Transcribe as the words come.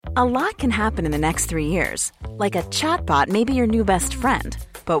A lot can happen in the next 3 years. Like a chatbot may be your new best friend.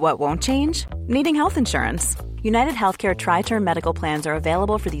 But what won't change? Needing health insurance. United Healthcare Tri-Term Medical Plans are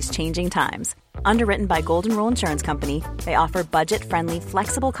available for these changing times. Underwritten by Golden Rule Insurance Company, they offer budget-friendly,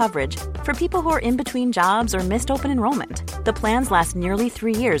 flexible coverage for people who are in between jobs or missed open enrollment. The plans last nearly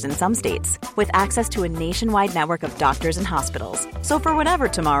 3 years in some states, with access to a nationwide network of doctors and hospitals. So for whatever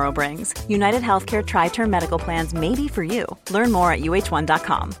tomorrow brings, United Healthcare Tri-Term Medical Plans may be for you. Learn more at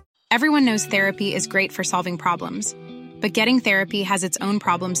uh1.com. Everyone knows therapy is great for solving problems. But getting therapy has its own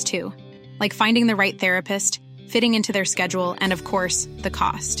problems too. Like finding the right therapist, fitting into their schedule, and of course, the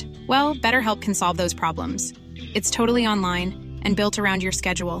cost. Well, BetterHelp can solve those problems. It's totally online and built around your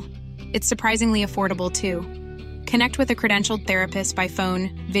schedule. It's surprisingly affordable too. Connect with a credentialed therapist by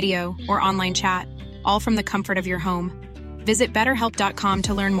phone, video, or online chat, all from the comfort of your home. Visit BetterHelp.com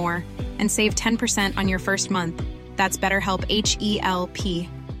to learn more and save 10% on your first month. That's BetterHelp, H-E-L-P.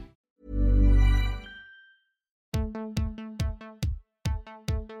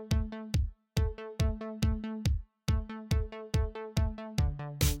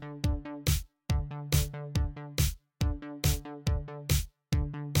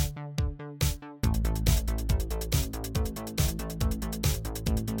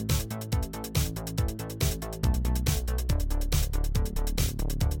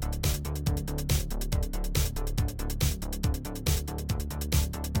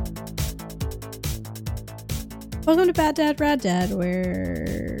 Welcome to Bad Dad, Rad Dad,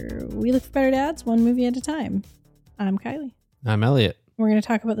 where we look for better dads one movie at a time. I'm Kylie. I'm Elliot. We're going to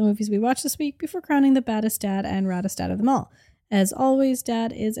talk about the movies we watched this week before crowning the baddest dad and raddest dad of them all. As always,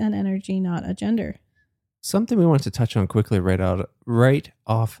 dad is an energy, not a gender. Something we wanted to touch on quickly right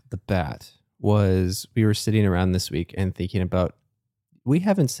off the bat was we were sitting around this week and thinking about, we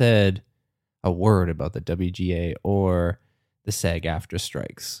haven't said a word about the WGA or the SAG-AFTRA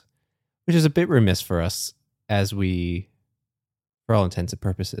strikes, which is a bit remiss for us, as we, for all intents and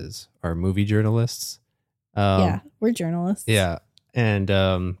purposes, are movie journalists. Yeah, we're journalists. Yeah. And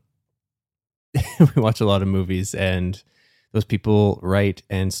we watch a lot of movies, and those people write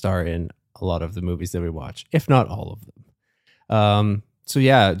and star in a lot of the movies that we watch, if not all of them. So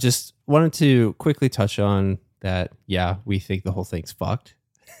yeah, just wanted to quickly touch on that. Yeah, we think the whole thing's fucked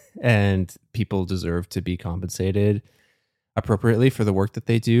and people deserve to be compensated appropriately for the work that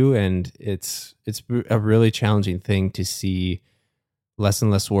they do, and it's a really challenging thing to see less and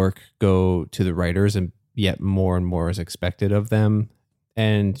less work go to the writers, and yet more and more is expected of them.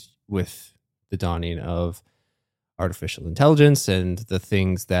 And with the dawning of artificial intelligence and the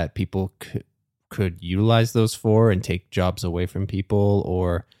things that people could utilize those for and take jobs away from people,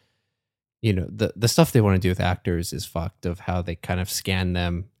 or you know, the stuff they want to do with actors is fucked, of how they kind of scan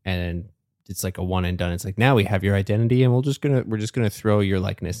them and it's like a one and done. It's like, now we have your identity and we're just gonna throw your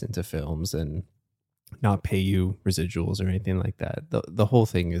likeness into films and not pay you residuals or anything like that. The whole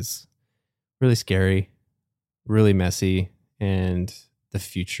thing is really scary, really messy, and the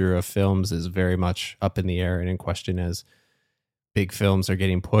future of films is very much up in the air and in question as big films are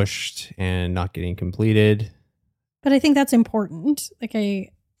getting pushed and not getting completed. But I think that's important. Like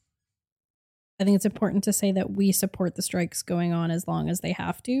I think it's important to say that we support the strikes going on as long as they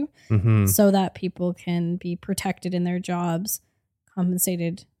have to, so that people can be protected in their jobs,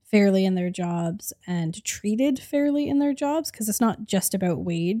 compensated fairly in their jobs, and treated fairly in their jobs. Because it's not just about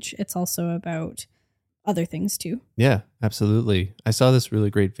wage. It's also about other things too. Yeah, absolutely. I saw this really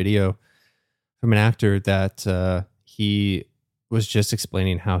great video from an actor that he was just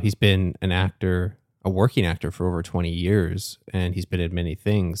explaining how he's been an actor, a working actor for over 20 years, and he's been in many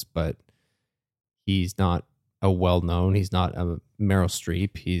things, but he's not a well-known, he's not a Meryl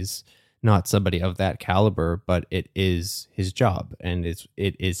Streep, he's not somebody of that caliber, but it is his job and it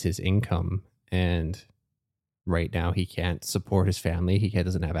is his income. And right now he can't support his family. He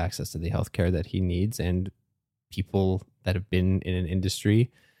doesn't have access to the healthcare that he needs. And people that have been in an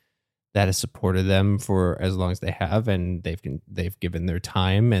industry that has supported them for as long as they have, and they've given their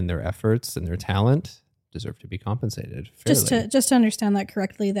time and their efforts and their talent, deserve to be compensated fairly. Just to understand that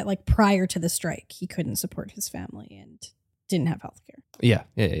correctly, that like prior to the strike, he couldn't support his family and didn't have healthcare. Yeah.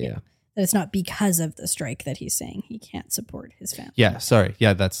 That it's not because of the strike that he's saying he can't support his family. Yeah, sorry.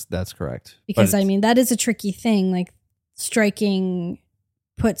 Yeah, that's correct. Because I mean, that is a tricky thing. Like, striking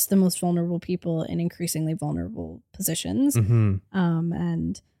puts the most vulnerable people in increasingly vulnerable positions.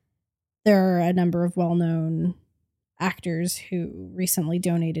 And there are a number of well-known actors who recently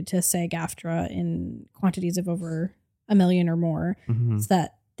donated to SAG-AFTRA in quantities of over $1 million or more, so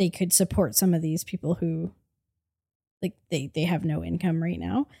that they could support some of these people who, like, they have no income right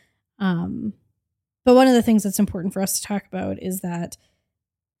now. But one of the things that's important for us to talk about is that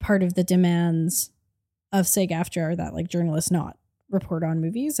part of the demands of SAG-AFTRA are that like journalists not report on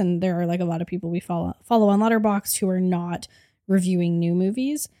movies. And there are like a lot of people we follow on Letterboxd who are not reviewing new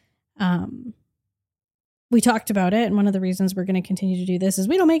movies. We talked about it, and one of the reasons we're going to continue to do this is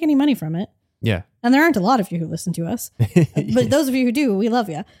we don't make any money from it. Yeah. And there aren't a lot of you who listen to us, but those of you who do, we love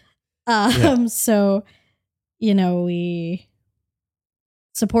you. So, you know, we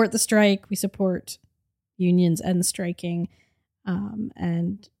support the strike, we support unions and striking,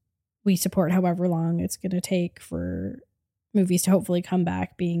 and we support however long it's going to take for movies to hopefully come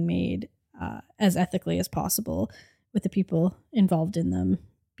back being made as ethically as possible, with the people involved in them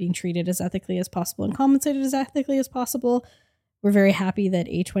being treated as ethically as possible and compensated as ethically as possible. We're very happy that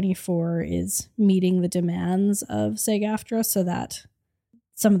A24 is meeting the demands of SAG-AFTRA so that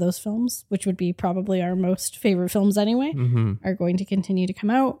some of those films, which would be probably our most favorite films anyway, are going to continue to come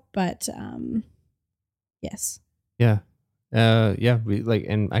out. But yes. Yeah. We like,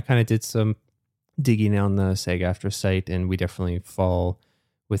 and I kind of did some digging on the SAG-AFTRA site, and we definitely fall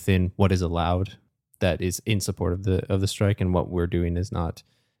within what is allowed that is in support of the strike, and what we're doing is not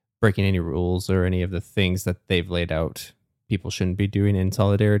breaking any rules or any of the things that they've laid out people shouldn't be doing in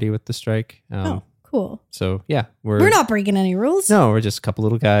solidarity with the strike. Cool. So yeah, we're not breaking any rules. No, we're just a couple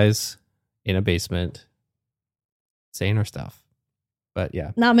little guys in a basement saying our stuff. But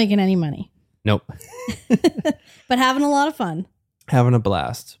yeah, not making any money. Nope. But having a lot of fun. Having a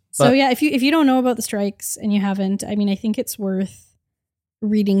blast. So yeah, if you don't know about the strikes and you haven't, I mean, I think it's worth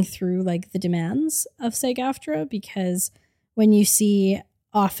reading through like the demands of SAG-AFTRA, because when you see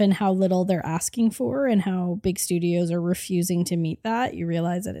often how little they're asking for and how big studios are refusing to meet that, you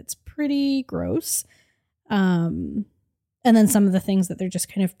realize that it's pretty gross. And then some of the things that they're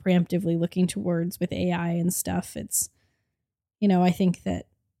just kind of preemptively looking towards with AI and stuff, it's, you know, I think that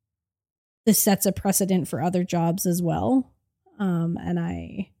this sets a precedent for other jobs as well. And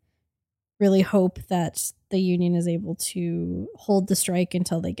I really hope that the union is able to hold the strike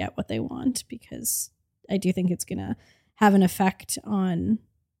until they get what they want, because I do think it's going to have an effect on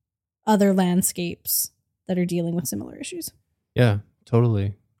other landscapes that are dealing with similar issues. Yeah,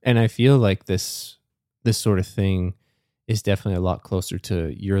 totally. And I feel like this sort of thing is definitely a lot closer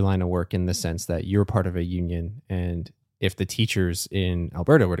to your line of work, in the sense that you're part of a union, and if the teachers in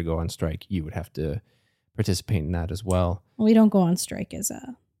Alberta were to go on strike, you would have to participate in that as well. We don't go on strike as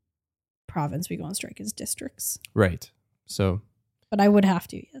a province. We go on strike as districts. Right. So. But I would have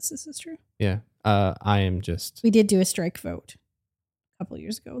to. Yes, this is true. Yeah. I am just. We did do a strike vote a couple of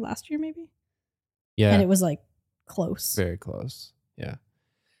years ago, last year maybe. Yeah. And it was like close. Very close. Yeah.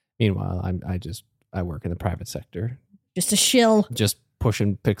 Meanwhile, I work in the private sector. Just a shill. Just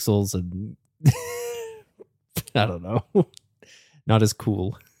pushing pixels and I don't know. Not as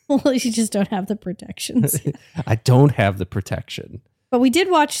cool. Well, you just don't have the protections. I don't have the protection. But we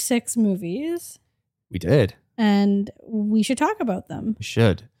did watch 6 movies. We did. And we should talk about them. We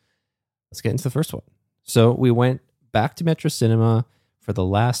should. Let's get into the first one. So we went back to Metro Cinema for the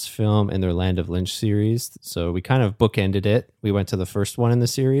last film in their Land of Lynch series. So we kind of bookended it. We went to the first one in the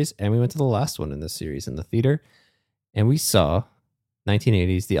series, and we went to the last one in the series in the theater. And we saw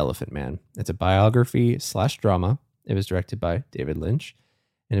 1980's The Elephant Man. It's a biography/drama. It was directed by David Lynch.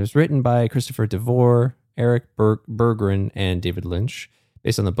 And it was written by Christopher DeVore, Eric Berggren, and David Lynch,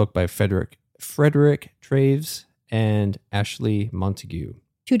 based on the book by Frederick Traves and Ashley Montague.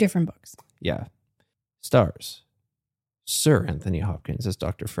 2 different books. Yeah. Stars: Sir Anthony Hopkins as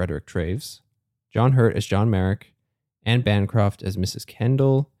Dr. Frederick Traves, John Hurt as John Merrick, Anne Bancroft as Mrs.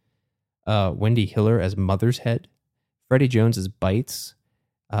 Kendall, Wendy Hiller as Mother's Head, Freddie Jones as Bites,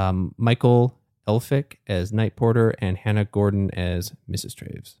 Michael Elphick as Night Porter, and Hannah Gordon as Mrs.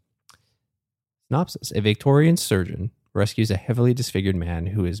 Traves. Synopsis: a Victorian surgeon rescues a heavily disfigured man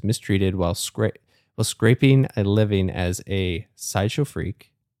who is mistreated while scraping a living as a sideshow freak.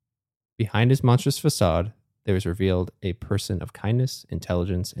 Behind his monstrous facade, there is revealed a person of kindness,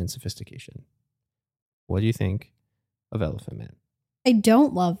 intelligence, and sophistication. What do you think of Elephant Man? I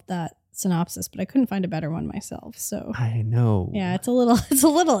don't love that synopsis, but I couldn't find a better one myself. So I know. Yeah, it's a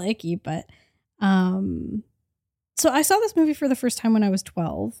little icky, but so I saw this movie for the first time when I was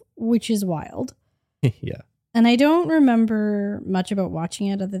 12, which is wild. Yeah. And I don't remember much about watching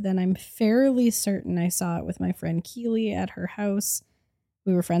it, other than I'm fairly certain I saw it with my friend Keely at her house.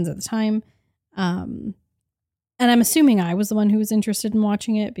 We were friends at the time. And I'm assuming I was the one who was interested in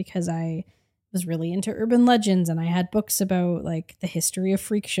watching it, because I was really into urban legends and I had books about like the history of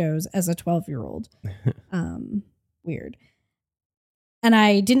freak shows as a 12-year-old. Weird. And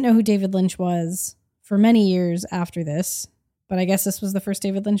I didn't know who David Lynch was for many years after this, But I guess this was the first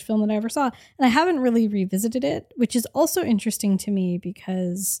David Lynch film that I ever saw. And I haven't really revisited it, which is also interesting to me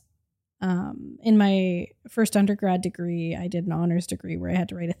because in my first undergrad degree, I did an honors degree where I had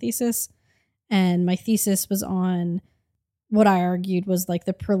to write a thesis. And my thesis was on what I argued was like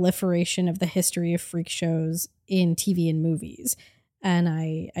the proliferation of the history of freak shows in TV and movies. And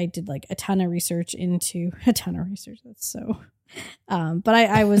I did like a ton of research. That's so, but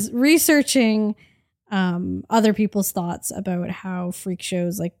I was researching other people's thoughts about how freak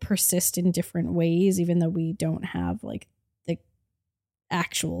shows like persist in different ways, even though we don't have like the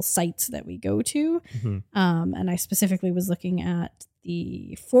actual sites that we go to. And I specifically was looking at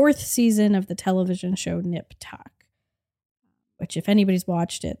the 4th season of the television show Nip Tuck, which if anybody's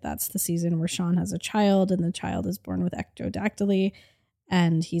watched it, that's the season where Sean has a child and the child is born with ectrodactyly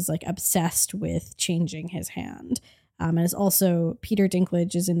and he's like obsessed with changing his hand. And it's also Peter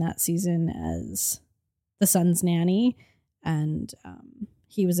Dinklage is in that season as the son's nanny. And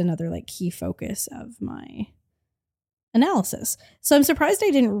he was another like key focus of my analysis. So I'm surprised I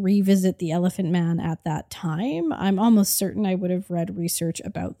didn't revisit The Elephant Man at that time. I'm almost certain I would have read research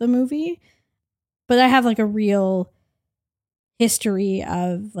about the movie, but I have like a real history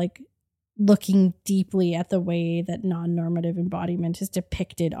of like looking deeply at the way that non-normative embodiment is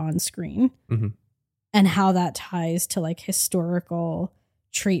depicted on screen and how that ties to like historical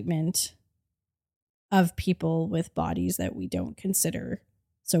treatment of people with bodies that we don't consider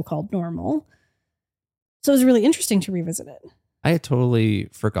so-called normal. So it was really interesting to revisit it. I had totally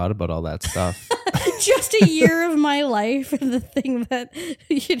forgot about all that stuff. Just a year of my life and the thing that,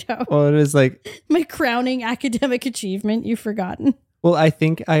 well, it is like my crowning academic achievement you've forgotten. Well, I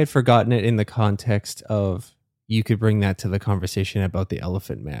think I had forgotten it in the context of you could bring that to the conversation about The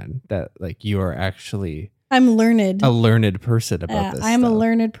Elephant Man, that like you are actually I'm learned. A learned person about this. I'm a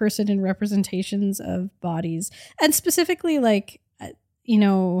learned person in representations of bodies. And specifically like,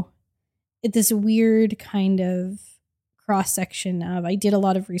 this weird kind of cross-section of, I did a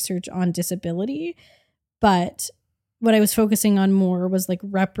lot of research on disability, but what I was focusing on more was like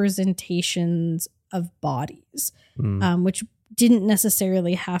representations of bodies, which didn't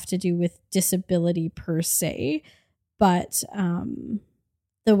necessarily have to do with disability per se, but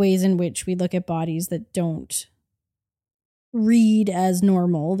the ways in which we look at bodies that don't read as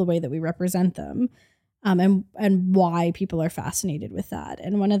normal the way that we represent them, and why people are fascinated with that.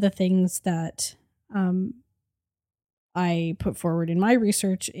 And one of the things that I put forward in my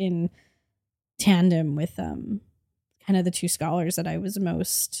research in tandem with kind of the two scholars that I was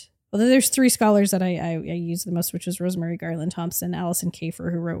most, well, there's three scholars that I use the most, which was Rosemary Garland Thompson, Alison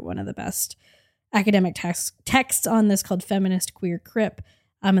Kafer, who wrote one of the best academic texts on this called Feminist Queer Crip,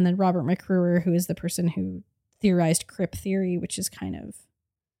 and then Robert McCruer, who is the person who theorized crip theory, which is kind of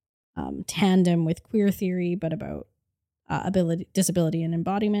tandem with queer theory, but about disability and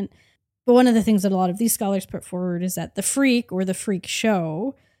embodiment. But one of the things that a lot of these scholars put forward is that the freak or the freak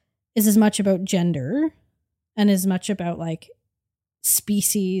show is as much about gender and as much about like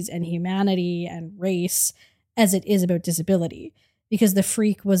species and humanity and race as it is about disability, because the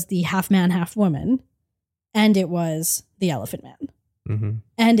freak was the half man, half woman, and it was the Elephant Man,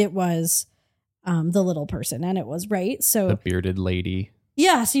 and it was the little person, and it was right. So the bearded lady.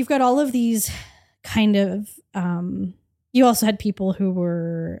 Yeah. So you've got all of these kind of, you also had people who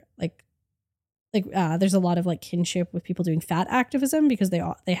were like there's a lot of like kinship with people doing fat activism, because they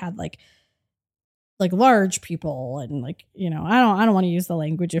had like large people, and like, I don't want to use the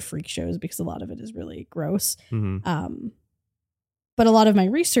language of freak shows because a lot of it is really gross. But a lot of my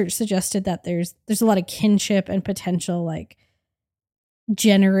research suggested that there's a lot of kinship and potential like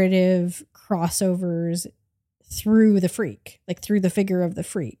generative crossovers through the freak, like through the figure of the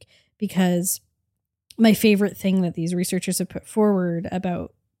freak, because my favorite thing that these researchers have put forward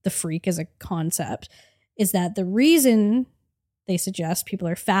about the freak as a concept is that the reason they suggest people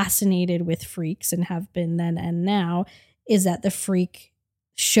are fascinated with freaks and have been then and now is that the freak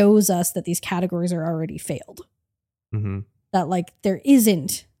shows us that these categories are already failed. That like there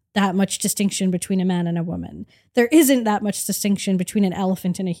isn't that much distinction between a man and a woman. There isn't that much distinction between an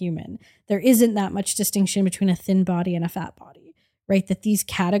elephant and a human. There isn't that much distinction between a thin body and a fat body, right? That these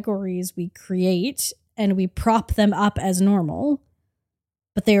categories we create and we prop them up as normal,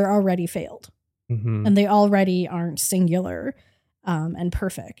 but they are already failed. And they already aren't singular and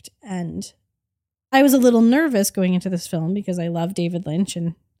perfect. And I was a little nervous going into this film because I love David Lynch.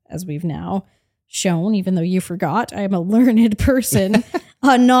 And as we've now shown, even though you forgot, I am a learned person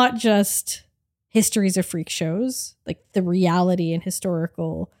on not just histories of freak shows, like the reality and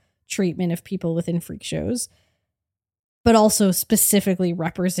historical treatment of people within freak shows, but also specifically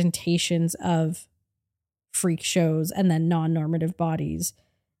representations of freak shows and then non-normative bodies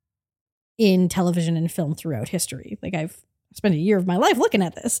in television and film throughout history. Like I've spent a year of my life looking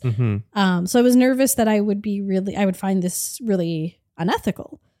at this. So I was nervous that I would find this really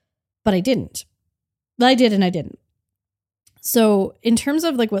unethical, but I didn't. But I did and I didn't. So in terms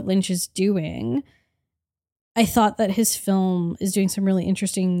of like what Lynch is doing, I thought that his film is doing some really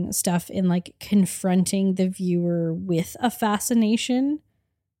interesting stuff in like confronting the viewer with a fascination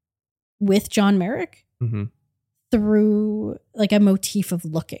with John Merrick through like a motif of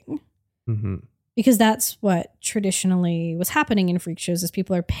looking. Because that's what traditionally was happening in freak shows, is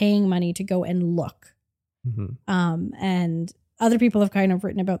people are paying money to go and look. And other people have kind of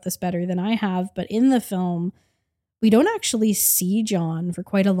written about this better than I have, but in the film, we don't actually see John for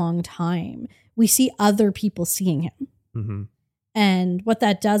quite a long time. We see other people seeing him. And what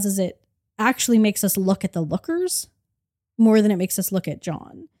that does is it actually makes us look at the lookers more than it makes us look at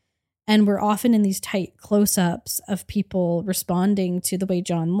John. And we're often in these tight close-ups of people responding to the way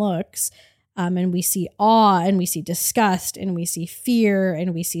John looks. And we see awe and we see disgust and we see fear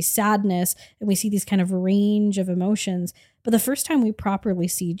and we see sadness and we see these kind of range of emotions. But the first time we properly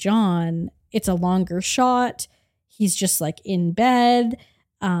see John, it's a longer shot. He's just like in bed.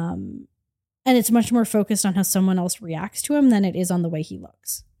 And it's much more focused on how someone else reacts to him than it is on the way he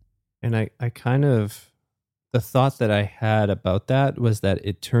looks. And I kind of, the thought that I had about that was that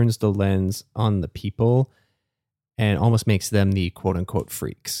it turns the lens on the people and almost makes them the quote unquote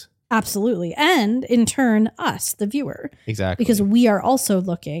freaks. Absolutely. And in turn, us, the viewer. Exactly. Because we are also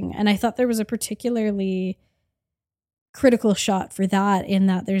looking. And I thought there was a particularly critical shot for that, in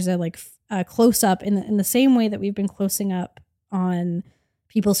that there's a close up in the same way that we've been closing up on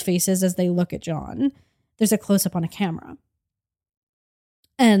people's faces as they look at John. There's a close up on a camera.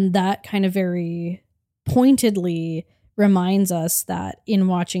 And that kind of very pointedly reminds us that in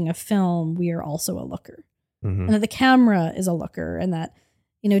watching a film, we are also a looker. And that the camera is a looker, and that,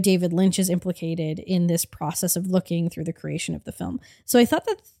 you know, David Lynch is implicated in this process of looking through the creation of the film. So I thought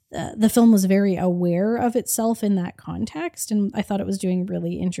that the film was very aware of itself in that context, and I thought it was doing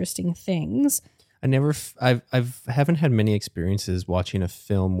really interesting things. I haven't had many experiences watching a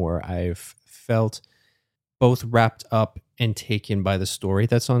film where I've felt both wrapped up and taken by the story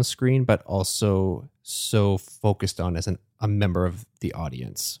that's on screen, but also so focused on as a member of the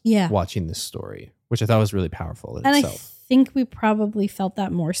audience watching this story, which I thought was really powerful in itself. I think we probably felt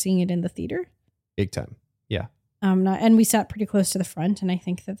that more seeing it in the theater. Big time. Yeah. And we sat pretty close to the front, and I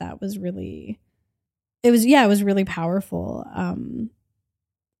think that was really, it was really powerful.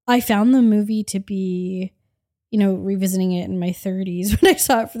 I found the movie to be, you know, revisiting it in my 30s when I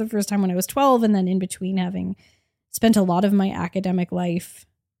saw it for the first time when I was 12, and then in between having spent a lot of my academic life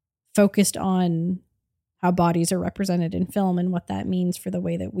focused on how bodies are represented in film and what that means for the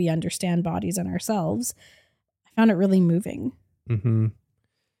way that we understand bodies and ourselves. I found it really moving.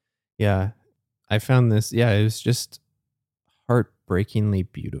 Yeah. I found this, it was just heartbreakingly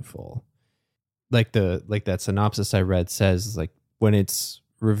beautiful. Like that synopsis I read says, like, when it's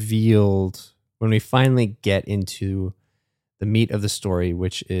revealed, when we finally get into the meat of the story,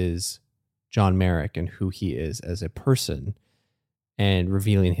 which is John Merrick and who he is as a person, and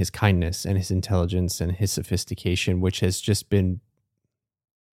revealing his kindness and his intelligence and his sophistication, which has just been,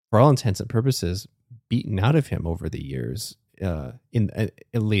 for all intents and purposes, beaten out of him over the years. At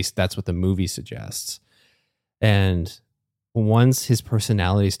least that's what the movie suggests. And once his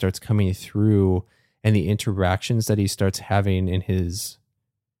personality starts coming through and the interactions that he starts having in his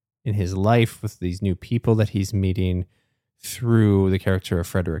life with these new people that he's meeting through the character of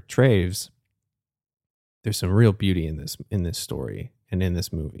Frederick Traves, there's some real beauty in this story and in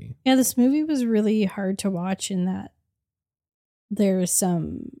this movie. Yeah, this movie was really hard to watch in that there's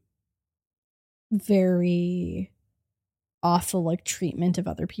some very awful like treatment of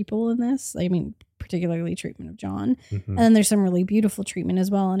other people in this. I mean, particularly treatment of John. And then there's some really beautiful treatment as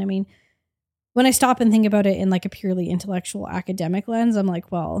well. And I mean, when I stop and think about it in like a purely intellectual academic lens, I'm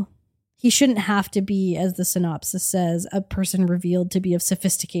like, well, he shouldn't have to be, as the synopsis says, a person revealed to be of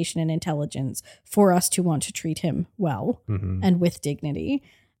sophistication and intelligence for us to want to treat him well and with dignity.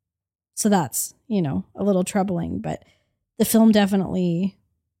 So that's, you know, a little troubling, but the film definitely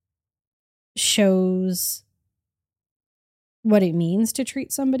shows what it means to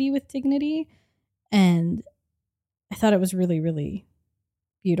treat somebody with dignity. And I thought it was really, really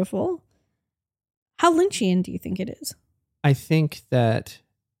beautiful. How Lynchian do you think it is? I think that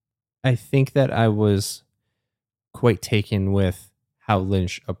I was quite taken with how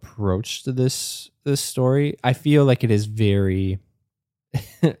Lynch approached this story. I feel like it is very,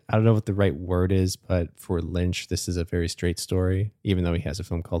 I don't know what the right word is, but for Lynch, this is a very straight story, even though he has a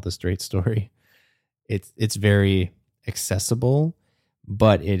film called The Straight Story. it's very accessible,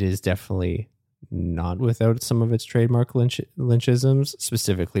 but it is definitely not without some of its trademark Lynchisms,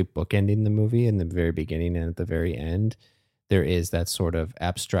 specifically bookending the movie in the very beginning and at the very end. There is that sort of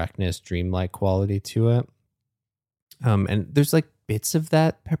abstractness, dreamlike quality to it. And there's like bits of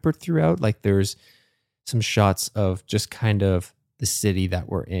that peppered throughout. Like there's some shots of just kind of the city that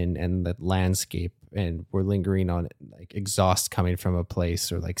we're in and the landscape, and we're lingering on like exhaust coming from a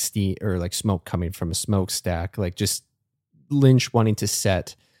place, or like steam or like smoke coming from a smokestack, like just Lynch wanting to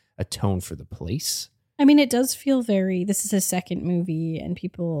set a tone for the place. I mean, it does feel very, this is his second movie and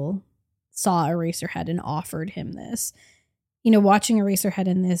people saw Eraserhead and offered him this. You know, watching Eraserhead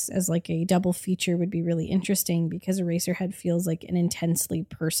in this as like a double feature would be really interesting, because Eraserhead feels like an intensely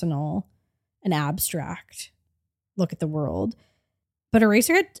personal and abstract look at the world. But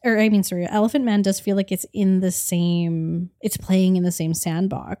Elephant Man does feel like it's playing in the same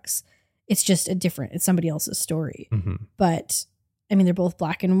sandbox. It's just it's somebody else's story. Mm-hmm. But I mean, they're both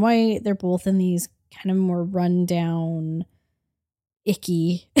black and white. They're both in these kind of more rundown,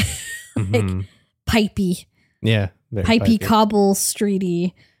 icky, like pipey. Yeah. Pipey, cobble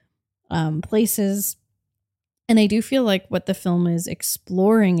streety places. And I do feel like what the film is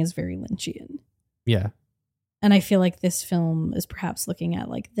exploring is very Lynchian. Yeah. And I feel like this film is perhaps looking at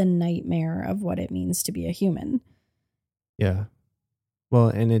like the nightmare of what it means to be a human. Yeah. Well,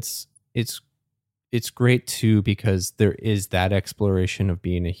 and it's great too, because there is that exploration of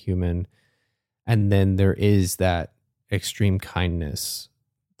being a human, and then there is that extreme kindness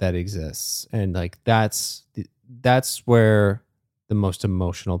that exists. And like that's where the most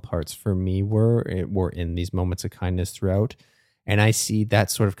emotional parts for me were in these moments of kindness throughout. And I see that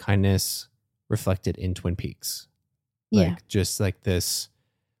sort of kindness reflected in Twin Peaks. Like just like this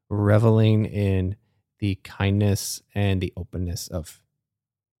reveling in the kindness and the openness of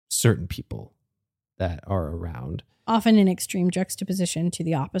certain people that are around. Often in extreme juxtaposition to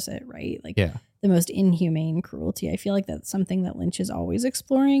the opposite, right? Like the most inhumane cruelty. I feel like that's something that Lynch is always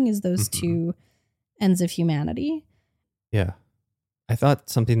exploring, is those two ends of humanity. Yeah. I thought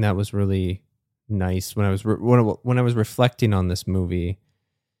something that was really nice when I was reflecting on this movie,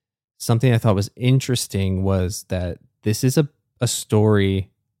 something I thought was interesting was that this is a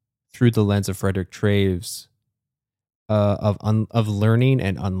story through the lens of Frederick Traves of learning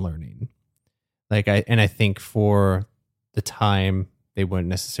and unlearning. Like I think for the time they wouldn't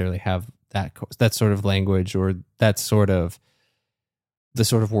necessarily have that sort of language, or that sort of the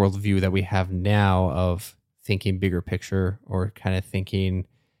sort of worldview that we have now of thinking bigger picture, or kind of thinking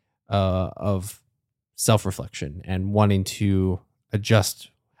of self-reflection and wanting to adjust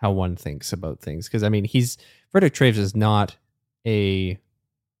how one thinks about things. Because I mean, Frederick Traves is not a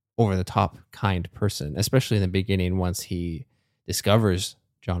over-the-top kind person, especially in the beginning once he discovers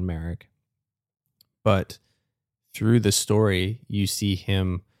John Merrick. But through the story, you see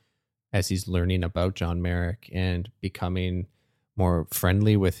him as he's learning about John Merrick and becoming more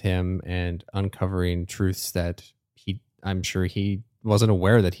friendly with him and uncovering truths that I'm sure he wasn't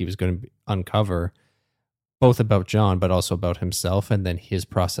aware that he was going to uncover, both about John, but also about himself. And then his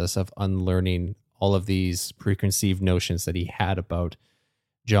process of unlearning all of these preconceived notions that he had about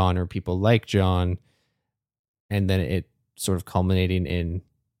John or people like John. And then it sort of culminating in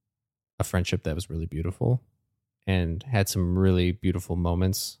a friendship that was really beautiful and had some really beautiful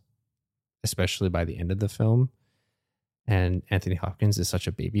moments, especially by the end of the film. And Anthony Hopkins is such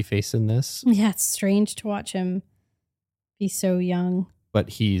a baby face in this. Yeah, it's strange to watch him be so young. But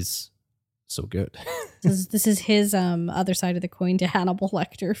he's so good. This is his other side of the coin to Hannibal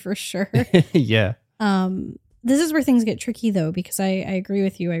Lecter for sure. Yeah. This is where things get tricky though, because I agree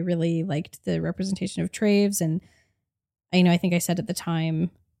with you. I really liked the representation of Traves, and I think I said at the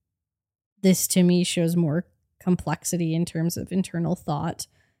time, this to me shows more complexity in terms of internal thought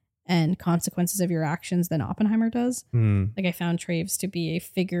and consequences of your actions than Oppenheimer does. Like I found Traves to be a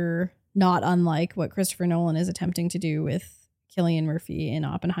figure not unlike what Christopher Nolan is attempting to do with Cillian Murphy in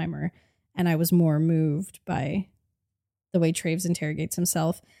Oppenheimer. And I was more moved by the way Traves interrogates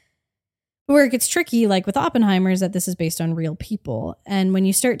himself. But where it gets tricky, like with Oppenheimer, is that this is based on real people. And when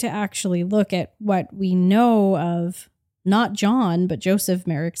you start to actually look at what we know of not John, but Joseph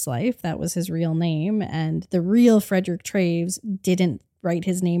Merrick's life, that was his real name. And the real Frederick Traves didn't write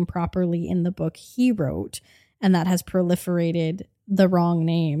his name properly in the book he wrote. And that has proliferated the wrong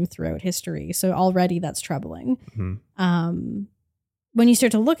name throughout history. So already that's troubling. Mm-hmm. When you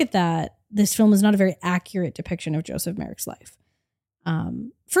start to look at that, this film is not a very accurate depiction of Joseph Merrick's life.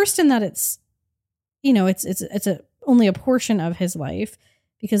 First, in that it's only a portion of his life,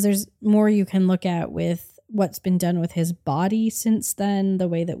 because there's more you can look at with what's been done with his body since then, the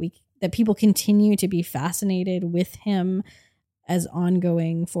way that we that people continue to be fascinated with him as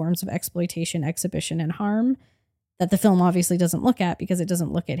ongoing forms of exploitation, exhibition, and harm that the film obviously doesn't look at because it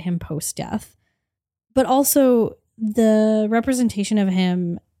doesn't look at him post-death. But also the representation of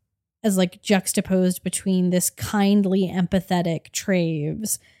him as like juxtaposed between this kindly, empathetic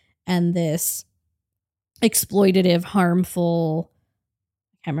Traves and this exploitative, harmful,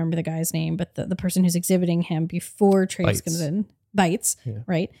 I can't remember the guy's name, but the person who's exhibiting him before Traves comes in, Bites,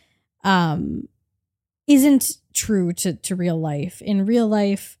 right? Isn't true to real life. In real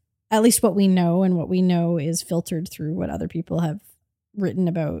life, at least what we know, and what we know is filtered through what other people have written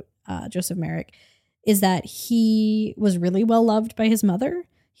about Joseph Merrick, is that he was really well loved by his mother.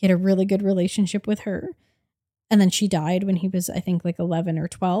 He had a really good relationship with her. And then she died when he was, I think, like 11 or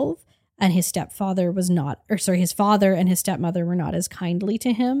 12. And his stepfather was not, or sorry, his father and his stepmother were not as kindly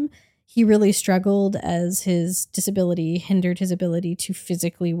to him. He really struggled as his disability hindered his ability to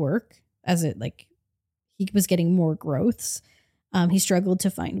physically work, as it like he was getting more growths. He struggled to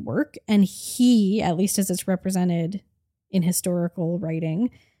find work. And he, at least as it's represented in historical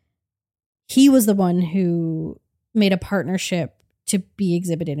writing, he was the one who made a partnership to be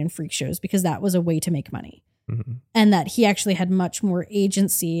exhibited in freak shows because that was a way to make money. Mm-hmm. And that he actually had much more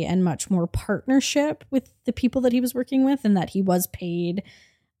agency and much more partnership with the people that he was working with, and that he was paid.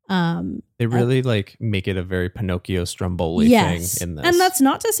 They really like make it a very Pinocchio Stromboli thing in this. And that's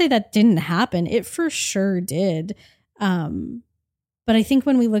not to say that didn't happen. It for sure did. But I think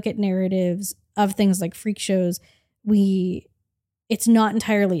when we look at narratives of things like freak shows, it's not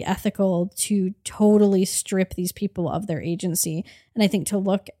entirely ethical to totally strip these people of their agency. And I think to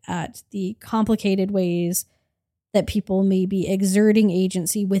look at the complicated ways that people may be exerting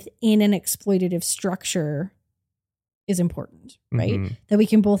agency within an exploitative structure is important, right? Mm-hmm. That we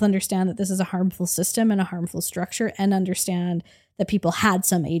can both understand that this is a harmful system and a harmful structure, and understand that people had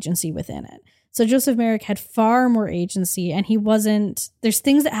some agency within it. So Joseph Merrick had far more agency, and there's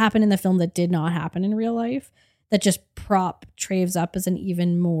things that happen in the film that did not happen in real life that just prop Traves up as an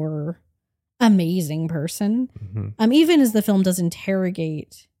even more amazing person. Mm-hmm. Even as the film does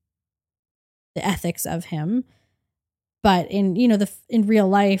interrogate the ethics of him. But in real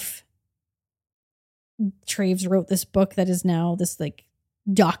life, Traves wrote this book that is now this like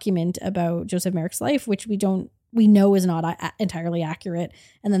document about Joseph Merrick's life, which we know is not entirely accurate.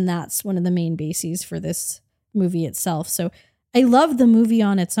 And then that's one of the main bases for this movie itself. So I love the movie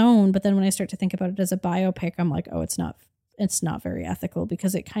on its own, but then when I start to think about it as a biopic, I'm like, oh, it's not very ethical,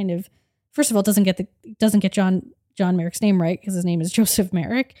 because it kind of, first of all, doesn't get John Merrick's name right, because his name is Joseph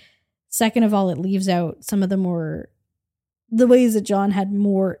Merrick. Second of all, it leaves out some of the ways that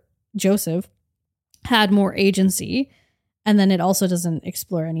Joseph had more agency. And then it also doesn't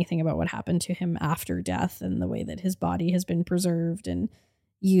explore anything about what happened to him after death, and the way that his body has been preserved and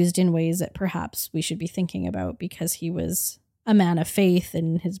used in ways that perhaps we should be thinking about, because he was a man of faith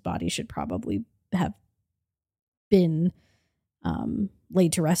and his body should probably have been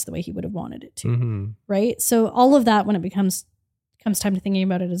laid to rest the way he would have wanted it to. Mm-hmm. Right. So all of that, when it comes time to thinking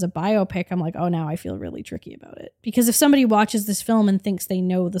about it as a biopic, I'm like, oh, now I feel really tricky about it. Because if somebody watches this film and thinks they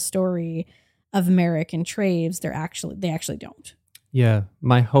know the story of Merrick and Traves, they actually don't. Yeah.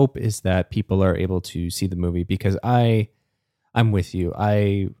 My hope is that people are able to see the movie, because I'm with you.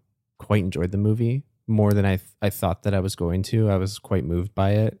 I quite enjoyed the movie more than I thought that I was going to. I was quite moved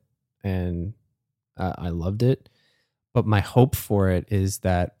by it, and I loved it. But my hope for it is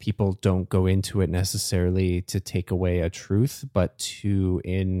that people don't go into it necessarily to take away a truth, but to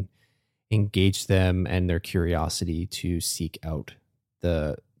engage them and their curiosity to seek out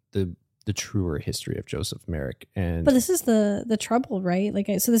the truer history of Joseph Merrick. But this is the trouble, right?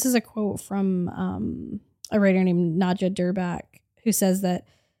 So this is a quote from a writer named Nadja Durbach, who says that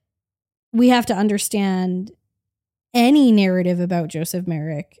we have to understand any narrative about Joseph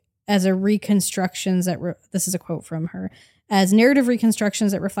Merrick as a reconstructions this is a quote from her, as narrative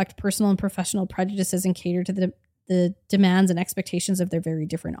reconstructions that reflect personal and professional prejudices and cater to the demands and expectations of their very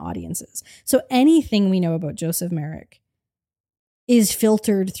different audiences. So anything we know about Joseph Merrick is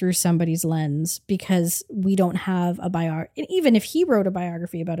filtered through somebody's lens, because we don't have a biography. Even if he wrote a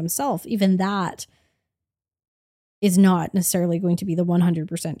biography about himself, even that is not necessarily going to be the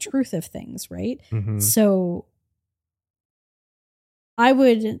 100% truth of things, right? Mm-hmm. So I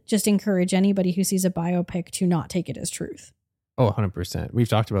would just encourage anybody who sees a biopic to not take it as truth. Oh, 100%. We've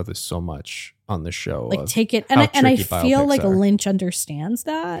talked about this so much on the show. Like, take it. And I feel like Lynch understands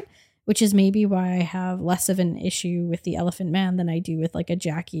that, which is maybe why I have less of an issue with The Elephant Man than I do with like a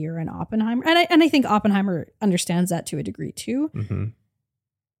Jackie or an Oppenheimer. And I think Oppenheimer understands that to a degree too. Mm-hmm.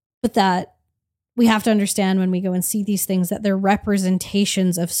 But that we have to understand when we go and see these things that they're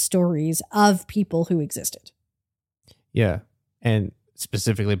representations of stories of people who existed. Yeah. And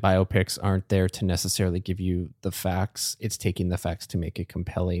specifically, biopics aren't there to necessarily give you the facts. It's taking the facts to make a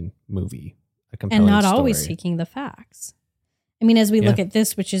compelling movie, a compelling and not story. always taking the facts. I mean, as we look at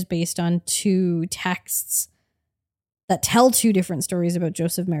this, which is based on two texts that tell two different stories about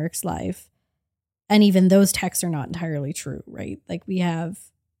Joseph Merrick's life, and even those texts are not entirely true, right? Like we have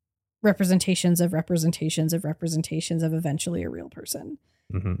representations of representations of representations of eventually a real person.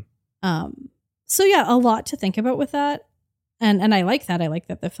 Mm-hmm. So yeah, a lot to think about with that. And I like that. I like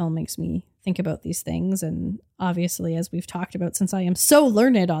that the film makes me think about these things. And obviously, as we've talked about, since I am so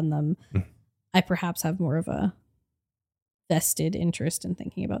learned on them, I perhaps have more of a vested interest in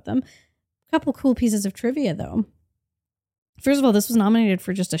thinking about them. A couple cool pieces of trivia, though. First of all, this was nominated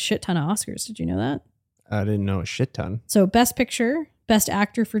for just a shit ton of Oscars. Did you know that? I didn't know a shit ton. So Best Picture, Best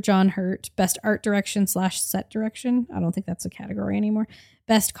Actor for John Hurt, Best Art Direction / Set Direction. I don't think that's a category anymore.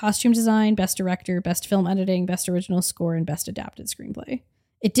 Best Costume Design, Best Director, Best Film Editing, Best Original Score, and Best Adapted Screenplay.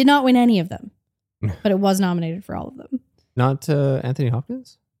 It did not win any of them, but it was nominated for all of them. Not Anthony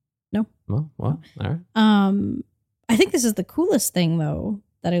Hopkins? No. Well, all right. I think this is the coolest thing, though,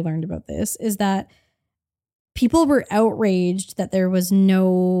 that I learned about this, is that people were outraged that there was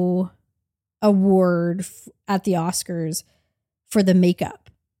no award at the Oscars for the makeup.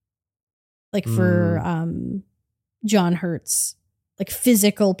 Like for John Hurt's like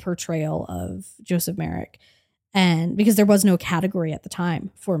physical portrayal of Joseph Merrick. And because there was no category at the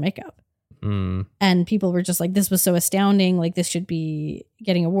time for makeup. And people were just like, this was so astounding. Like this should be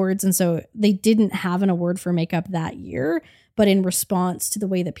getting awards. And so they didn't have an award for makeup that year, but in response to the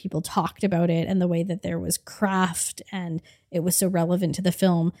way that people talked about it and the way that there was craft and it was so relevant to the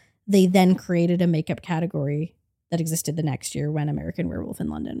film, they then created a makeup category that existed the next year when American Werewolf in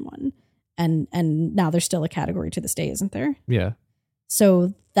London won. And now there's still a category to this day, isn't there? Yeah.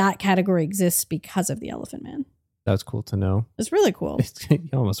 So that category exists because of The Elephant Man. That's cool to know. It's really cool. You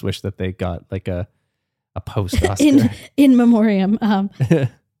almost wish that they got like a post-Oscar. in memoriam.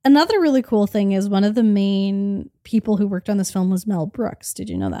 Another really cool thing is one of the main people who worked on this film was Mel Brooks. Did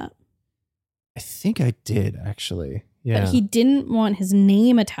you know that? I think I did, actually. Yeah. But he didn't want his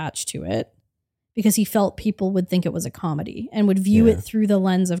name attached to it because he felt people would think it was a comedy and would view it through the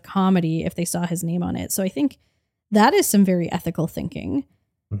lens of comedy if they saw his name on it. So I think that is some very ethical thinking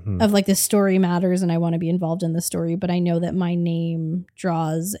of like, this story matters and I want to be involved in the story, but I know that my name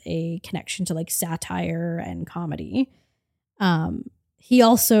draws a connection to like satire and comedy. He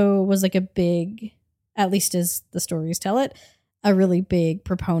also was like a big, at least as the stories tell it, a really big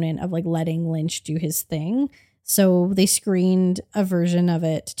proponent of like letting Lynch do his thing. So they screened a version of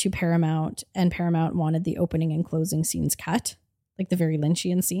it to Paramount, and Paramount wanted the opening and closing scenes cut, like the very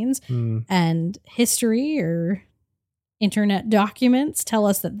Lynchian scenes. And history or internet documents tell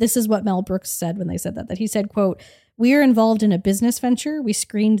us that this is what Mel Brooks said when they said that he said, quote, "We are involved in a business venture. We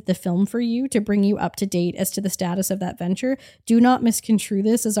screened the film for you to bring you up to date as to the status of that venture. Do not misconstrue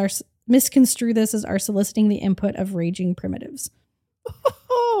this as our soliciting the input of raging primitives."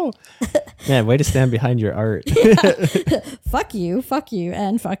 Oh, man, way to stand behind your art. Fuck you,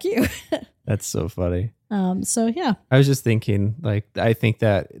 and fuck you. That's so funny. So yeah. I was just thinking, like, I think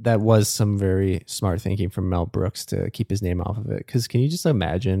that was some very smart thinking from Mel Brooks to keep his name off of it. Because can you just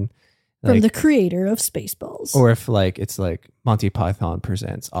imagine, like, from the creator of Spaceballs, or if like it's like Monty Python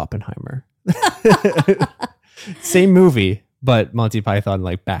presents Oppenheimer, same movie, but Monty Python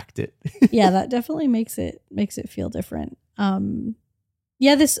like backed it. Yeah, that definitely makes it feel different.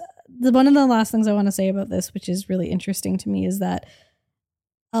 Yeah, one of the last things I want to say about this, which is really interesting to me, is that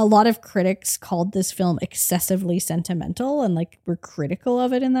a lot of critics called this film excessively sentimental and like were critical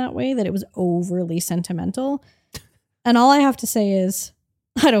of it in that way, that it was overly sentimental. And all I have to say is,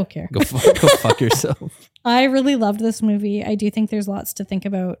 I don't care. Go fuck yourself. I really loved this movie. I do think there's lots to think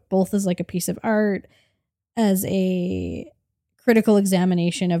about, both as like a piece of art, as a critical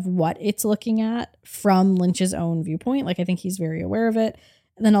examination of what it's looking at from Lynch's own viewpoint. Like, I think he's very aware of it.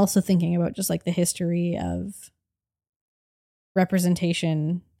 And then also thinking about just like the history of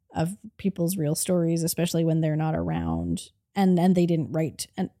representation of people's real stories, especially when they're not around and they didn't write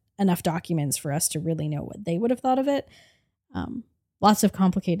enough documents for us to really know what they would have thought of it. Lots of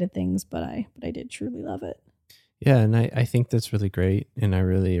complicated things, but I did truly love it. Yeah, and I think that's really great. And I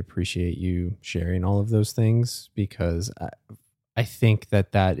really appreciate you sharing all of those things, because I think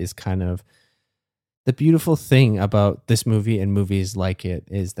that is kind of the beautiful thing about this movie and movies like it,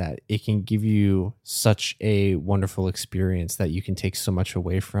 is that it can give you such a wonderful experience that you can take so much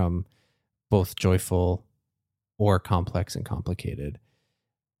away from, both joyful or complex and complicated.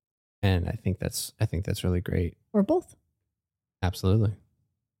 And I think that's really great. Or both. Absolutely.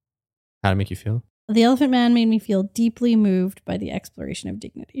 How did it make you feel? The Elephant Man made me feel deeply moved by the exploration of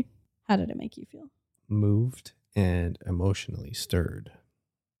dignity. How did it make you feel? Moved and emotionally stirred.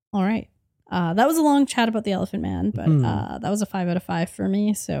 All right. That was a long chat about the Elephant Man, but that was a 5 out of 5 for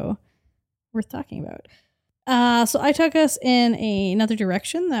me, so worth talking about. So I took us in another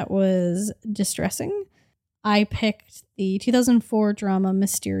direction that was distressing. I picked the 2004 drama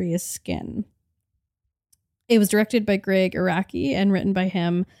Mysterious Skin. It was directed by Greg Araki and written by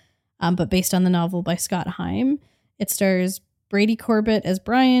him, but based on the novel by Scott Heim. It stars Brady Corbett as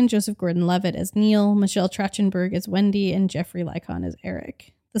Brian, Joseph Gordon-Levitt as Neil, Michelle Trachtenberg as Wendy, and Jeffrey Lycon as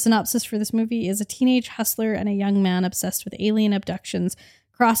Eric. The synopsis for this movie is a teenage hustler and a young man obsessed with alien abductions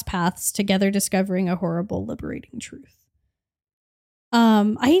cross paths, together discovering a horrible, liberating truth.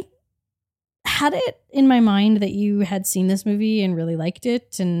 I had it in my mind that you had seen this movie and really liked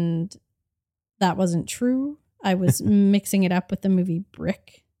it, and that wasn't true. I was mixing it up with the movie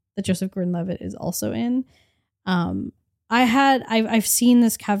Brick that Joseph Gordon-Levitt is also in. I've seen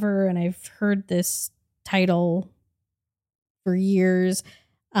this cover and I've heard this title for years.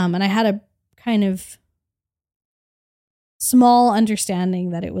 And I had a kind of small understanding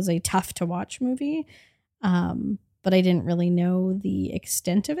that it was a tough to watch movie. But I didn't really know the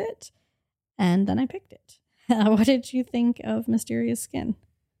extent of it. And then I picked it. What did you think of Mysterious Skin?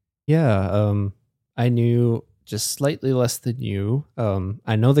 Yeah, I knew just slightly less than you.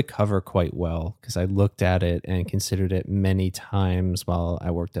 I know the cover quite well because I looked at it and considered it many times while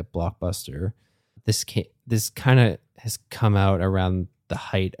I worked at Blockbuster. This kind of has come out around the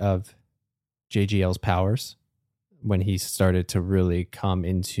height of JGL's powers when he started to really come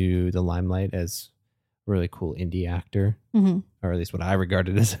into the limelight as a really cool indie actor, or at least what I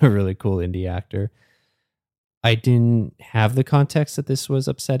regarded as a really cool indie actor. I didn't have the context that this was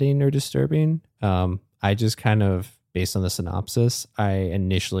upsetting or disturbing. I just kind of, based on the synopsis, I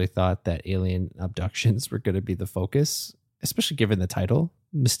initially thought that alien abductions were going to be the focus, especially given the title,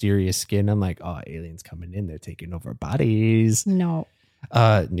 Mysterious Skin. I'm like, oh, aliens coming in, they're taking over bodies. No.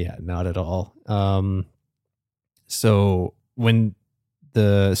 Yeah, not at all. So when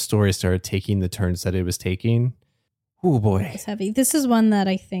the story started taking the turns that it was taking, oh boy. It's heavy. This is one that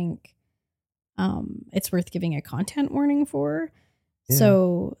I think it's worth giving a content warning for. Yeah.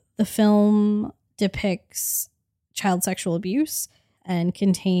 So the film depicts child sexual abuse and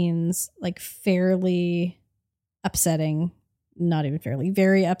contains like fairly upsetting, not even fairly,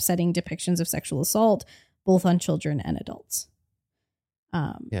 very upsetting depictions of sexual assault, both on children and adults.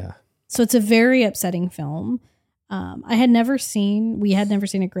 So it's a very upsetting film. We had never seen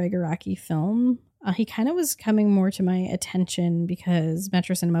a Greg Araki film. He kind of was coming more to my attention because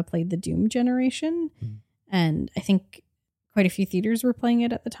Metro Cinema played the Doom Generation. And I think quite a few theaters were playing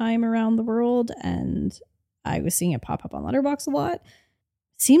it at the time around the world. And I was seeing it pop up on Letterboxd a lot.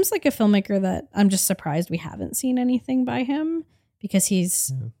 Seems like a filmmaker that I'm just surprised we haven't seen anything by him, because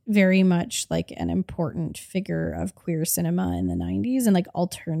he's very much like an important figure of queer cinema in the 90s and like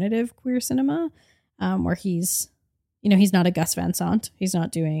alternative queer cinema, where he's not a Gus Van Sant. He's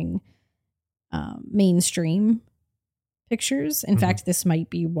not doing mainstream pictures. In fact, this might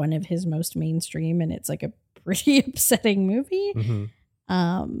be one of his most mainstream, and it's like a pretty upsetting movie.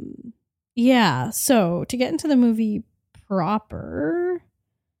 So to get into the movie proper,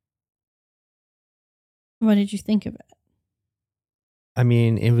 what did you think of it? I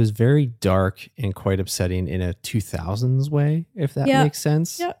mean, it was very dark and quite upsetting in a 2000s way, if that makes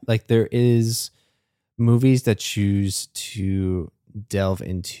sense. Yep. Like, there is movies that choose to delve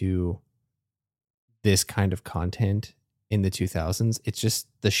into this kind of content in the 2000s. It's just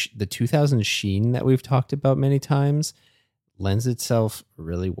the 2000 sheen that we've talked about many times lends itself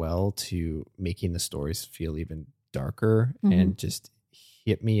really well to making the stories feel even darker and just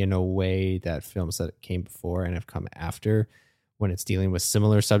hit me in a way that films that came before and have come after, when it's dealing with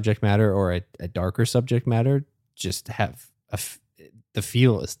similar subject matter or a darker subject matter, just have the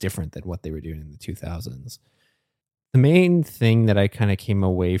feel is different than what they were doing in the 2000s. The main thing that I kind of came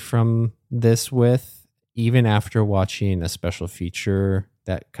away from this with, even after watching a special feature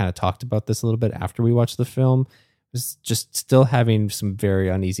that kind of talked about this a little bit after we watched the film, was just still having some very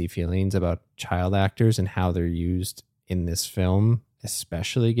uneasy feelings about child actors and how they're used in this film,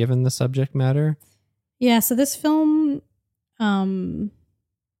 especially given the subject matter. Yeah, so this film, at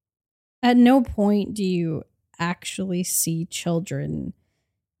no point do you actually see children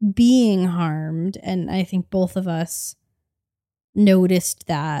being harmed. And I think both of us noticed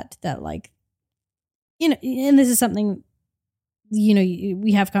that like, and this is something,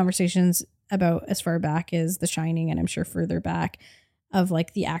 we have conversations about as far back as The Shining, and I'm sure further back. of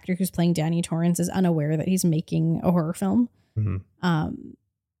like the actor who's playing Danny Torrance is unaware that he's making a horror film.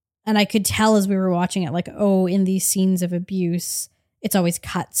 And I could tell as we were watching it, like, oh, in these scenes of abuse, it's always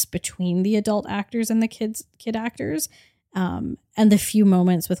cuts between the adult actors and the kid actors. And the few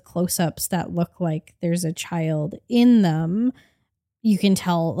moments with close-ups that look like there's a child in them, you can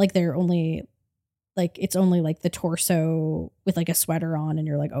tell like they're only like, it's only like the torso with like a sweater on, and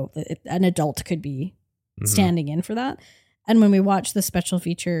you're like, oh, an adult could be standing in for that. And when we watched the special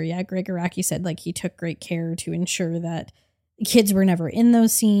feature, Greg Araki said like he took great care to ensure that kids were never in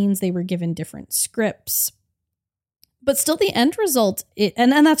those scenes. They were given different scripts. But still the end result,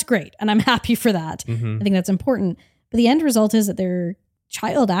 and that's great. And I'm happy for that. I think that's important. But the end result is that they're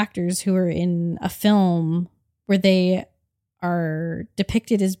child actors who are in a film where they are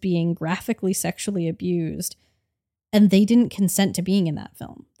depicted as being graphically sexually abused. And they didn't consent to being in that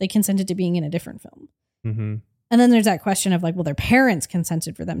film. They consented to being in a different film. And then there's that question of like, well, their parents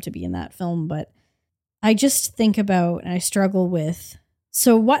consented for them to be in that film. But I just think about, and I struggle with,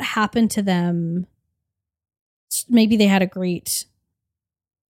 so what happened to them? Maybe they had a great,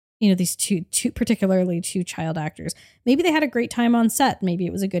 these two particularly two child actors, maybe they had a great time on set. Maybe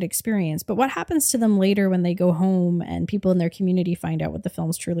it was a good experience. But what happens to them later when they go home and people in their community find out what the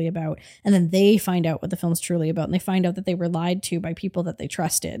film's truly about? And then they find out what the film's truly about. And they find out that they were lied to by people that they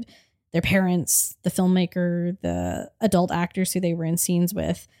trusted. Their parents, the filmmaker, the adult actors who they were in scenes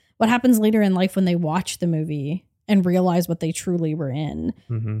with. What happens later in life when they watch the movie and realize what they truly were in?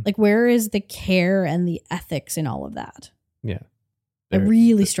 Like, where is the care and the ethics in all of that? Yeah. I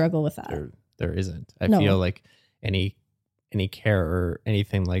really struggle with that. There isn't. I feel like any care or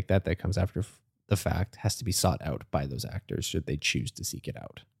anything like that comes after the fact has to be sought out by those actors should they choose to seek it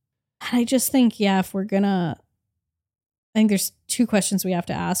out. And I just think, if we're gonna, I think there's two questions we have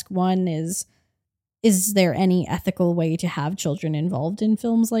to ask. One is there any ethical way to have children involved in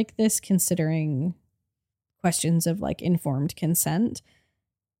films like this, considering questions of like informed consent?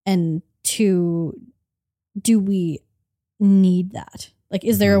 And two, do we need that? Like,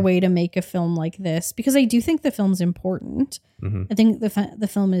 is there a way to make a film like this? Because I do think the film's important. I think the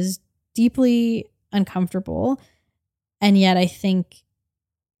film is deeply uncomfortable. And yet I think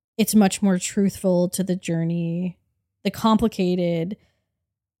it's much more truthful to the journey, the complicated,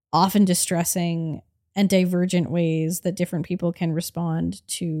 often distressing and divergent ways that different people can respond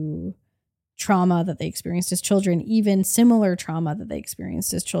to trauma that they experienced as children, even similar trauma that they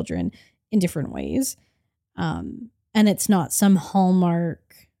experienced as children in different ways. And it's not some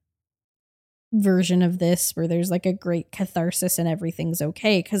Hallmark version of this where there's like a great catharsis and everything's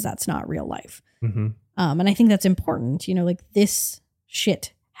okay, because that's not real life. And I think that's important. Like, this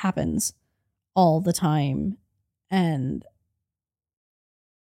shit happens all the time. And,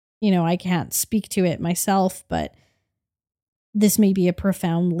 I can't speak to it myself, but this may be a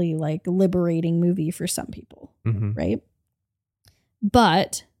profoundly like liberating movie for some people. Right.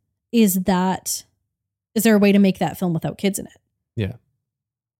 But is there a way to make that film without kids in it? Yeah.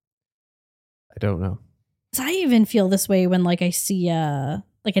 I don't know. So I even feel this way when like I see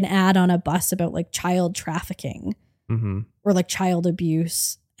like an ad on a bus about like child trafficking or like child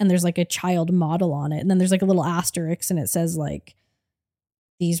abuse, and there's like a child model on it, and then there's like a little asterisk and it says like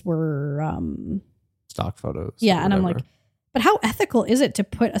these were stock photos. Yeah, and I'm like, but how ethical is it to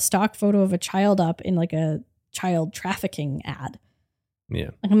put a stock photo of a child up in like a child trafficking ad?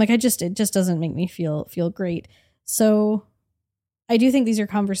 Yeah. Like, I'm like, it just doesn't make me feel great. So I do think these are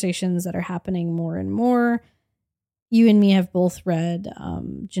conversations that are happening more and more. You and me have both read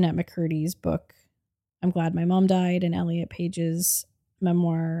Jeanette McCurdy's book, I'm Glad My Mom Died, and Elliot Page's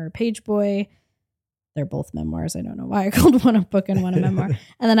memoir, Page Boy. They're both memoirs. I don't know why I called one a book and one a memoir.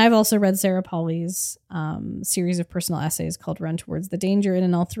 And then I've also read Sarah Pauli's series of personal essays called Run Towards the Danger. And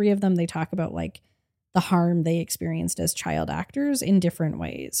in all three of them, they talk about like the harm they experienced as child actors in different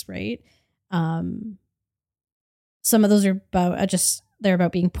ways, right? Some of those are about they're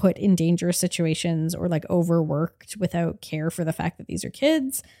about being put in dangerous situations or like overworked without care for the fact that these are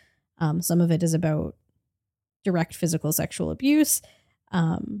kids. Some of it is about direct physical sexual abuse.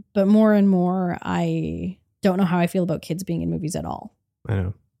 But more and more, I don't know how I feel about kids being in movies at all. I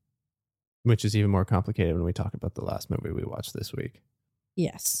know. Which is even more complicated when we talk about the last movie we watched this week.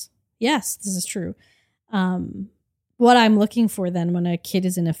 Yes, this is true. What I'm looking for then when a kid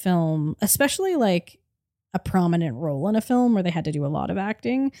is in a film, especially like a prominent role in a film where they had to do a lot of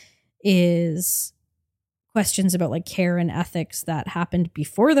acting, is questions about like care and ethics that happened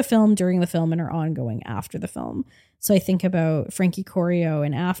before the film, during the film, and are ongoing after the film. So I think about Frankie Corio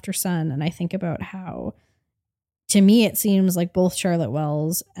in After Sun, and I think about how, to me, it seems like both Charlotte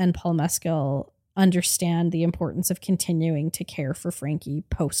Wells and Paul Mescal understand the importance of continuing to care for Frankie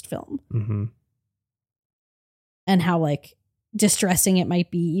post-film. Mm-hmm. And how like distressing it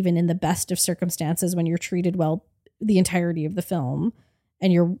might be even in the best of circumstances when you're treated well the entirety of the film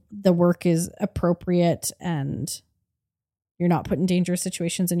and the work is appropriate and you're not put in dangerous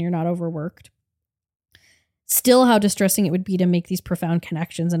situations and you're not overworked. Still how distressing it would be to make these profound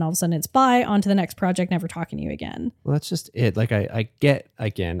connections and all of a sudden it's bye, on to the next project, never talking to you again. Well, that's just it. Like I get,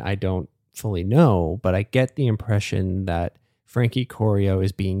 again, I don't fully know, but I get the impression that Frankie Corio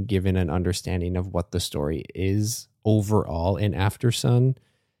is being given an understanding of what the story is overall in After Sun.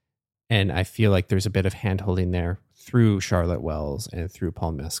 And I feel like there's a bit of hand-holding there through Charlotte Wells and through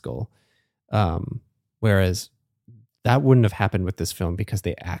Paul Mescal. Whereas that wouldn't have happened with this film because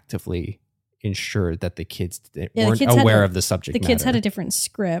they actively ensured that the kids weren't aware of the subject matter. The kids had a different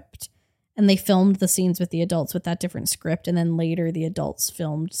script and they filmed the scenes with the adults with that different script. And then later the adults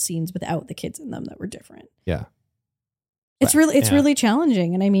filmed scenes without the kids in them that were different. Yeah. It's really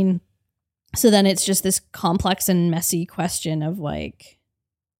challenging. And I mean, so then it's just this complex and messy question of like,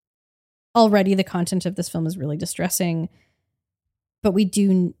 already the content of this film is really distressing, but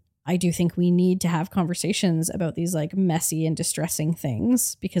I do think we need to have conversations about these like messy and distressing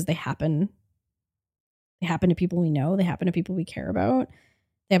things because they happen to people we know, they happen to people we care about,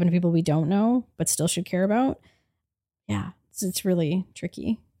 they happen to people we don't know, but still should care about. Yeah. It's really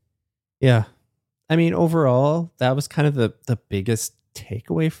tricky. Yeah. I mean, overall, that was kind of the biggest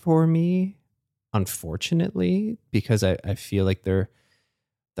takeaway for me, unfortunately, because I feel like there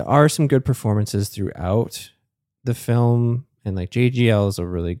are some good performances throughout the film. And like JGL is a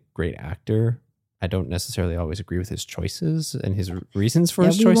really great actor. I don't necessarily always agree with his choices and his reasons for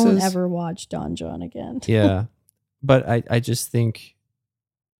his choices. We won't ever watch Don John again. Yeah. But I just think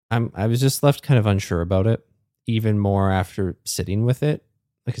I was just left kind of unsure about it, even more after sitting with it,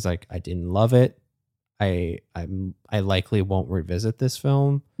 because like I didn't love it. I likely won't revisit this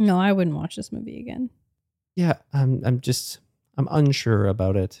film. No, I wouldn't watch this movie again. Yeah, I'm unsure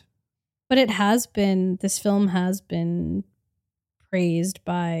about it. But this film has been praised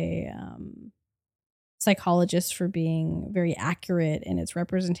by psychologists for being very accurate in its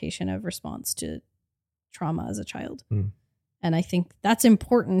representation of response to trauma as a child. Mm. And I think that's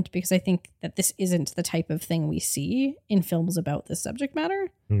important because I think that this isn't the type of thing we see in films about this subject matter.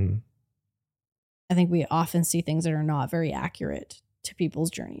 Mm. I think we often see things that are not very accurate to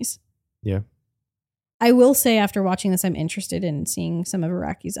people's journeys. Yeah. I will say after watching this, I'm interested in seeing some of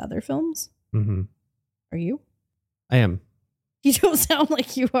Iraqi's other films. Mm-hmm. Are you? I am. You don't sound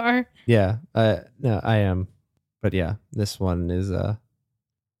like you are. Yeah. No, I am. But yeah, this one is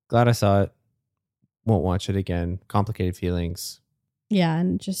glad I saw it. Won't watch it again. Complicated feelings. Yeah.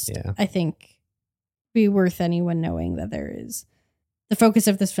 And I think be worth anyone knowing that the focus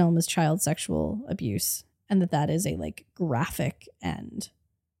of this film is child sexual abuse and that is a like graphic and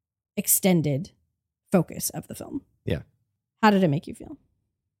extended focus of the film. Yeah. How did it make you feel?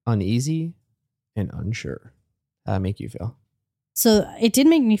 Uneasy and unsure. How did it make you feel? So it did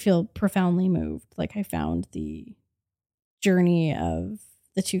make me feel profoundly moved. Like I found the journey of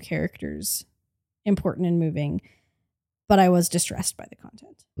the two characters important and moving, but I was distressed by the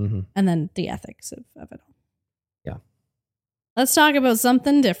content. Mm-hmm. And then the ethics of it all. Yeah. Let's talk about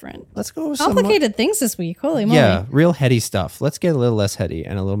something different. Let's go with complicated things this week. Holy moly. Yeah, real heady stuff. Let's get a little less heady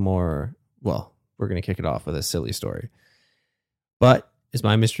and a little more, well, we're going to kick it off with a silly story. But it's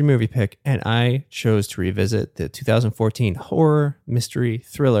my mystery movie pick, and I chose to revisit the 2014 horror mystery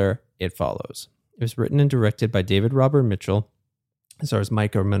thriller It Follows. It was written and directed by David Robert Mitchell. It stars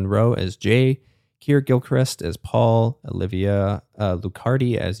Micah Monroe as Jay, Keir Gilchrist as Paul, Olivia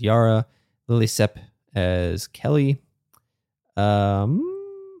Lucardi as Yara, Lily Sepp as Kelly, Daniel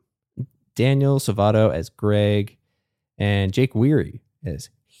Savato as Greg, and Jake Weary as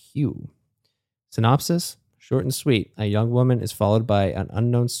Hugh. Synopsis, short and sweet. A young woman is followed by an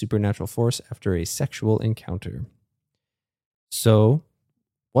unknown supernatural force after a sexual encounter. So,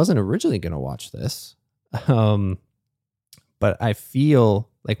 wasn't originally going to watch this, but I feel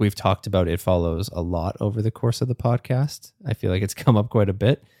like we've talked about It Follows a lot over the course of the podcast. I feel like it's come up quite a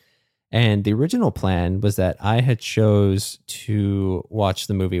bit. And the original plan was that I had chose to watch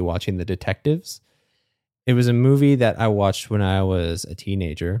the movie Watching the Detectives. It was a movie that I watched when I was a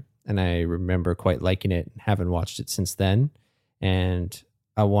teenager, and I remember quite liking it and haven't watched it since then. And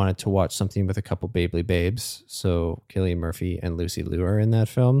I wanted to watch something with a couple Babley babes. So Cillian Murphy and Lucy Liu are in that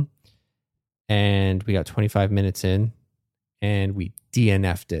film. And we got 25 minutes in and we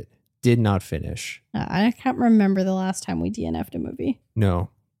DNF'd it. Did not finish. I can't remember the last time we DNF'd a movie.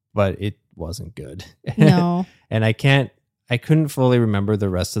 No, but it wasn't good. No. And I couldn't fully remember the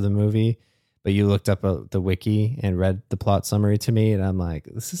rest of the movie, but you looked up the wiki and read the plot summary to me, and I'm like,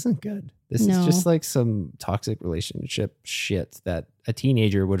 this isn't good. This is just like some toxic relationship shit that a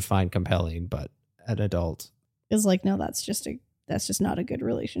teenager would find compelling, but an adult is like, no, that's just not a good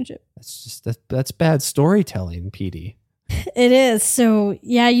relationship. That's bad storytelling, PD. It is. So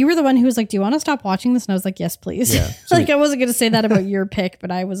yeah, you were the one who was like, do you want to stop watching this? And I was like, yes, please. Yeah, so I wasn't going to say that about your pick,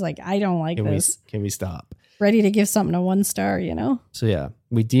 but I was like, I don't like this. Can we stop? Ready to give something a 1 star, you know? So yeah,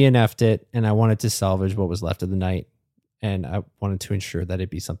 we DNF'd it, and I wanted to salvage what was left of the night, and I wanted to ensure that it'd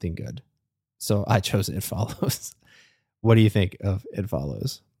be something good. So I chose It Follows. What do you think of It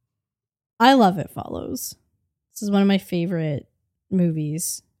Follows? I love It Follows. This is one of my favorite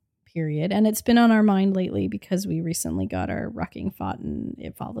movies, period. And it's been on our mind lately because we recently got our Rucking Fought and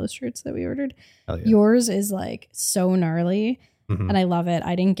It Follows shirts that we ordered. Yeah. Yours is like so gnarly. And I love it.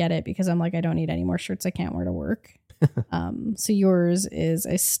 I didn't get it because I'm like, I don't need any more shirts I can't wear to work. So yours is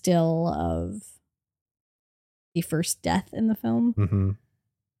a still of the first death in the film.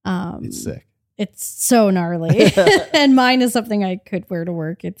 It's sick. It's so gnarly. And mine is something I could wear to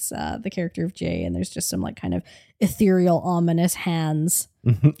work. It's the character of Jay, and there's just some like kind of ethereal, ominous hands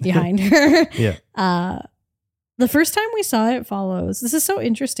behind her. Yeah. The first time we saw It Follows, this is so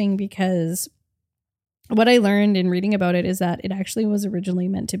interesting because what I learned in reading about it is that it actually was originally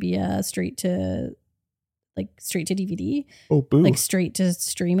meant to be a straight to DVD, like straight to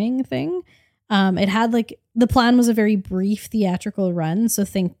streaming thing. It had like, the plan was a very brief theatrical run. So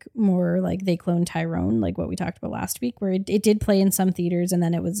think more like They Cloned Tyrone, like what we talked about last week, where it did play in some theaters, and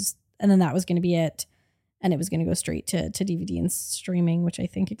then that was going to be it. And it was going to go straight to DVD and streaming, which I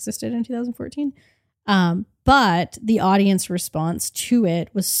think existed in 2014. But the audience response to it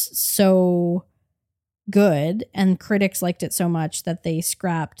was so good, and critics liked it so much that they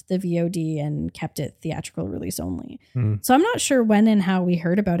scrapped the VOD and kept it theatrical release only. So I'm not sure when and how we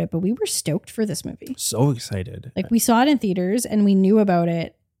heard about it, but we were stoked for this movie. So excited. Like, we saw it in theaters and we knew about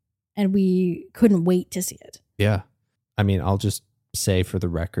it and we couldn't wait to see it. Yeah. I mean, I'll just say for the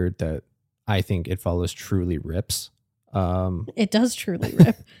record that I think It Follows truly rips. It does truly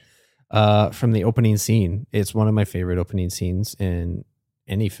rip. From the opening scene, it's one of my favorite opening scenes in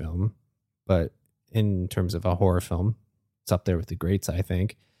any film, but in terms of a horror film, it's up there with the greats, I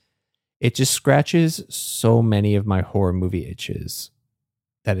think. It just scratches so many of my horror movie itches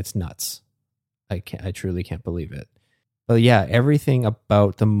that it's nuts. I truly can't believe it. But yeah, everything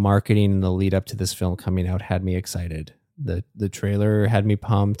about the marketing and the lead up to this film coming out had me excited. The trailer had me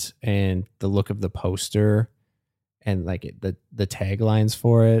pumped, and the look of the poster and like the taglines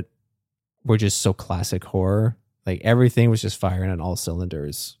for it were just so classic horror. Like, everything was just firing on all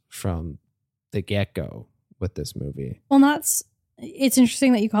cylinders from the get-go with this movie. Well, it's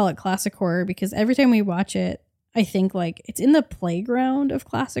interesting that you call it classic horror, because every time we watch it, I think like it's in the playground of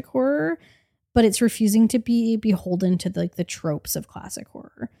classic horror, but it's refusing to be beholden to the tropes of classic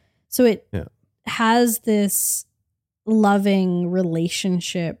horror. So it has this loving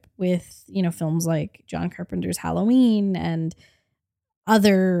relationship with, films like John Carpenter's Halloween and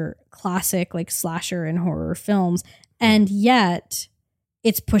other classic like slasher and horror films. And yet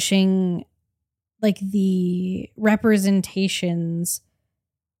it's pushing like the representations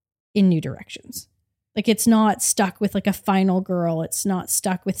in new directions. Like, it's not stuck with like a final girl. It's not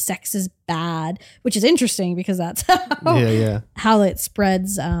stuck with sex is bad, which is interesting because that's how it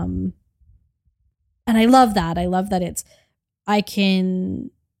spreads. And I love that. I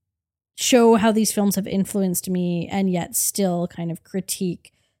can show how these films have influenced me and yet still kind of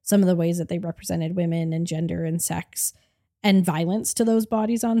critique some of the ways that they represented women and gender and sex and violence to those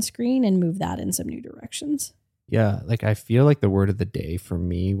bodies on screen, and move that in some new directions. Yeah, like I feel like the word of the day for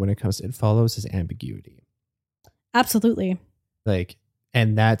me when it comes to It Follows is ambiguity. Absolutely. Like,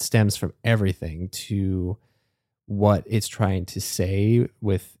 and that stems from everything to what it's trying to say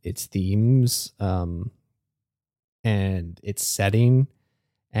with its themes, and its setting,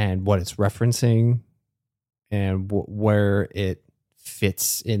 and what it's referencing, and where it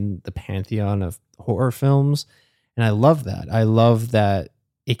fits in the pantheon of horror films. And I love that. I love that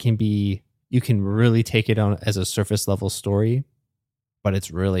you can really take it on as a surface level story, but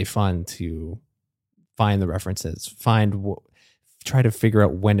it's really fun to find the references, try to figure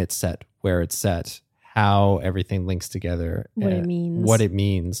out when it's set, where it's set, how everything links together, what it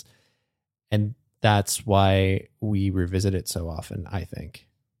means. And that's why we revisit it so often, I think.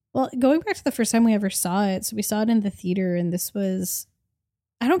 Well, going back to the first time we ever saw it, so we saw it in the theater, and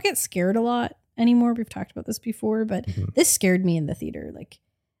I don't get scared a lot anymore. We've talked about this before, but this scared me in the theater. Like,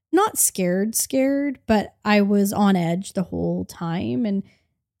 not scared, but I was on edge the whole time. And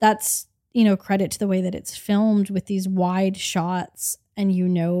that's, credit to the way that it's filmed with these wide shots. And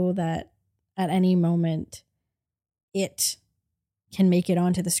that at any moment it can make it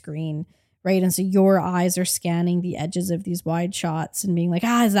onto the screen, right? And so your eyes are scanning the edges of these wide shots and being like,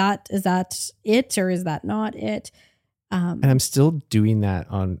 is that it or is that not it? And I'm still doing that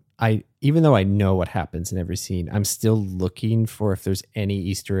even though I know what happens in every scene, I'm still looking for if there's any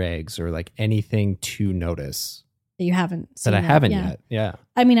Easter eggs or like anything to notice that you haven't seen. That I haven't yet. Yeah.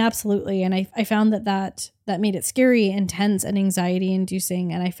 I mean, absolutely. And I found that made it scary, intense, and anxiety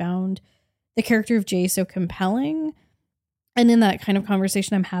inducing. And I found the character of Jay so compelling. And in that kind of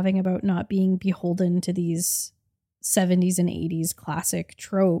conversation I'm having about not being beholden to these 70s and 80s classic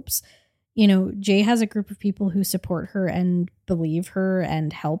tropes, you know, Jay has a group of people who support her and believe her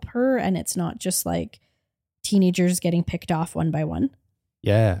and help her. And it's not just like teenagers getting picked off one by one.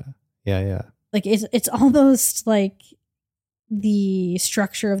 Yeah. Yeah. Like it's almost like the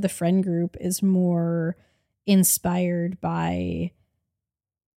structure of the friend group is more inspired by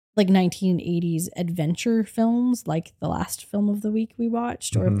like 1980s adventure films, like the last film of the week we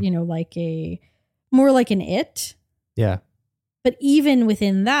watched, or, you know, like more like an It. Yeah. But even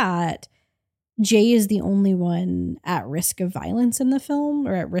within that, Jay is the only one at risk of violence in the film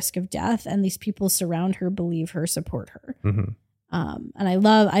or at risk of death. And these people surround her, believe her, support her. Mm-hmm. And I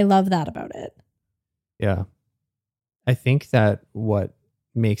love that about it. Yeah. I think that what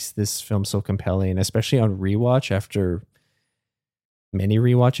makes this film so compelling, especially on rewatch after many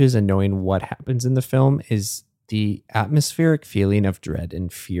rewatches and knowing what happens in the film, is the atmospheric feeling of dread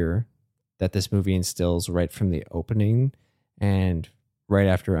and fear that this movie instills right from the opening and right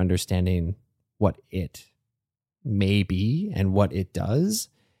after understanding what it may be and what it does.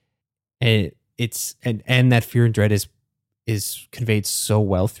 And and that fear and dread is conveyed so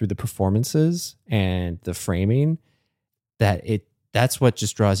well through the performances and the framing that that's what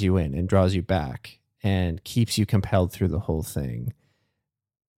just draws you in and draws you back and keeps you compelled through the whole thing.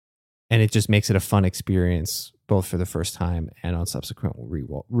 And it just makes it a fun experience, both for the first time and on subsequent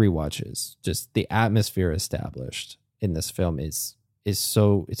rewatches. Just the atmosphere established in this film it's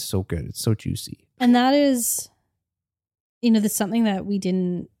so good. It's so juicy. And that is, you know, that's something that we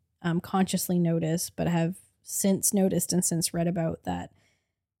didn't consciously notice, but have since noticed and since read about, that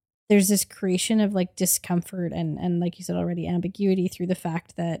there's this creation of like discomfort and like you said already, ambiguity through the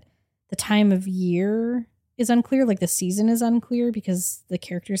fact that the time of year is unclear, like the season is unclear because the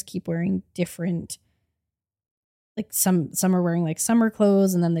characters keep wearing different, like some are wearing like summer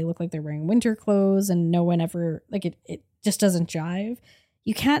clothes and then they look like they're wearing winter clothes and no one ever, like it just doesn't jive.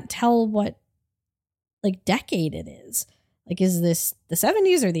 You can't tell what like decade it is. Like, is this the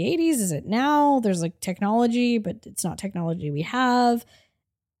 70s or the 80s? Is it now? There's like technology, but it's not technology we have.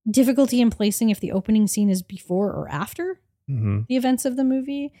 Difficulty in placing if the opening scene is before or after the events of the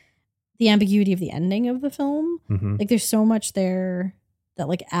movie. The ambiguity of the ending of the film. Like there's so much there that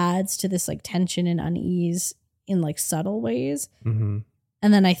like adds to this like tension and unease in like subtle ways. And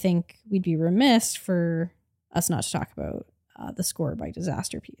then I think we'd be remiss for us not to talk about the score by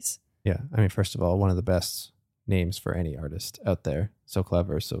Disasterpiece. Yeah. I mean, first of all, one of the best names for any artist out there. So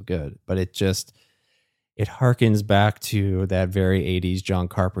clever, so good. But it harkens back to that very 80s John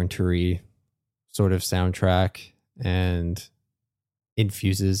Carpenter-y sort of soundtrack and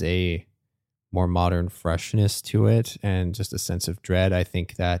infuses a more modern freshness to it and just a sense of dread. I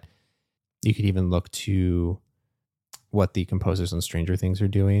think that you could even look to what the composers on Stranger Things are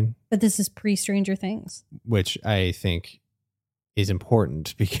doing. But this is pre-Stranger Things. Which I think is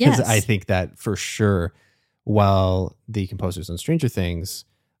important because I think that for sure, while the composers on Stranger Things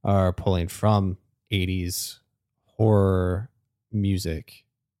are pulling from 80s horror music,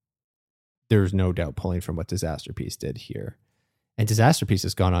 there's no doubt pulling from what Disasterpiece did here. And Disasterpiece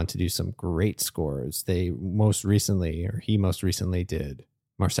has gone on to do some great scores. He most recently did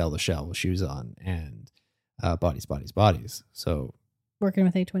Marcel the Shell with Shoes On and Bodies, Bodies, Bodies. So working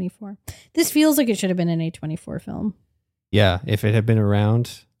with A24. This feels like it should have been an A24 film. Yeah, if it had been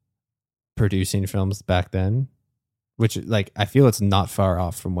around producing films back then, which like I feel it's not far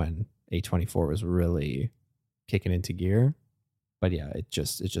off from when A24 was really kicking into gear. But yeah, it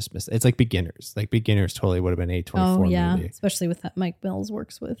just missed. It's like Beginners. Like Beginners totally would have been A24 movie. Especially with that Mike Mills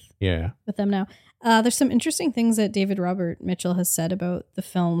works with. Yeah. With them now. There's some interesting things that David Robert Mitchell has said about the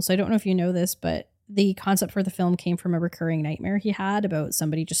film. So I don't know if you know this, but the concept for the film came from a recurring nightmare he had about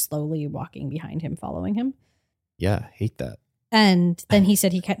somebody just slowly walking behind him, following him. Yeah, hate that. And then he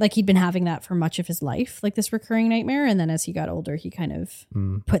said he'd been having that for much of his life, like this recurring nightmare. And then as he got older, he kind of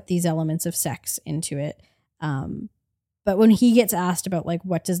put these elements of sex into it. But when he gets asked about like,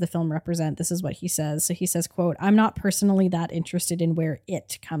 what does the film represent? This is what he says. So he says, quote, "I'm not personally that interested in where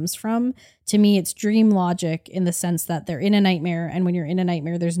it comes from. To me, it's dream logic in the sense that they're in a nightmare. And when you're in a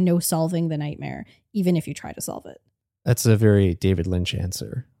nightmare, there's no solving the nightmare, even if you try to solve it." That's a very David Lynch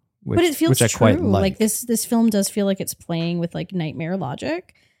answer. But it feels which I true. quite like this film does feel like it's playing with like nightmare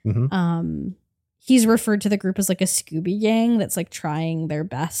logic. Mm-hmm. He's referred to the group as like a Scooby gang that's like trying their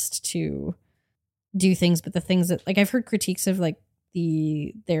best to do things, but the things that like I've heard critiques of like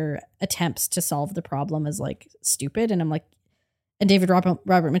their attempts to solve the problem as like stupid, and I'm like, and David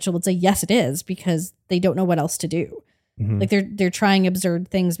Robert Mitchell would say yes it is, because they don't know what else to do. Mm-hmm. Like they're trying absurd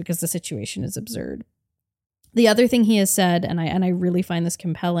things because the situation is absurd. The other thing he has said, and I really find this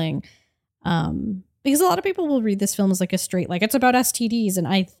compelling, because a lot of people will read this film as like a straight, like it's about STDs, and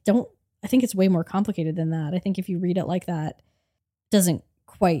I think it's way more complicated than that. I think if you read it like that, it doesn't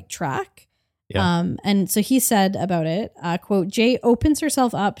quite track. Yeah. And so he said about it, quote, "Jay opens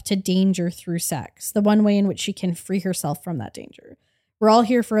herself up to danger through sex, the one way in which she can free herself from that danger. We're all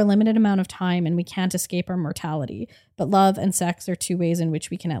here for a limited amount of time and we can't escape our mortality, but love and sex are two ways in which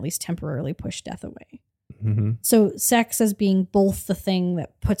we can at least temporarily push death away." Mm-hmm. So sex as being both the thing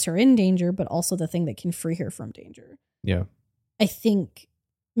that puts her in danger, but also the thing that can free her from danger. Yeah. I think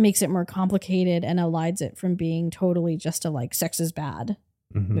makes it more complicated and elides it from being totally just a like sex is bad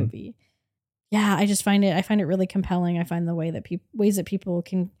movie. Yeah, I find it really compelling. I find the ways that people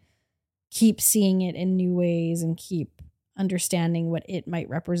can keep seeing it in new ways and keep understanding what it might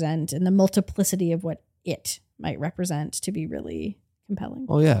represent and the multiplicity of what it might represent to be really compelling.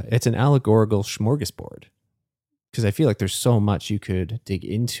 Well, yeah, it's an allegorical smorgasbord, because I feel like there's so much you could dig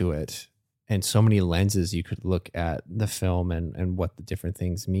into it and so many lenses you could look at the film and what the different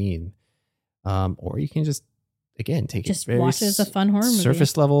things mean. Or you can just, again, take just it very watch it as a fun horror movie.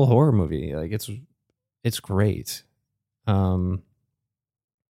 Surface level horror movie. Like it's great. Yeah,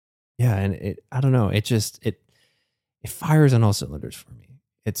 and I don't know, it fires on all cylinders for me.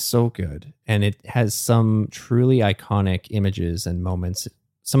 It's so good, and it has some truly iconic images and moments,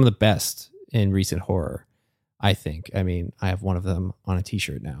 some of the best in recent horror, I think. I mean, I have one of them on a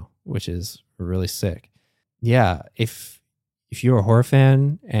t-shirt now, which is really sick. Yeah, if you're a horror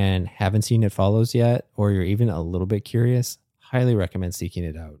fan and haven't seen It Follows yet, or you're even a little bit curious, highly recommend seeking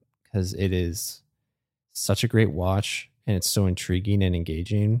it out, because it is such a great watch and it's so intriguing and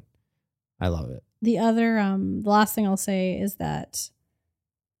engaging. I love it. The last thing I'll say is that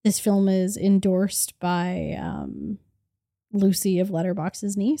this film is endorsed by Lucy of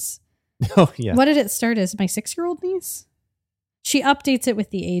Letterboxd's niece. Oh, yeah. What did it start as? My 6-year-old niece? She updates it with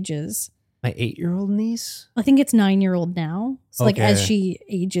the ages. My 8-year-old niece? I think it's 9-year-old now. So like Okay. as she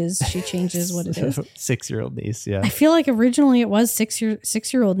ages, she changes what it is. 6-year-old niece, yeah. I feel like originally it was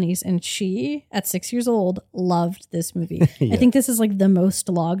 6-year-old niece, and she at 6 years old loved this movie. Yeah. I think this is like the most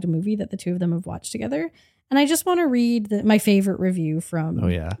logged movie that the two of them have watched together. And I just want to read my favorite review from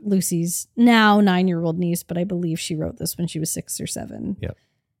Lucy's now 9-year-old niece, but I believe she wrote this when she was 6 or 7. Yep.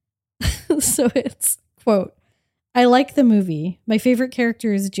 So it's, quote, "I like the movie. My favorite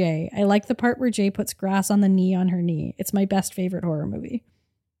character is Jay. I like the part where Jay puts grass on the knee on her knee. It's my best favorite horror movie."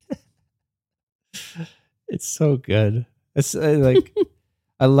 It's so good. It's like,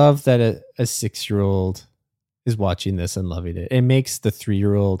 I love that a 6-year-old is watching this and loving it. It makes the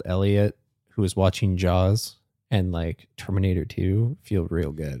 3-year-old Elliot, who was watching Jaws and like Terminator 2, feel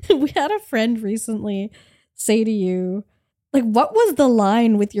real good. We had a friend recently say to you, like, what was the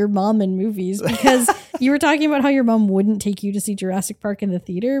line with your mom in movies? Because you were talking about how your mom wouldn't take you to see Jurassic Park in the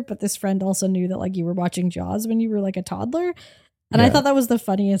theater, but this friend also knew that like you were watching Jaws when you were like a toddler. And I thought that was the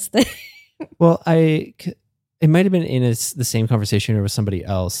funniest thing. Well, it might have been in the same conversation or with somebody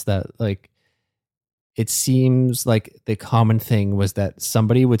else that like, it seems like the common thing was that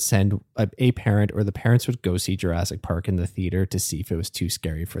somebody would send a parent, or the parents would go see Jurassic Park in the theater to see if it was too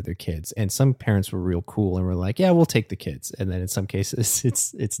scary for their kids. And some parents were real cool and were like, yeah, we'll take the kids. And then in some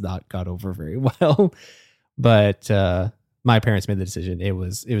cases it's not got over very well. But my parents made the decision it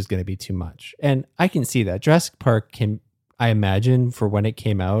was going to be too much. And I can see that. Jurassic Park I imagine, for when it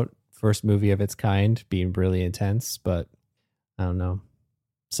came out, first movie of its kind, being really intense, but I don't know.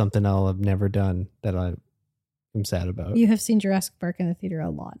 Something I'll have never done that I'm sad about. You have seen Jurassic Park in the theater a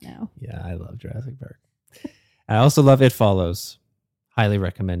lot now. Yeah, I love Jurassic Park. I also love It Follows. Highly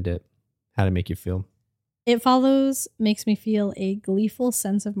recommend it. How'd it make you feel? It Follows makes me feel a gleeful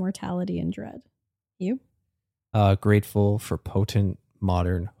sense of mortality and dread. You? Grateful for potent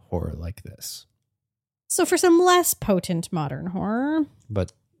modern horror like this. So for some less potent modern horror.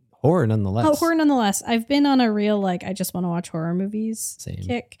 But horror nonetheless. Oh, horror nonetheless. I've been on a real, like, I just want to watch horror movies Same.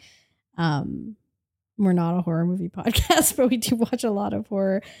 kick. we're not a horror movie podcast, but we do watch a lot of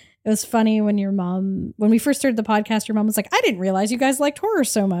horror. It was funny when when we first started the podcast, your mom was like, I didn't realize you guys liked horror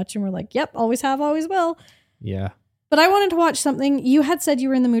so much. And we're like, yep, always have, always will. Yeah. But I wanted to watch something. You had said you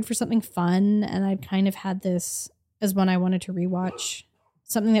were in the mood for something fun. And I'd kind of had this as one I wanted to rewatch.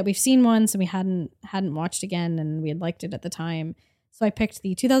 Something that we've seen once and we hadn't watched again. And we had liked it at the time. So I picked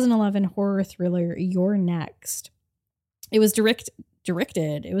the 2011 horror thriller, You're Next. It was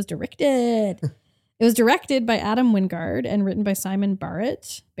directed. It was directed by Adam Wingard and written by Simon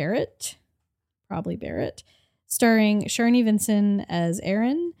Barrett, starring Sharni Vinson as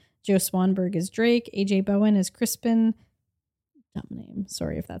Aaron, Joe Swanberg as Drake, AJ Bowen as Crispin, dumb name,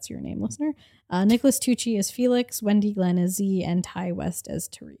 sorry if that's your name, listener, Nicholas Tucci as Felix, Wendy Glenn as Z, and Ty West as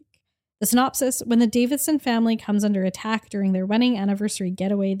Tariq. The synopsis: when the Davidson family comes under attack during their wedding anniversary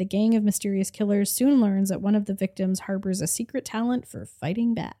getaway, the gang of mysterious killers soon learns that one of the victims harbors a secret talent for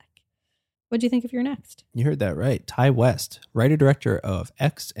fighting back. What do you think of You're Next? You heard that right. Ty West, writer-director of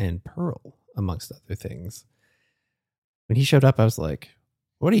X and Pearl, amongst other things. When he showed up, I was like,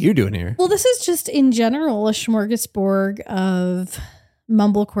 what are you doing here? Well, this is just in general a smorgasbord of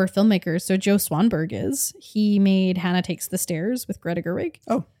mumblecore filmmakers. So Joe Swanberg he made Hannah Takes the Stairs with Greta Gerwig.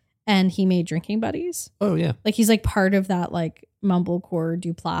 Oh. And he made Drinking Buddies. Oh, yeah. Like he's like part of that like mumblecore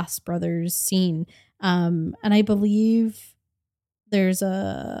Duplass brothers scene. And I believe there's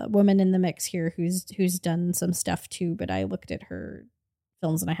a woman in the mix here who's done some stuff too, but I looked at her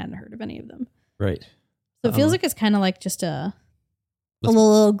films and I hadn't heard of any of them. Right. So it feels like it's kind of like just a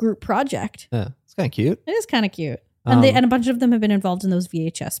little group project. Yeah, it's kind of cute. It is kind of cute. And and a bunch of them have been involved in those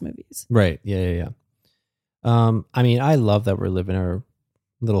VHS movies. Right. Yeah. I mean, I love that we're living our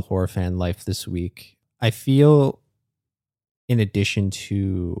little horror fan life this week. I feel, in addition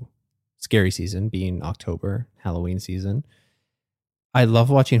to scary season being October, Halloween season, I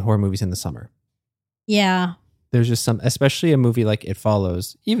love watching horror movies in the summer. Yeah. There's just especially a movie like It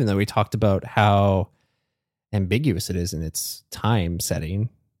Follows, even though we talked about how ambiguous it is in its time setting,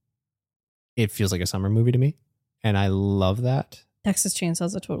 it feels like a summer movie to me. And I love that. Texas Chainsaw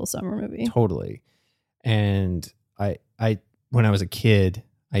is a total summer movie. Totally. And I when I was a kid,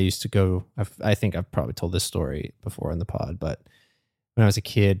 I used to go, I think I've probably told this story before on the pod, but when I was a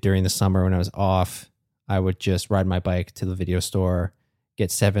kid during the summer, when I was off, I would just ride my bike to the video store, get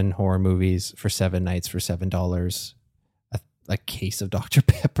 7 horror movies for 7 nights for $7, a case of Dr.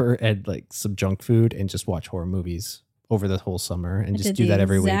 Pepper and like some junk food, and just watch horror movies over the whole summer and just do that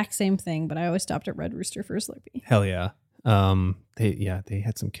every week. Exact same thing, but I always stopped at Red Rooster for a Slurpee. Hell yeah. They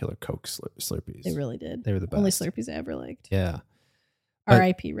had some killer Coke Slurpees. They really did. They were the best. Only Slurpees I ever liked. Yeah.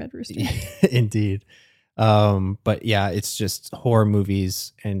 R.I.P. Red Rooster. Indeed. But yeah, it's just horror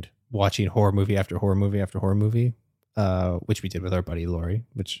movies and watching horror movie after horror movie after horror movie, which we did with our buddy Lori,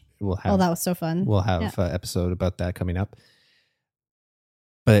 which we'll have. Oh, that was so fun. We'll have an episode about that coming up.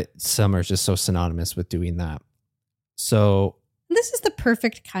 But summer is just so synonymous with doing that. So this is the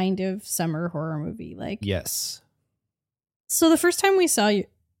perfect kind of summer horror movie. Like, yes. So the first time we saw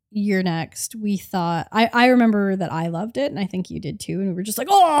You're Next, we thought, I remember that I loved it, and I think you did too. And we were just like,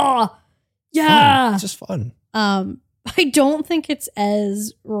 oh, yeah. Fun. It's just fun. I don't think it's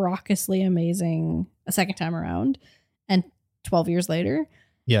as raucously amazing a second time around and 12 years later.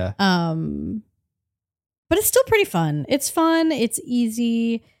 Yeah. But it's still pretty fun. It's fun. It's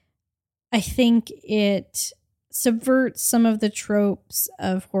easy. I think it subverts some of the tropes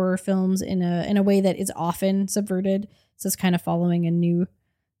of horror films in a way that is often subverted. So it's kind of following a new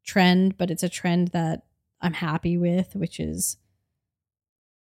trend, but it's a trend that I'm happy with, which is,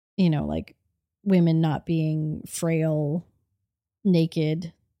 like women not being frail,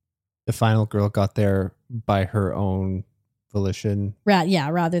 naked. The final girl got there by her own volition.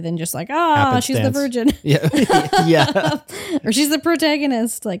 Rather than just like, she's the virgin. Yeah. Yeah. Or she's the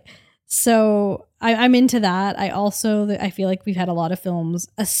protagonist. Like, so I'm into that. I feel like we've had a lot of films,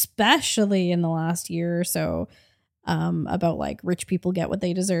 especially in the last year or so, about like rich people get what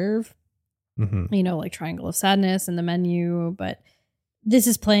they deserve. Mm-hmm. Like Triangle of Sadness and The Menu. But this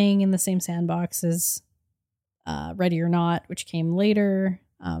is playing in the same sandbox as Ready or Not, which came later.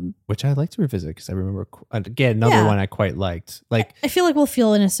 Which I like to revisit because I remember, again, another one I quite liked. Like, I feel like we'll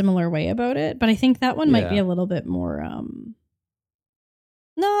feel in a similar way about it, but I think that one might be a little bit more.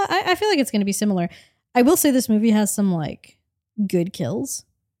 No, I feel like it's going to be similar. I will say this movie has some like good kills.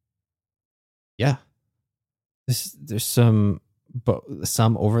 Yeah, there's some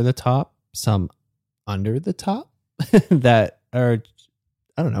over the top, some under the top that are,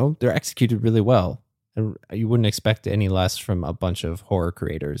 I don't know, they're executed really well. And you wouldn't expect any less from a bunch of horror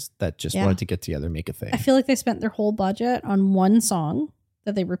creators that just wanted to get together and make a thing. I feel like they spent their whole budget on one song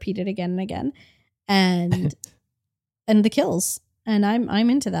that they repeated again and again. and the kills. And I'm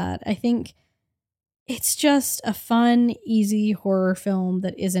into that. I think it's just a fun, easy horror film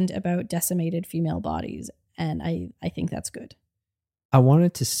that isn't about decimated female bodies. And I think that's good. I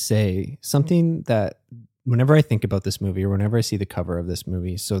wanted to say something that whenever I think about this movie or whenever I see the cover of this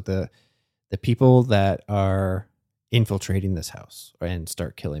movie, so the people that are infiltrating this house and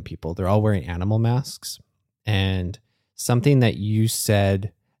start killing people, they're all wearing animal masks. And something that you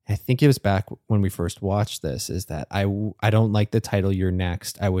said, I think it was back when we first watched this, is that I don't like the title You're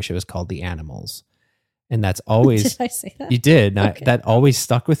Next. I wish it was called The Animals. And that's always... Did I say that? You did. Okay. That always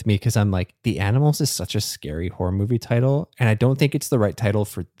stuck with me because I'm like, The Animals is such a scary horror movie title. And I don't think it's the right title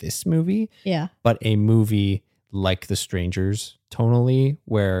for this movie. Yeah. But a movie like The Strangers, tonally,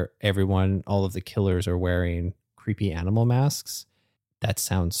 where all of the killers are wearing creepy animal masks. That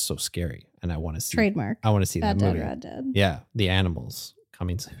sounds so scary. And I want to see... Trademark. I want to see that movie. Rad Dead. Yeah. The Animals.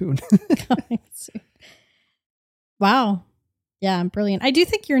 Coming soon. Coming soon. Wow. Yeah, brilliant. I do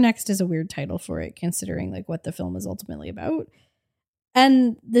think Your Next is a weird title for it, considering like what the film is ultimately about.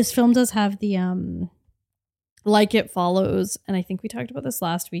 And this film does have the Like It Follows, and I think we talked about this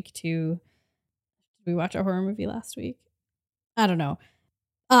last week too. Did we watch a horror movie last week? I don't know.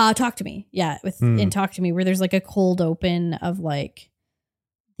 Talk to Me. Yeah, in Talk to Me, where there's like a cold open of like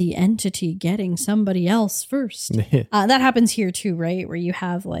the entity getting somebody else first. That happens here too, right? Where you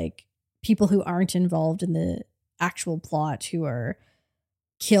have like people who aren't involved in the actual plot who are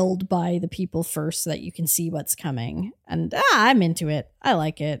killed by the people first so that you can see what's coming. And I'm into it. I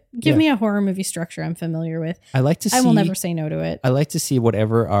like it. Give me a horror movie structure I'm familiar with. I will never say no to it. I like to see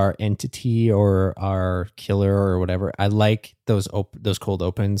whatever our entity or our killer or whatever. I like those cold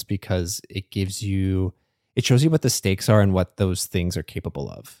opens because it shows you what the stakes are and what those things are capable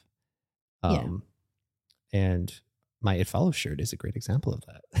of. And my It Follows shirt is a great example of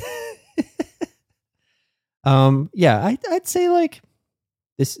that. I'd say like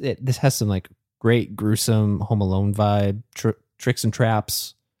this has some like great gruesome Home Alone vibe, tricks and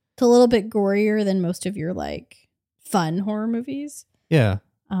traps. It's a little bit gorier than most of your like fun horror movies. Yeah.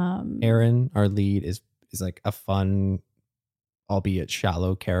 Aaron, our lead, is like a fun, albeit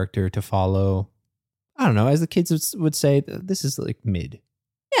shallow character to follow. I don't know, as the kids would say, this is like mid.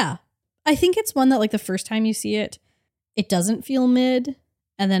 Yeah. I think it's one that like the first time you see it, it doesn't feel mid.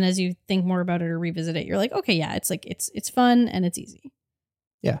 And then as you think more about it or revisit it, you're like, okay, yeah, it's like it's fun and it's easy.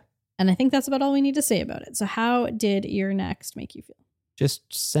 Yeah. And I think that's about all we need to say about it. So how did Your Next make you feel?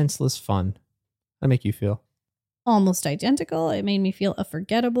 Just senseless fun. How make you feel? Almost identical. It made me feel a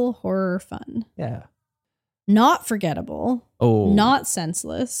forgettable horror fun. Yeah. Not forgettable. Oh. Not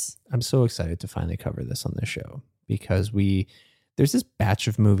senseless. I'm so excited to finally cover this on this show because there's this batch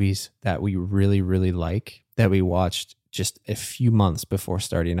of movies that we really, really like that we watched just a few months before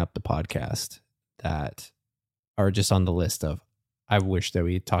starting up the podcast that are just on the list of, I wish that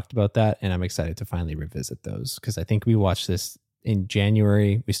we had talked about that. And I'm excited to finally revisit those because I think we watched this in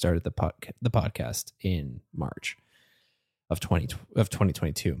January. We started the podcast in March of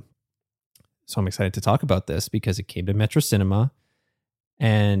 2022. So I'm excited to talk about this because it came to Metro Cinema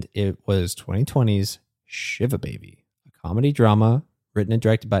and it was 2020's Shiva Baby, a comedy drama written and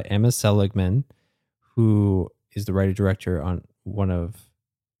directed by Emma Seligman, who is the writer-director on one of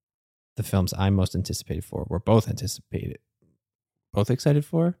the films I'm most anticipated for. We're both excited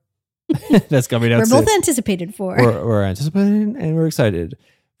for? That's coming out We're soon. both anticipated for. We're anticipating and we're excited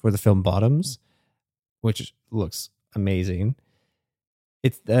for the film Bottoms, which looks amazing.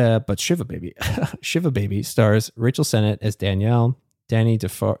 But Shiva Baby stars Rachel Sennett as Danielle, Danny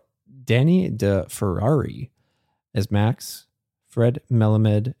DeFerrari as Max, Fred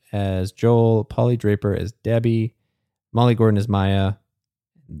Melamed as Joel, Polly Draper as Debbie, Molly Gordon as Maya.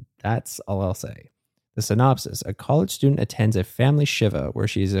 That's all I'll say. The synopsis: a college student attends a family Shiva where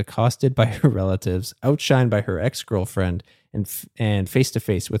she is accosted by her relatives, outshined by her ex-girlfriend, and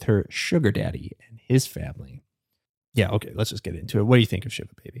face-to-face with her sugar daddy and his family. Yeah, okay, let's just get into it. What do you think of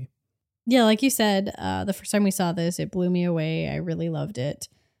Shiva Baby? Yeah, like you said, the first time we saw this, it blew me away. I really loved it.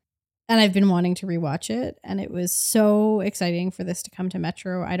 And I've been wanting to rewatch it. And it was so exciting for this to come to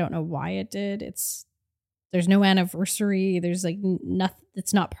Metro. I don't know why it did. There's no anniversary. There's like nothing.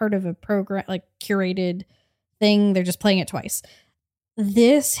 It's not part of a program, like curated thing. They're just playing it twice.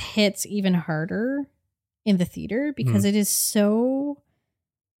 This hits even harder in the theater because it is so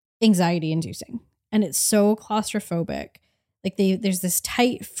anxiety inducing and it's so claustrophobic. Like there's this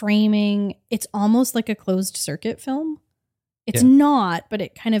tight framing. It's almost like a closed circuit film. It's not, but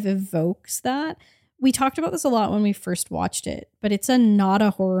it kind of evokes that. We talked about this a lot when we first watched it, but it's not a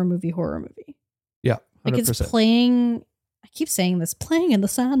horror movie. Yeah, 100%. Like it's playing, I keep saying this, playing in the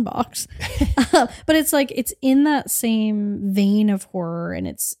sandbox. But it's like, it's in that same vein of horror, and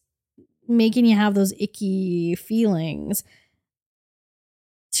it's making you have those icky feelings.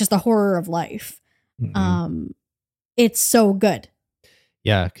 It's just the horror of life. It's so good.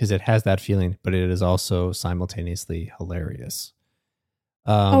 Yeah, because it has that feeling, but it is also simultaneously hilarious.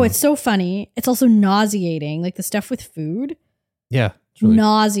 It's so funny. It's also nauseating, like the stuff with food. Yeah, it's really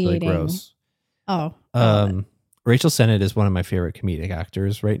nauseating. Really gross. Oh, Rachel Sennett is one of my favorite comedic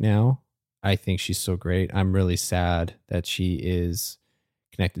actors right now. I think she's so great. I'm really sad that she is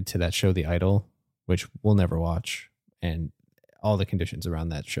connected to that show, The Idol, which we'll never watch, and all the conditions around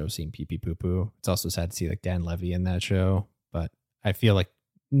that show seem pee pee poo poo. It's also sad to see like Dan Levy in that show, but I feel like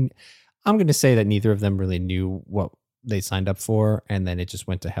I'm going to say that neither of them really knew what they signed up for, and then it just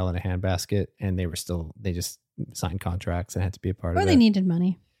went to hell in a handbasket, and they just signed contracts and had to be a part of it. Or they needed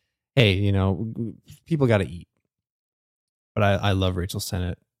money. Hey, you know, people got to eat. But I love Rachel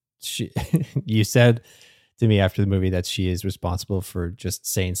Sennett. You said to me after the movie that she is responsible for just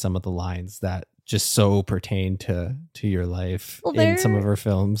saying some of the lines that just so pertain to your life in some of her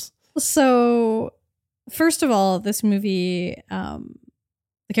films. So, first of all, this movie,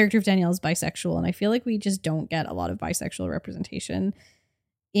 the character of Danielle is bisexual, and I feel like we just don't get a lot of bisexual representation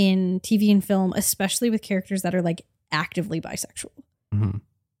in TV and film, especially with characters that are like actively bisexual. Mm-hmm.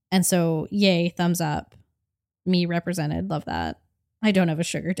 And so, yay, thumbs up. Me represented. Love that. I don't have a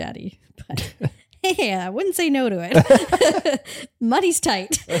sugar daddy, but hey, I wouldn't say no to it. Money's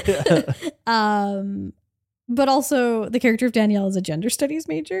tight. But also the character of Danielle is a gender studies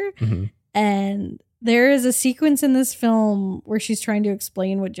major. Mm-hmm. And there is a sequence in this film where she's trying to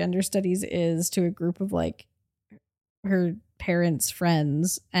explain what gender studies is to a group of like her parents'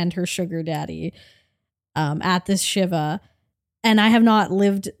 friends and her sugar daddy at this Shiva. And I have not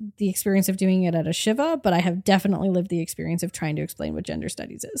lived the experience of doing it at a Shiva, but I have definitely lived the experience of trying to explain what gender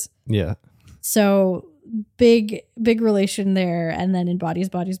studies is. Yeah. So big relation there. And then in Bodies,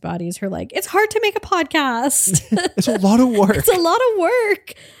 her like, it's hard to make a podcast. It's a lot of work. It's a lot of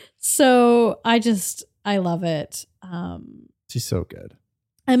work. So I love it. She's so good.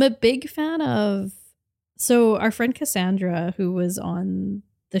 I'm a big fan of, so our friend Cassandra, who was on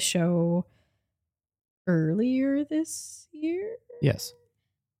the show earlier this year. Yes.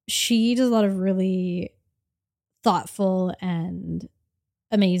 She does a lot of really thoughtful and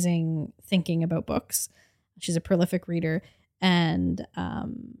amazing thinking about books. She's a prolific reader, and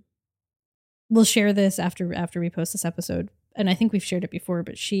we'll share this after we post this episode. And I think we've shared it before,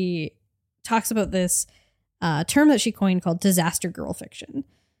 but she talks about this term that she coined called disaster girl fiction.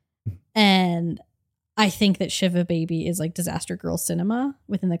 And I think that Shiva Baby is like disaster girl cinema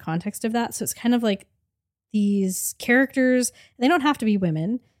within the context of that. So it's kind of like these characters, they don't have to be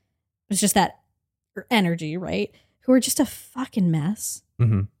women. It's just that energy, right? Who are just a fucking mess.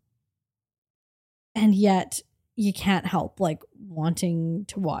 Mm-hmm. And yet you can't help like wanting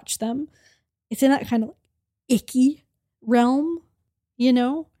to watch them. It's in that kind of icky realm, you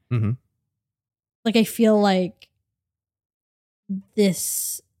know? Mm-hmm. Like I feel like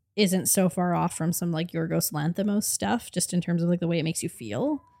this isn't so far off from some like Yorgos Lanthimos stuff, just in terms of like the way it makes you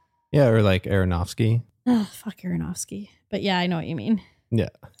feel. Yeah, or like Aronofsky. Oh, fuck Aronofsky. But yeah, I know what you mean. Yeah.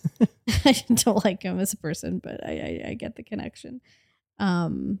 I don't like him as a person, but I get the connection.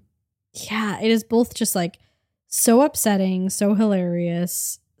 Yeah, it is both just like so upsetting, so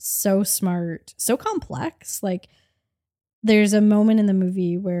hilarious, so smart, so complex. Like there's a moment in the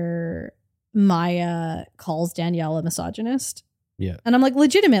movie where Maya calls Danielle a misogynist. Yeah. And I'm like,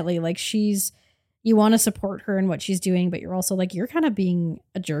 legitimately, like you want to support her in what she's doing, but you're also like, you're kind of being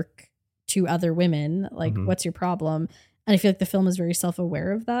a jerk to other women. Like, what's your problem? And I feel like the film is very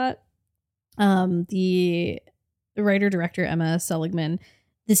self-aware of that. The writer-director, Emma Seligman,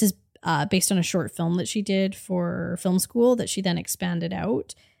 this is based on a short film that she did for film school that she then expanded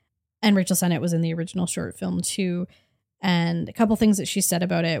out. And Rachel Sennett was in the original short film too. And a couple things that she said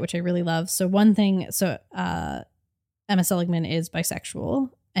about it, which I really love. So one thing, Emma Seligman is bisexual,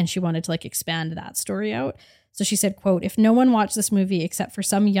 and she wanted to like expand that story out. So she said, quote, "If no one watched this movie except for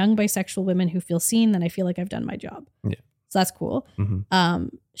some young bisexual women who feel seen, then I feel like I've done my job." Yeah. So that's cool. Mm-hmm.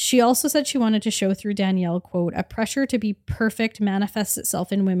 She also said she wanted to show through Danielle, quote, "A pressure to be perfect manifests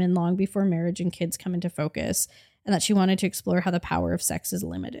itself in women long before marriage and kids come into focus," and that she wanted to explore how the power of sex is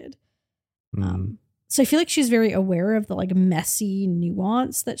limited. So I feel like she's very aware of the like messy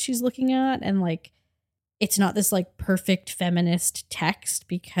nuance that she's looking at, and like it's not this like perfect feminist text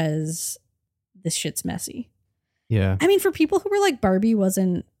because this shit's messy. Yeah. I mean, for people who were like Barbie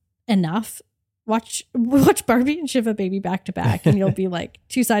wasn't enough, watch Barbie and Shiva Baby back to back, and you'll be like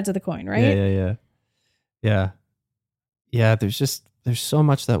two sides of the coin, right? Yeah. Yeah, there's so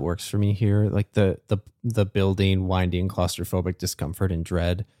much that works for me here. Like the building, winding, claustrophobic discomfort and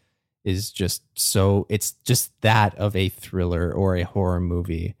dread is just so, it's just that of a thriller or a horror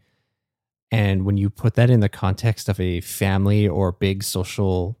movie. And when you put that in the context of a family or big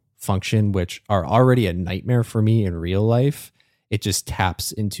social function, which are already a nightmare for me in real life, it just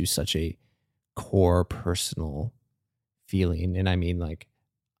taps into such a core personal feeling. And I mean, like,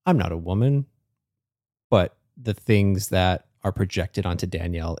 I'm not a woman, but the things that are projected onto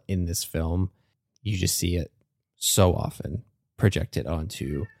Danielle in this film, you just see it so often projected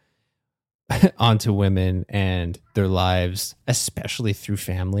onto onto women and their lives, especially through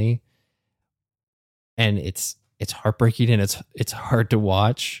family. And it's heartbreaking and it's hard to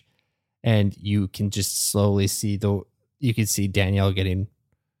watch. And you can just slowly see you can see Danielle getting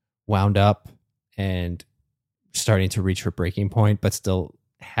wound up and starting to reach her breaking point, but still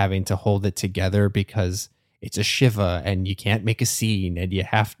having to hold it together because it's a shiva and you can't make a scene and you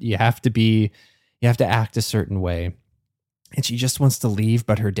have to act a certain way. And she just wants to leave,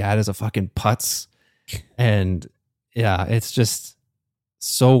 but her dad is a fucking putz. And yeah, it's just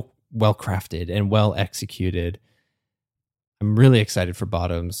so well crafted and well executed. I'm really excited for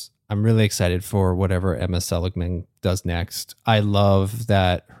Bottoms. I'm really excited for whatever Emma Seligman does next. I love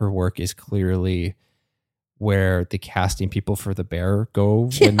that her work is clearly where the casting people for The Bear go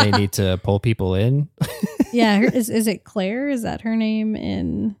when they need to pull people in. Yeah, is it Claire? Is that her name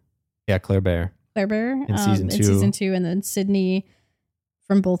in? Yeah, Claire Bear. Claire Bear in season 2. In season 2, and then Sydney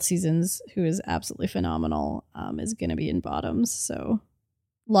from both seasons, who is absolutely phenomenal, is going to be in Bottoms. So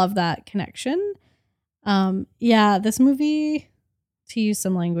love that connection. Yeah, this movie, to use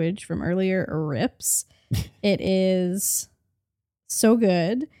some language from earlier, rips. It is so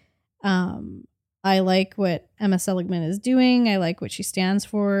good. I like what Emma Seligman is doing. I like what she stands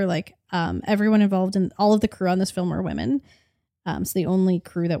for. Like, everyone involved in all of the crew on this film are women. So the only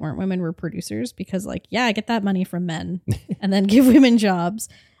crew that weren't women were producers because, like, yeah, get that money from men and then give women jobs.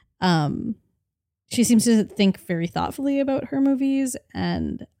 She seems to think very thoughtfully about her movies,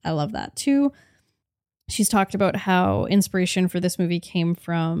 and I love that too. She's talked about how inspiration for this movie came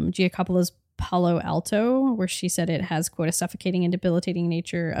from Gia Coppola's Palo Alto, where she said it has, quote, a suffocating and debilitating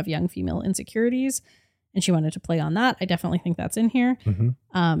nature of young female insecurities. And she wanted to play on that. I definitely think that's in here.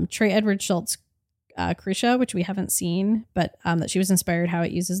 Mm-hmm. Trey Edward Schultz, Krisha, which we haven't seen, but that she was inspired how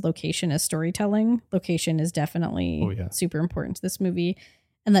it uses location as storytelling. Location is definitely super important to this movie.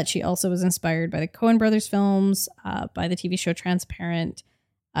 And that she also was inspired by the Coen Brothers films, by the TV show Transparent,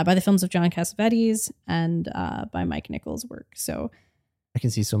 by the films of John Cassavetes, and by Mike Nichols' work. So I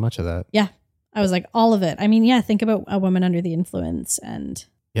can see so much of that. Yeah. I was like, all of it. I mean, yeah, think about A Woman Under the Influence, and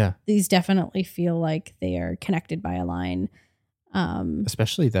yeah, these definitely feel like they are connected by a line.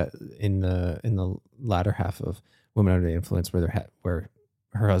 Especially that in the latter half of Women Under the Influence, where where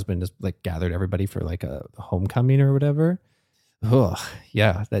her husband has like gathered everybody for like a homecoming or whatever. Oh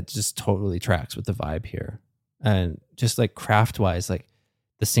yeah, that just totally tracks with the vibe here. And just like craft wise, like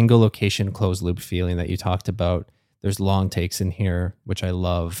the single location closed loop feeling that you talked about. There's long takes in here, which I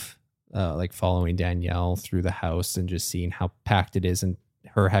love. Like following Danielle through the house and just seeing how packed it is, and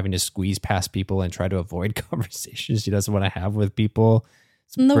her having to squeeze past people and try to avoid conversations she doesn't want to have with people.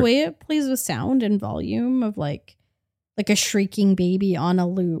 And the way it plays with sound and volume of like a shrieking baby on a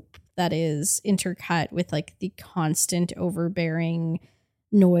loop that is intercut with like the constant overbearing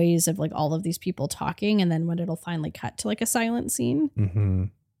noise of like all of these people talking, and then when it'll finally cut to like a silent scene. Mm-hmm.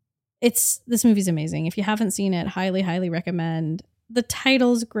 This movie's amazing. If you haven't seen it, highly recommend. The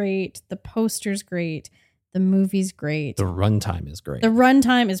title's great. The poster's great. The movie's great. The runtime is great. The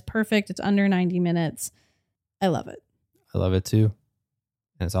runtime is perfect. It's under 90 minutes. I love it. I love it too.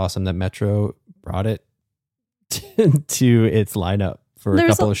 And it's awesome that Metro brought it to its lineup for a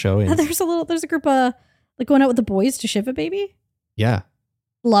couple of showings. There's a group of like going out with the boys to Shiva Baby. Yeah.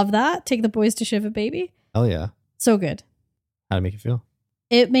 Love that. Take the boys to Shiva Baby. Hell yeah. So good. How'd it make you feel?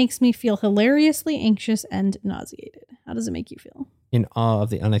 It makes me feel hilariously anxious and nauseated. How does it make you feel? In awe of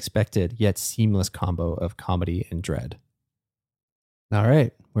the unexpected yet seamless combo of comedy and dread. All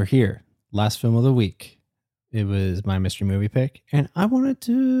right, we're here. Last film of the week. It was my mystery movie pick, and I wanted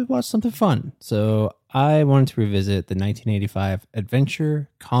to watch something fun. So I wanted to revisit the 1985 adventure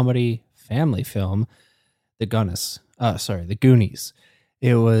comedy family film, The Goonies.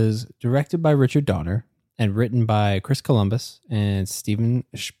 It was directed by Richard Donner and written by Chris Columbus and Steven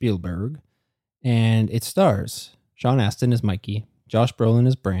Spielberg. And it stars Sean Astin as Mikey, Josh Brolin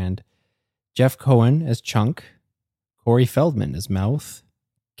as Brand, Jeff Cohen as Chunk, Corey Feldman as Mouth,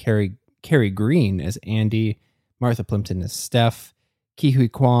 Carrie Green as Andy, Martha Plimpton as Steph, Ki Hui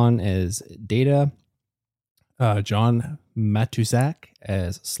Kwan as Data, John Matuszak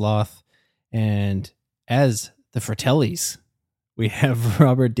as Sloth, and as the Fratellis, we have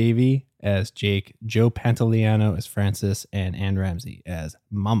Robert Davey as Jake, Joe Pantoliano as Francis, and Ann Ramsey as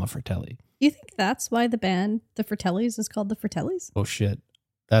Mama Fratelli. You think that's why the band, the Fratellis, is called the Fratellis? Oh, shit.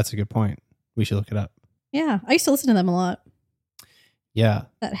 That's a good point. We should look it up. Yeah, I used to listen to them a lot. Yeah.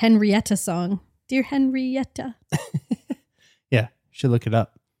 That Henrietta song. Dear Henrietta. Yeah, should look it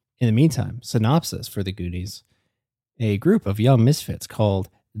up. In the meantime, synopsis for the Goonies. A group of young misfits called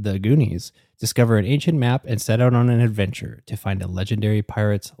the Goonies discover an ancient map and set out on an adventure to find a legendary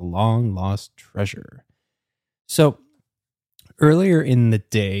pirate's long-lost treasure. So, earlier in the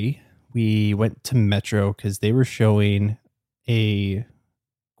day, we went to Metro because they were showing a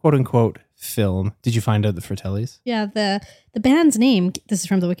quote-unquote film. Did you find out the Fratellis? Yeah, the band's name, this is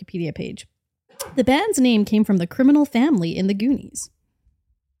from the Wikipedia page. The band's name came from the criminal family in the Goonies.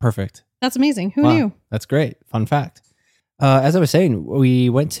 Perfect. That's amazing. Who Wow, knew? That's great. Fun fact. As I was saying, we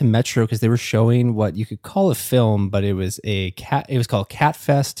went to Metro because they were showing what you could call a film, but it was called Cat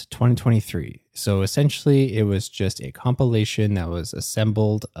Fest 2023. So essentially, it was just a compilation that was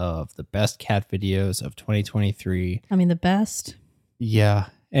assembled of the best cat videos of 2023. I mean, the best. Yeah,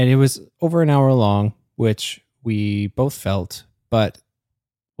 and it was over an hour long, which we both felt. But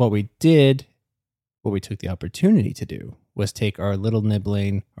what we took the opportunity to do was take our little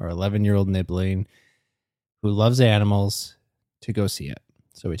nibbling, our 11-year-old nibbling, who loves animals, to go see it.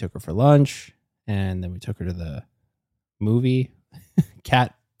 So we took her for lunch, and then we took her to the movie,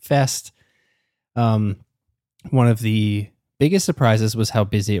 Cat Fest. One of the biggest surprises was how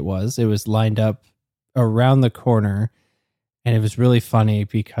busy it was. It was lined up around the corner, and it was really funny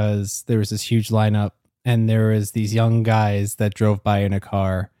because there was this huge lineup, and there was these young guys that drove by in a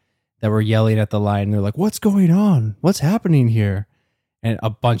car that were yelling at the line. They're like, "What's going on? What's happening here?" And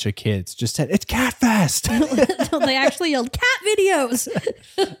a bunch of kids just said, "It's Cat Fest." They actually yelled, "Cat videos."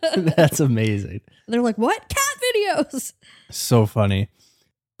 That's amazing. They're like, "What? Cat videos?" So funny.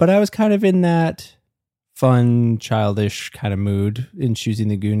 But I was kind of in that fun, childish kind of mood in choosing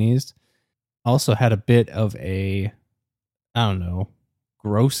the Goonies. Also had a bit of a, I don't know,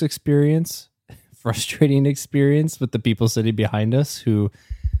 gross experience, frustrating experience with the people sitting behind us who,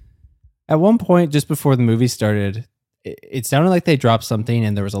 at one point, just before the movie started, it sounded like they dropped something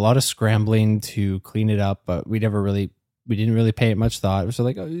and there was a lot of scrambling to clean it up, but we didn't really pay it much thought. It was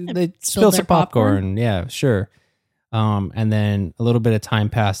like, oh, they spilled some popcorn. Yeah, sure. And then a little bit of time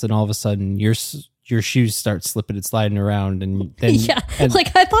passed and all of a sudden your shoes start slipping and sliding around. And then,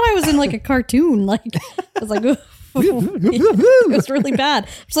 like I thought I was in like a cartoon. Like I was like, it was really bad.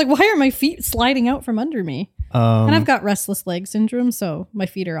 It's like, why are my feet sliding out from under me? And I've got restless leg syndrome, so my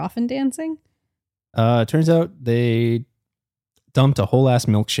feet are often dancing. It turns out they dumped a whole ass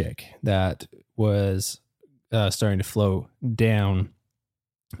milkshake that was starting to flow down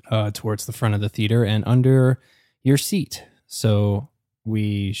towards the front of the theater and under your seat. So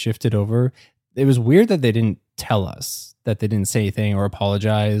we shifted over. It was weird that they didn't tell us, that they didn't say anything or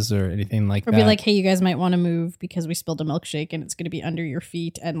apologize or anything like that. Or be like, "Hey, you guys might want to move because we spilled a milkshake and it's going to be under your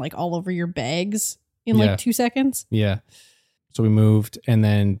feet and like all over your bags in like 2 seconds." Yeah. So we moved, and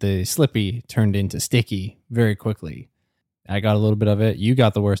then the slippy turned into sticky very quickly. I got a little bit of it. You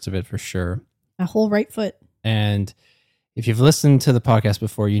got the worst of it for sure. A whole right foot. And if you've listened to the podcast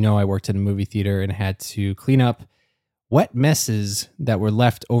before, you know I worked in a movie theater and had to clean up wet messes that were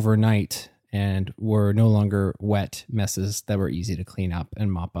left overnight and were no longer wet messes that were easy to clean up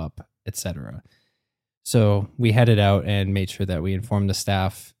and mop up, etc. So we headed out and made sure that we informed the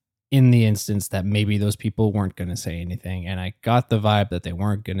staff in the instance that maybe those people weren't going to say anything. And I got the vibe that they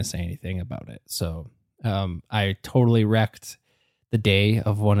weren't going to say anything about it. So I totally wrecked the day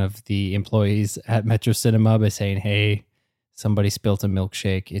of one of the employees at Metro Cinema by saying, "Hey, somebody spilt a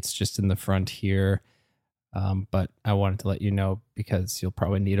milkshake. It's just in the front here. But I wanted to let you know because you'll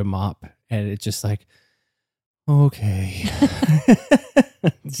probably need a mop." And it's just like, okay.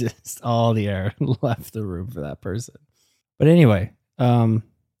 Just all the air left the room for that person. But anyway,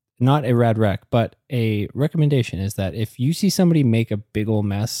 not a rad wreck, but a recommendation is that if you see somebody make a big old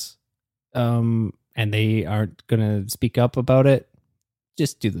mess and they aren't going to speak up about it,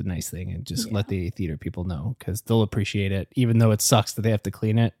 just do the nice thing and just let the theater people know because they'll appreciate it. Even though it sucks that they have to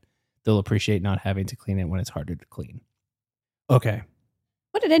clean it, they'll appreciate not having to clean it when it's harder to clean. Okay.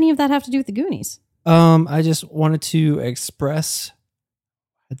 What did any of that have to do with the Goonies? I just wanted to express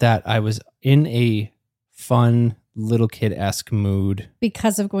that I was in a fun little kid-esque mood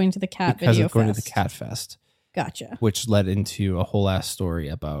because of going to the cat because video of going fest. to the Cat Fest. Gotcha. Which led into a whole ass story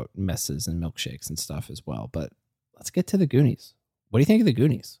about messes and milkshakes and stuff as well. But let's get to the Goonies. What do you think of the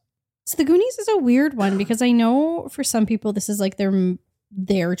Goonies? So the Goonies is a weird one because I know for some people this is like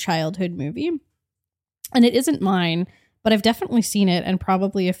their childhood movie. And it isn't mine, but I've definitely seen it and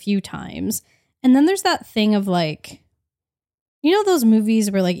probably a few times. And then there's that thing of like, you know, those movies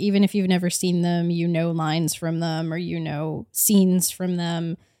where like, even if you've never seen them, you know lines from them or you know scenes from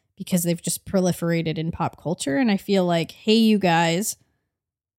them because they've just proliferated in pop culture. And I feel like, hey, you guys,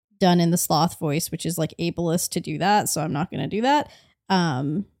 done in the sloth voice, which is like ableist to do that. So I'm not going to do that.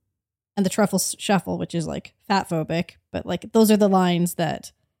 And the truffle shuffle, which is like fat phobic, but like those are the lines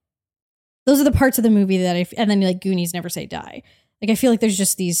that, those are the parts of the movie that and then like Goonies never say die. Like I feel like there's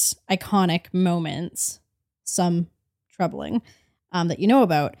just these iconic moments, some troubling, that you know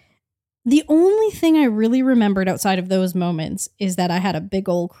about. The only thing I really remembered outside of those moments is that I had a big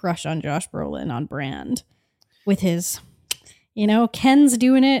old crush on Josh Brolin on Brand with his, you know, Ken's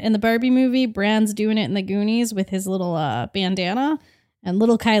doing it in the Barbie movie, Brand's doing it in the Goonies with his little bandana, and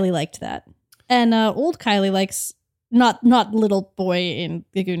little Kylie liked that. And old Kylie likes not little boy in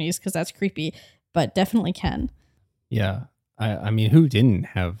the Goonies because that's creepy, but definitely Ken. Yeah. I mean, who didn't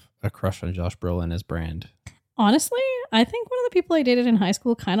have a crush on Josh Brolin as Brand? Honestly, I think one of the people I dated in high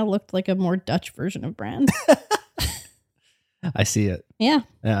school kind of looked like a more Dutch version of Brand. I see it. Yeah.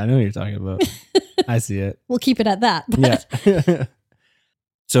 Yeah, I know what you're talking about. I see it. We'll keep it at that. But yeah.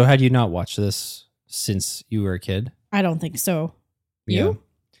 So had you not watched this since you were a kid? I don't think so. You? Yeah.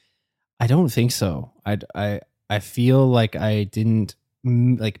 I don't think so. I feel like I didn't,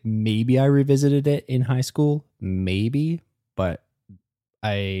 like maybe I revisited it in high school, maybe, but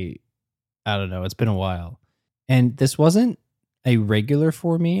I don't know. It's been a while. And this wasn't a regular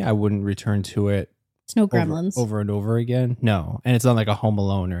for me. I wouldn't return to it. It's no Gremlins. Over and over again. No. And it's not like a Home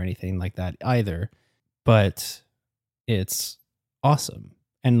Alone or anything like that either. But it's awesome.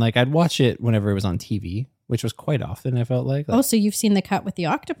 And like I'd watch it whenever it was on TV, which was quite often, I felt like. Oh, so you've seen the cut with the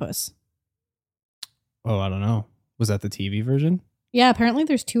octopus. Oh, I don't know. Was that the TV version? Yeah, apparently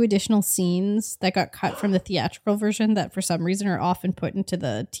there's 2 additional scenes that got cut from the theatrical version that for some reason are often put into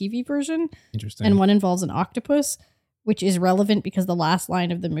the TV version. Interesting. And one involves an octopus, which is relevant because the last line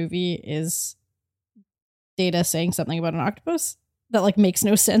of the movie is Data saying something about an octopus that like makes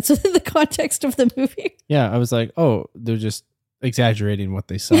no sense within the context of the movie. Yeah, I was like, oh, they're just exaggerating what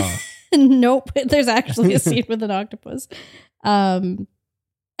they saw. Nope, there's actually a scene with an octopus.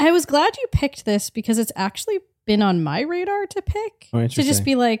 I was glad you picked this because it's actually been on my radar to pick. Oh, to just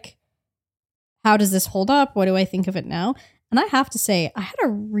be like, how does this hold up? What do I think of it now? And I have to say, I had a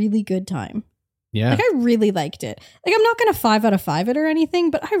really good time. Yeah. Like I really liked it. Like I'm not going to 5 out of 5 it or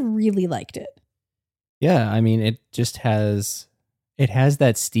anything, but I really liked it. Yeah, I mean, it has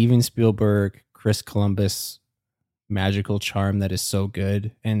that Steven Spielberg, Chris Columbus magical charm that is so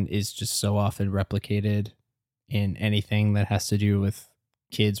good and is just so often replicated in anything that has to do with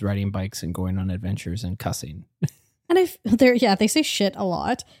kids riding bikes and going on adventures and cussing. And they say shit a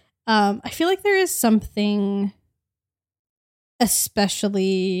lot. I feel like there is something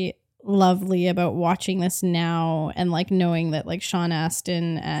especially lovely about watching this now and like knowing that like Sean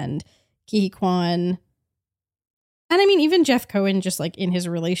Astin and Ke Huy Quan, and I mean even Jeff Cohen, just like in his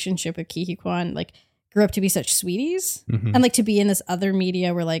relationship with Ke Huy Quan, like grew up to be such sweeties. Mm-hmm. And like to be in this other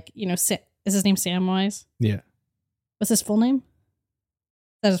media where like, you know, is his name Samwise? Yeah. What's his full name?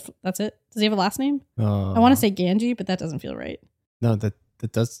 That's it. Does he have a last name? I want to say Ganji, but that doesn't feel right. No, that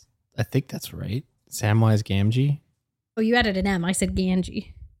does. I think that's right. Samwise Gamgee. Oh, you added an M. I said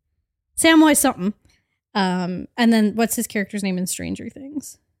Ganji. Samwise something. And then what's his character's name in Stranger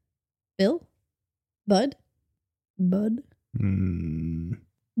Things? Bill? Bud? Bug?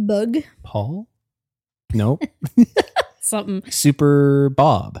 Paul? Nope. Something. Super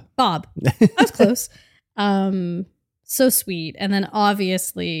Bob. That was close. So sweet. And then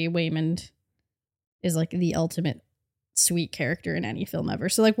obviously Waymond is like the ultimate sweet character in any film ever.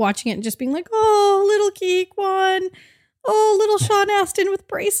 So like watching it and just being like, oh, little Ke Huy Quan. Oh, little Sean Astin with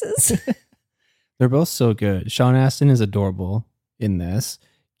braces. They're both so good. Sean Astin is adorable in this.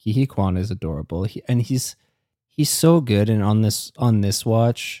 Ke Huy Quan is adorable. He's so good. And on this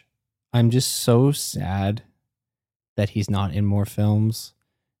watch, I'm just so sad that he's not in more films.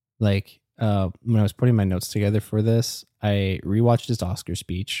 Like, when I was putting my notes together for this, I rewatched his Oscar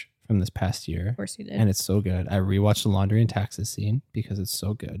speech from this past year. Of course you did. And it's so good. I rewatched the laundry and taxes scene because it's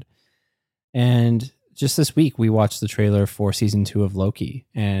so good. And just this week, we watched the trailer for season 2 of Loki.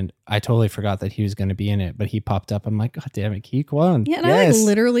 And I totally forgot that he was going to be in it, but he popped up. I'm like, God damn it, Ke Huy Quan. Yeah, and I like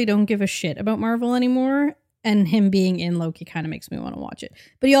literally don't give a shit about Marvel anymore. And him being in Loki kind of makes me want to watch it.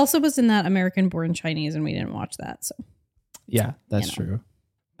 But he also was in that American Born Chinese, and we didn't watch that. So yeah, that's true.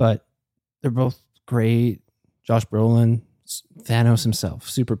 But they're both great. Josh Brolin, Thanos himself,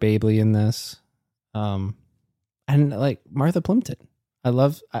 super Babley in this. And like Martha Plimpton. I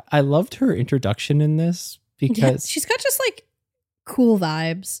loved her introduction in this because she's got just like cool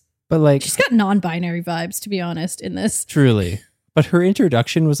vibes. But like she's got non-binary vibes, to be honest, in this. Truly. But her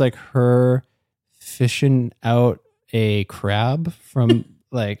introduction was like her fishing out a crab from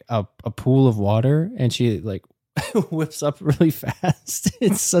like a pool of water, and she like whips up really fast.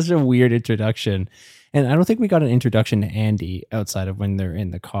 It's such a weird introduction. And I don't think we got an introduction to Andy outside of when they're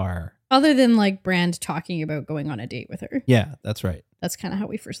in the car. Other than like Brand talking about going on a date with her. Yeah, that's right. That's kind of how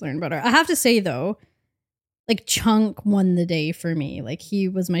we first learned about her. I have to say though, like Chunk won the day for me. Like he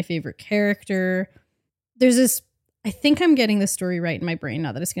was my favorite character. There's this, I think I'm getting this story right in my brain,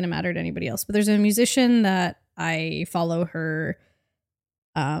 not that it's going to matter to anybody else, but there's a musician that I follow her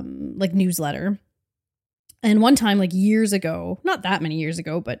like newsletter. And one time, like years ago, not that many years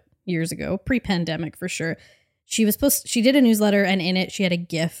ago, but years ago, pre-pandemic for sure, she did a newsletter, and in it she had a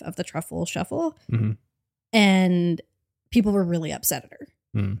GIF of the Truffle Shuffle. Mm-hmm. And people were really upset at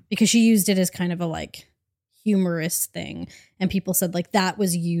her because she used it as kind of a like humorous thing, and people said like that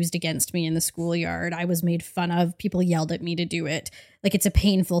was used against me in the schoolyard. I was made fun of. People yelled at me to do it. Like it's a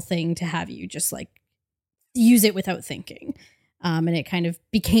painful thing to have you just like use it without thinking. And it kind of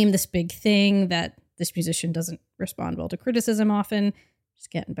became this big thing that this musician doesn't respond well to criticism often.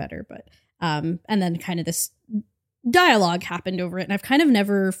 Just getting better, but and then kind of this dialogue happened over it, and I've kind of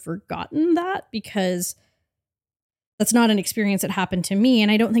never forgotten that because that's not an experience that happened to me, and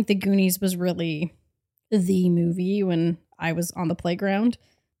I don't think The Goonies was really the movie when I was on the playground,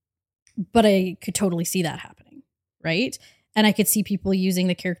 but I could totally see that happening, right? And I could see people using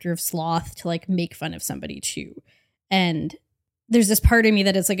the character of Sloth to like make fun of somebody too. And there's this part of me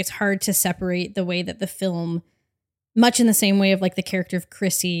that is like, it's hard to separate the way that the film, much in the same way of like the character of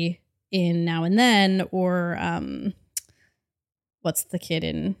Chrissy in Now and Then, or what's the kid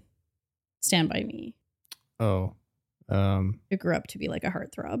in Stand By Me? Oh, who grew up to be like a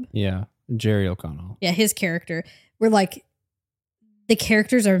heartthrob. Yeah. Jerry O'Connell. Yeah, his character. Where like the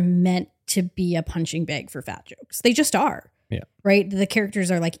characters are meant to be a punching bag for fat jokes. They just are. Yeah. Right? The characters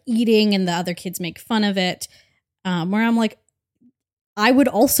are like eating and the other kids make fun of it. Where I'm like, I would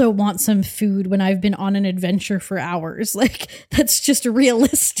also want some food when I've been on an adventure for hours. Like that's just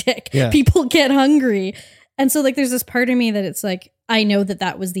realistic. Yeah. People get hungry. And so like there's this part of me that it's like, I know that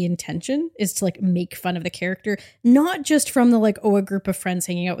that was the intention, is to like make fun of the character, not just from the like, oh, a group of friends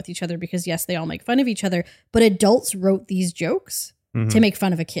hanging out with each other, because yes, they all make fun of each other, but adults wrote these jokes to make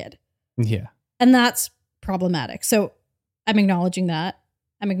fun of a kid. Yeah. And that's problematic. So I'm acknowledging that.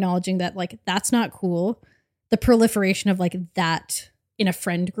 I'm acknowledging that like, that's not cool. The proliferation of like that in a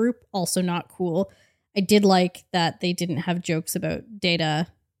friend group, also not cool. I did like that they didn't have jokes about Data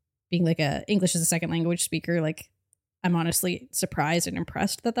being like a English as a second language speaker. Like, I'm honestly surprised and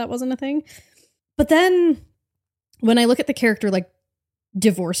impressed that that wasn't a thing. But then when I look at the character, like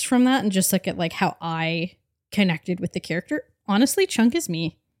divorced from that and just look at like how I connected with the character, honestly, Chunk is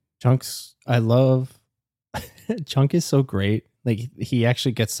me. I love Chunk is so great. Like he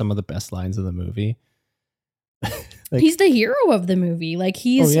actually gets some of the best lines in the movie. Like, he's the hero of the movie. Like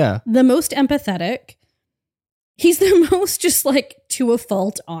he's the most empathetic. He's the most just like to a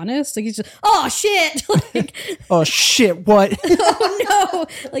fault honest. Like he's just, oh shit. Like, oh shit, what? Oh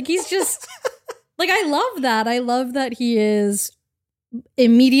no. Like he's just like, I love that. I love that he is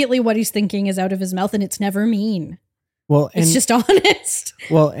immediately what he's thinking is out of his mouth, and it's never mean. Well, and, it's just honest.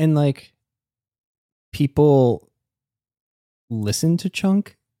 Well, and like people listen to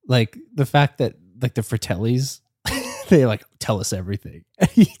Chunk, like the fact that like the Fratellis, they like tell us everything.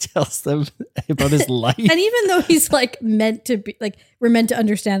 He tells them about his life. And even though he's like meant to be like, we're meant to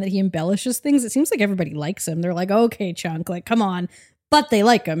understand that he embellishes things, it seems like everybody likes him. They're like, okay, Chunk, like, come on. But they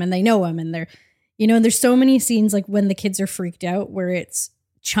like him and they know him, and they're, you know, and there's so many scenes like when the kids are freaked out where it's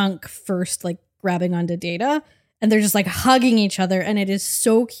Chunk first like grabbing onto Data and they're just like hugging each other, and it is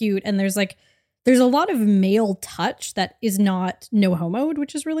so cute. And there's a lot of male touch that is not no homoed,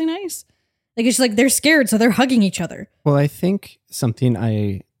 which is really nice. Like it's just like they're scared, so they're hugging each other. Well, I think something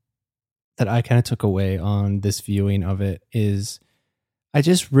that I kind of took away on this viewing of it is I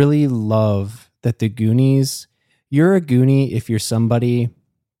just really love that the Goonies, you're a Goonie if you're somebody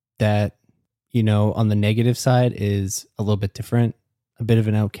that, you know, on the negative side is a little bit different, a bit of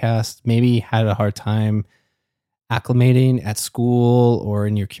an outcast, maybe had a hard time acclimating at school or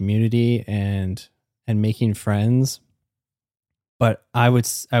in your community and making friends. But I would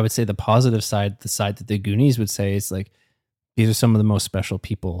say the positive side, the side that the Goonies would say is like, these are some of the most special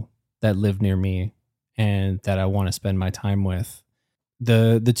people that live near me and that I want to spend my time with.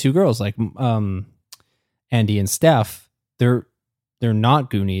 The two girls, like Andy and Steph, they're not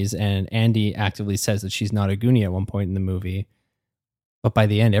Goonies, and Andy actively says that she's not a Goonie at one point in the movie, but by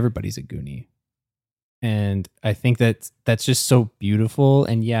the end, everybody's a Goonie. And I think that's just so beautiful.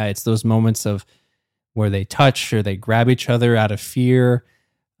 And yeah, it's those moments of where they touch or they grab each other out of fear,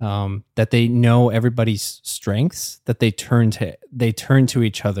 that they know everybody's strengths, that they turn to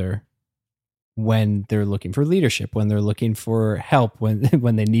each other when they're looking for leadership, when they're looking for help, when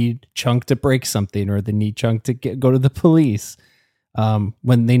they need Chunk to break something, or they need Chunk to go to the police,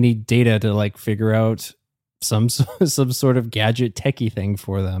 when they need Data to like figure out some sort of gadget techie thing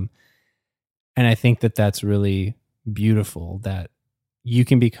for them. And I think that that's really beautiful, that you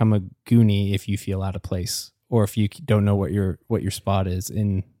can become a Goonie if you feel out of place, or if you don't know what your spot is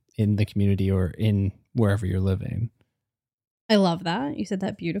in the community or in wherever you're living. I love that. You said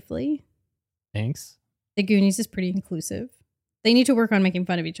that beautifully. Thanks. The Goonies is pretty inclusive. They need to work on making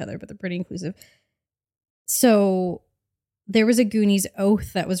fun of each other, but they're pretty inclusive. So there was a Goonies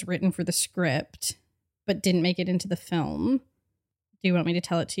oath that was written for the script, but didn't make it into the film. Do you want me to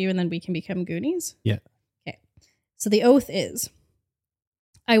tell it to you and then we can become Goonies? Yeah. Okay. So the oath is,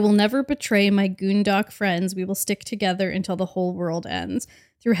 I will never betray my Goondock friends. We will stick together until the whole world ends.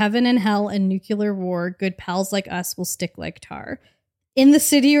 Through heaven and hell and nuclear war, good pals like us will stick like tar. In the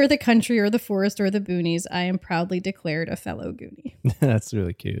city or the country or the forest or the boonies, I am proudly declared a fellow Goonie. That's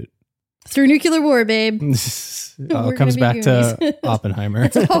really cute. Through nuclear war, babe. All comes back to Oppenheimer.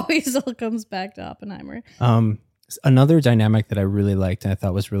 It always all comes back to Oppenheimer. Another dynamic that I really liked and I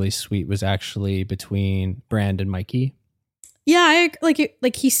thought was really sweet was actually between Brand and Mikey. Yeah, I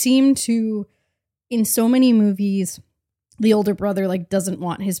like he seemed to, in so many movies, the older brother like doesn't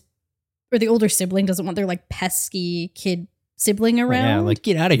want his, or the older sibling doesn't want their like pesky kid sibling around. Yeah, like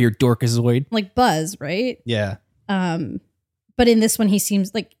get out of here, Dorcasoid. Like Buzz, right? Yeah. But in this one, he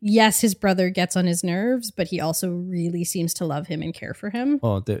seems like, yes, his brother gets on his nerves, but he also really seems to love him and care for him.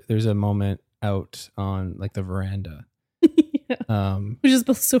 Oh, there's a moment out on like the veranda, yeah. Which is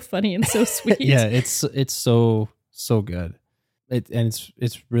both so funny and so sweet. Yeah, it's so good.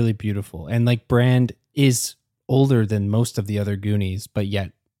 It's really beautiful. And like Brand is older than most of the other Goonies, but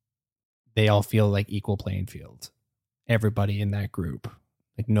yet they all feel like equal playing field. Everybody in that group,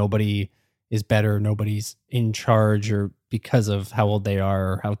 like nobody is better, nobody's in charge, or because of how old they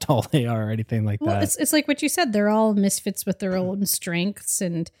are or how tall they are or anything like that. It's like what you said. They're all misfits with their own strengths,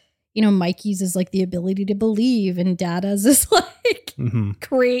 and you know, Mikey's is like the ability to believe, and Dada's is like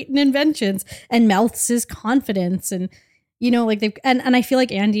creating inventions, and Mouth's is confidence, and you know, like they've and I feel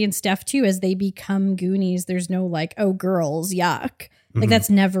like Andy and Steph too, as they become Goonies, there's no like, oh girls, yuck. Like that's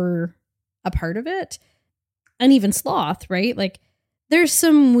never a part of it. And even Sloth, right? Like there's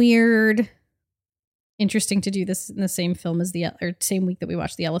some weird, interesting to do this in the same film as or same week that we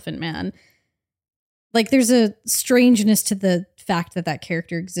watched The Elephant Man. Like there's a strangeness to the fact that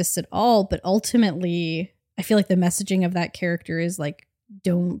character exists at all, but ultimately I feel like the messaging of that character is like,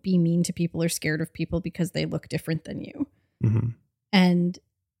 don't be mean to people or scared of people because they look different than you. And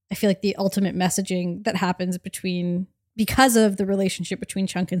I feel like the ultimate messaging that happens because of the relationship between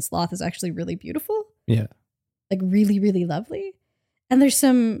Chunk and Sloth is actually really beautiful. Yeah. Like really, really lovely. And there's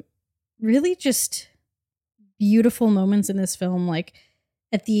some really just beautiful moments in this film. Like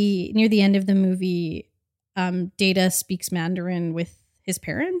near the end of the movie, Data speaks Mandarin with his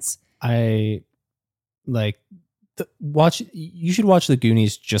parents. I like you should watch the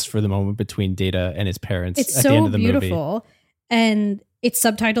Goonies just for the moment between Data and his parents. It's at so the end of the beautiful movie. And it's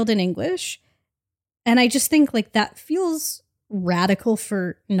subtitled in English. And I just think like that feels radical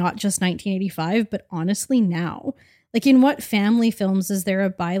for not just 1985, but honestly now. Like in what family films is there a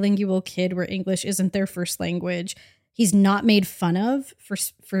bilingual kid where English isn't their first language? He's not made fun of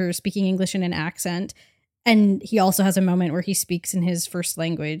for speaking English in an accent. And he also has a moment where he speaks in his first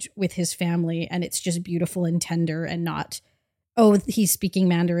language with his family, and it's just beautiful and tender, and not, oh, he's speaking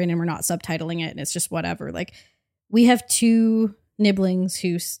Mandarin and we're not subtitling it and it's just whatever. Like we have two nibblings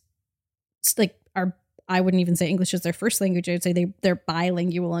who like are, I wouldn't even say English is their first language. I would say they're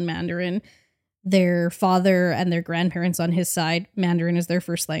bilingual in Mandarin. Their father and their grandparents on his side, Mandarin is their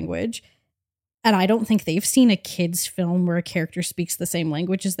first language. And I don't think they've seen a kid's film where a character speaks the same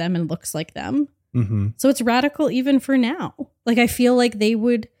language as them and looks like them. So it's radical even for now. Like I feel like they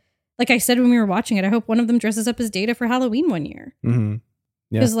would, like I said when we were watching it, I hope one of them dresses up as Data for Halloween one year.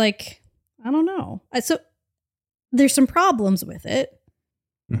 Because like, I don't know. So there's some problems with it.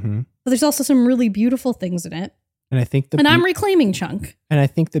 But there's also some really beautiful things in it. And I think I'm reclaiming Chunk. And I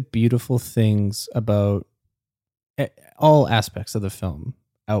think the beautiful things about all aspects of the film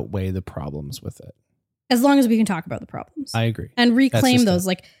outweigh the problems with it. As long as we can talk about the problems. I agree. And reclaim those.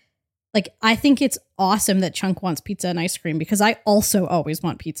 Like Like, I think it's awesome that Chunk wants pizza and ice cream because I also always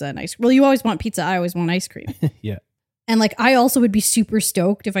want pizza and ice cream. Well, you always want pizza. I always want ice cream. Yeah. And like, I also would be super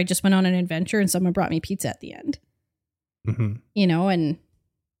stoked if I just went on an adventure and someone brought me pizza at the end. Mm-hmm. You know, and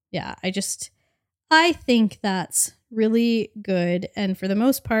yeah, I think that's really good. And for the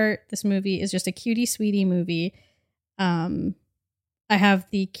most part, this movie is just a cutie sweetie movie. I have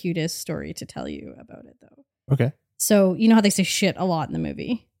the cutest story to tell you about it though. Okay. So, you know how they say shit a lot in the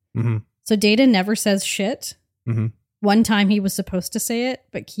movie? Mm-hmm. So Data never says shit. Mm-hmm. One time he was supposed to say it,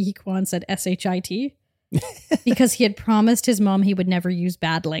 but Ke Huy Quan said shit because he had promised his mom he would never use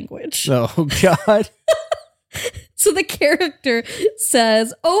bad language. Oh, God. So the character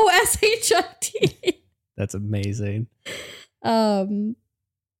says, shit. That's amazing.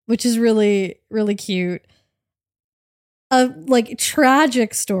 Which is really, really cute. A like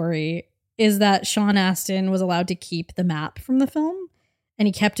tragic story is that Sean Astin was allowed to keep the map from the film. And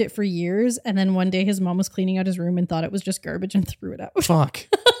he kept it for years. And then one day his mom was cleaning out his room and thought it was just garbage and threw it out. Fuck.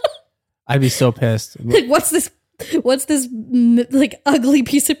 I'd be so pissed. Like, what's this like ugly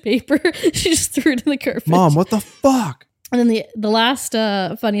piece of paper? She just threw it in the garbage. Mom, what the fuck? And then the last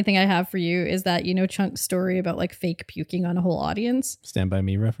funny thing I have for you is that, you know, Chunk's story about like fake puking on a whole audience. Stand By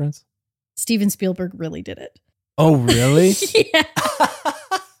Me reference? Steven Spielberg really did it. Oh, really? Yeah.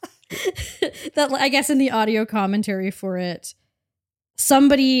 That, I guess in the audio commentary for it,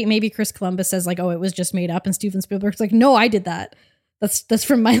 somebody, maybe Chris Columbus, says like, oh, it was just made up. And Steven Spielberg's like, no, I did that. That's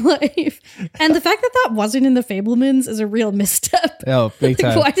from my life. And the fact that wasn't in The Fabelmans is a real misstep. Oh, big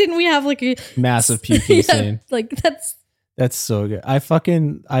time. Like, why didn't we have like a massive puking scene? Like That's so good.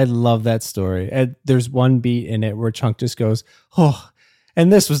 I love that story. And there's one beat in it where Chunk just goes, oh,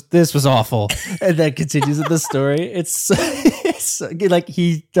 and this was awful. And then continues with the story. It's like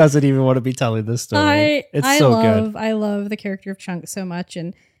he doesn't even want to be telling this story. It's so good. I love the character of Chunk so much.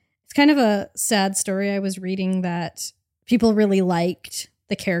 And it's kind of a sad story. I was reading that people really liked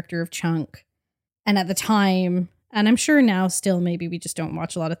the character of Chunk. And at the time, and I'm sure now still, maybe we just don't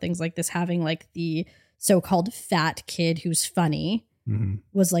watch a lot of things like this, having like the so-called fat kid who's funny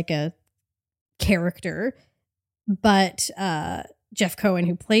was like a character. But Jeff Cohen,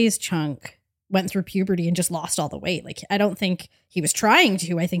 who plays Chunk, went through puberty and just lost all the weight. Like, I don't think he was trying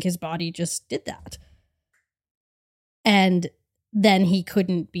to. I think his body just did that. And then he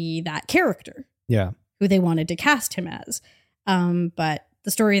couldn't be that character. Yeah. Who they wanted to cast him as. But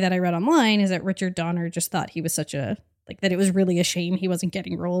the story that I read online is that Richard Donner just thought he was that it was really a shame he wasn't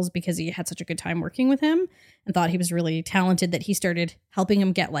getting roles because he had such a good time working with him and thought he was really talented, that he started helping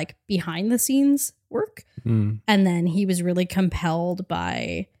him get like behind the scenes work. And then he was really compelled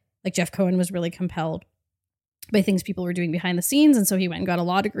by, like, Jeff Cohen was really compelled by things people were doing behind the scenes. And so he went and got a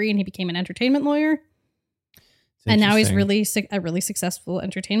law degree and he became an entertainment lawyer. And now he's really a really successful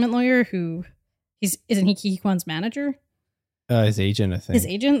entertainment lawyer who isn't he Ke Huy Quan's manager? His agent, I think. His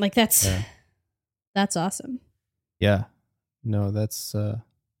agent? Like, that's awesome. Yeah. No, that's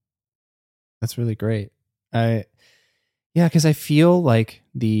really great. Because I feel like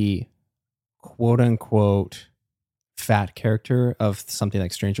the quote unquote fat character of something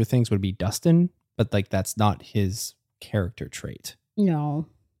like Stranger Things would be Dustin, but like that's not his character trait. No,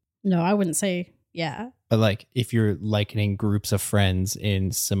 I wouldn't say, yeah. But like if you're likening groups of friends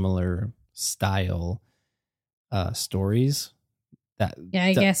in similar style stories,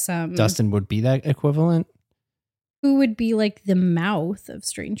 I guess Dustin would be that equivalent. Who would be like the mouth of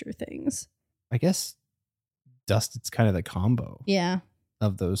Stranger Things? I guess Dustin's kind of the combo. Yeah.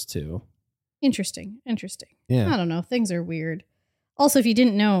 Of those two. Interesting. Yeah. I don't know. Things are weird. Also, if you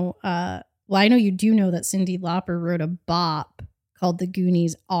didn't know, I know you do know that Cyndi Lauper wrote a bop called The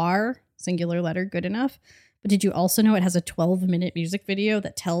Goonies Are, singular letter, good enough. But did you also know it has a 12-minute music video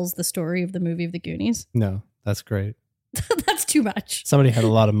that tells the story of the movie of The Goonies? No, that's great. That's too much. Somebody had a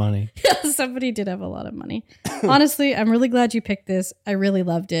lot of money. Yeah, somebody did have a lot of money. Honestly, I'm really glad you picked this. I really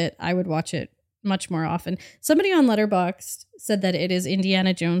loved it. I would watch it much more often. Somebody on Letterboxd said that it is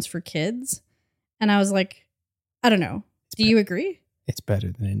Indiana Jones for kids. And I was like, I don't know. Do you agree? It's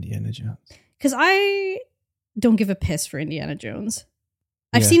better than Indiana Jones. Because I don't give a piss for Indiana Jones.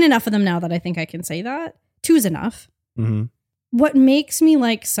 I've seen enough of them now that I think I can say that. 2 is enough. Mm-hmm. What makes me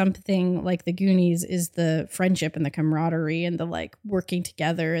like something like the Goonies is the friendship and the camaraderie and the like working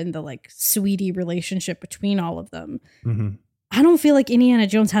together and the like sweetie relationship between all of them. Mm-hmm. I don't feel like Indiana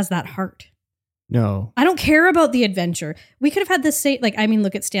Jones has that heart. No. I don't care about the adventure. We could have had this say, like, I mean,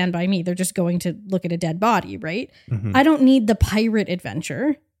 look at Stand By Me. They're just going to look at a dead body, right? Mm-hmm. I don't need the pirate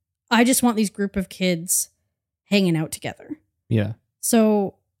adventure. I just want these group of kids hanging out together. Yeah.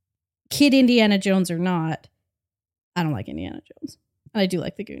 So, kid Indiana Jones or not, I don't like Indiana Jones. And I do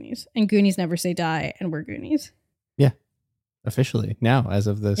like the Goonies. And Goonies never say die, and we're Goonies. Yeah. Officially now, as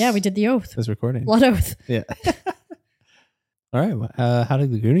of this. Yeah, we did the oath. This recording. Blood oath. Yeah. All right. How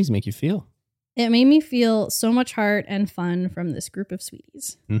did the Goonies make you feel? It made me feel so much heart and fun from this group of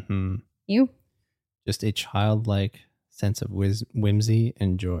sweeties. Mm-hmm. You? Just a childlike sense of whimsy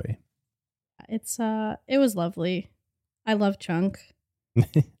and joy. It was lovely. I love Chunk.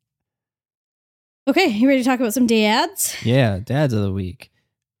 Okay, you ready to talk about some dads? Yeah, dads of the week.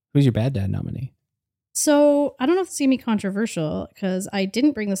 Who's your bad dad nominee? So I don't know if it's going to be controversial because I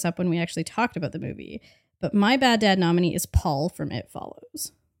didn't bring this up when we actually talked about the movie, but my bad dad nominee is Paul from It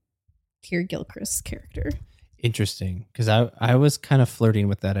Follows. Keir Gilchrist's character. Interesting, because I was kind of flirting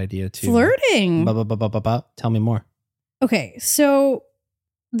with that idea too. Flirting? Tell me more. Okay, so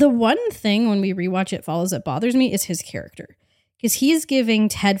the one thing when we rewatch It Follows that bothers me is his character. Because he's giving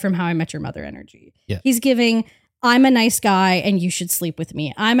Ted from How I Met Your Mother energy. Yeah. He's giving, I'm a nice guy and you should sleep with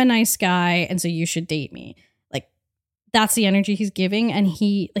me. I'm a nice guy and so you should date me. Like, that's the energy he's giving. And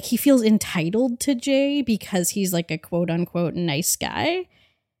he feels entitled to Jay because he's like a quote unquote nice guy.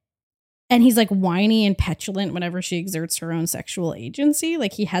 And he's like whiny and petulant whenever she exerts her own sexual agency.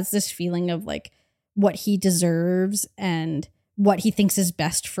 Like, he has this feeling of like what he deserves and what he thinks is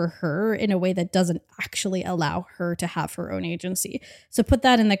best for her in a way that doesn't actually allow her to have her own agency. So put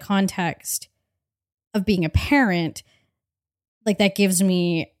that in the context of being a parent, like that gives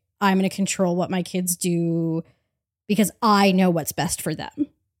me, I'm going to control what my kids do because I know what's best for them.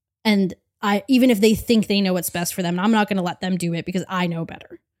 And even if they think they know what's best for them, I'm not going to let them do it because I know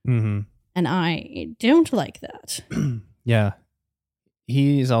better. Mm-hmm. And I don't like that. Yeah.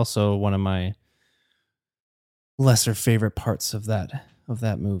 He's also one of my lesser favorite parts of that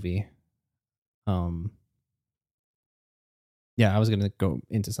movie. Yeah, I was gonna go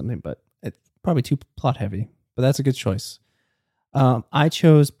into something, but it's probably too plot heavy. But that's a good choice. I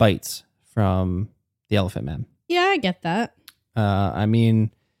chose Bites from The Elephant Man. Yeah, I get that. I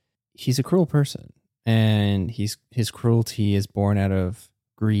mean, he's a cruel person, and his cruelty is born out of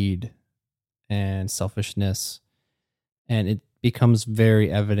greed and selfishness, and it becomes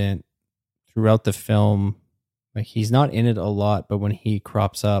very evident throughout the film. Like, he's not in it a lot, but when he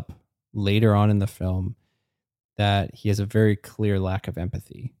crops up later on in the film, that he has a very clear lack of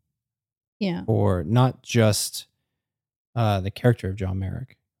empathy. Yeah. For not just the character of John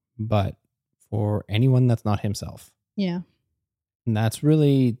Merrick, but for anyone that's not himself. Yeah. And that's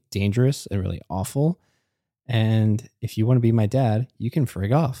really dangerous and really awful. And if you want to be my dad, you can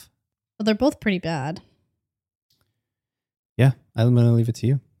frig off. Well, they're both pretty bad. Yeah, I'm going to leave it to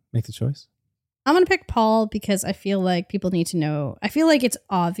you. Make the choice. I'm going to pick Paul because I feel like people need to know. I feel like it's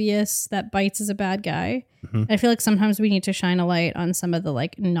obvious that Bites is a bad guy. Mm-hmm. I feel like sometimes we need to shine a light on some of the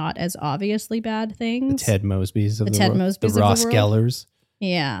like not as obviously bad things. The Ted Mosbys of the Ted world. Mosbys The Ross of the world. Gellers.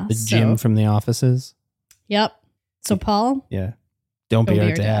 Yeah. The Jim from The Offices. Yep. So Paul? Yeah. Don't be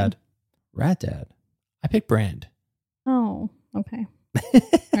our dad. Rat dad. I picked Brand. Oh, okay.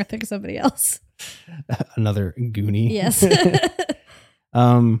 I pick somebody else. Another Goonie. Yes.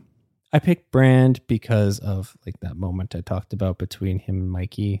 I picked Brand because of like that moment I talked about between him and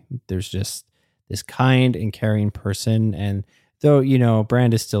Mikey. There's just this kind and caring person. And though, you know,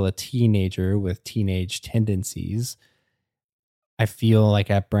 Brand is still a teenager with teenage tendencies, I feel like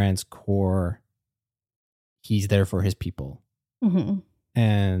at Brand's core, he's there for his people. Mm-hmm.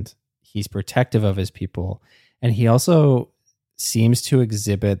 And he's protective of his people. And he also seems to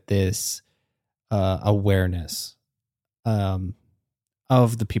exhibit this awareness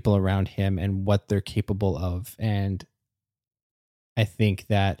of the people around him and what they're capable of. And I think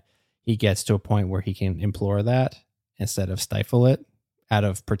that he gets to a point where he can implore that instead of stifle it out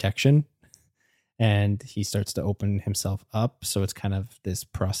of protection. And he starts to open himself up. So it's kind of this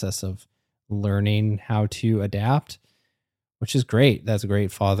process of learning how to adapt, which is great. That's a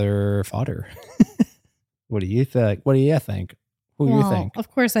great father fodder. What do you think? What do you think? Who do you think?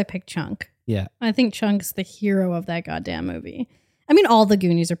 Of course I picked Chunk. Yeah. I think Chunk's the hero of that goddamn movie. I mean, all the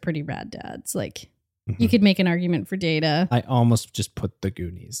Goonies are pretty rad dads. Like, you could make an argument for Data. I almost just put the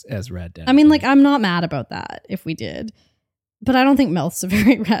Goonies as rad dad. I mean, like, I'm not mad about that if we did. But I don't think Melth's a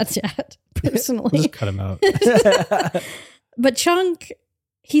very rad dad, personally. We'll just cut him out. But Chunk,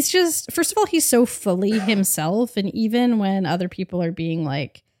 he's just, first of all, he's so fully himself. And even when other people are being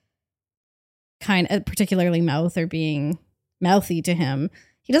like, particularly Mouth, or being mouthy to him,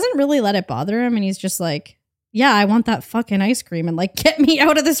 he doesn't really let it bother him. And he's just like, yeah, I want that fucking ice cream and like, get me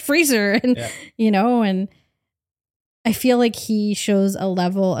out of this freezer. And, you know, and I feel like he shows a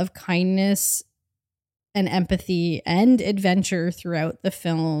level of kindness and empathy and adventure throughout the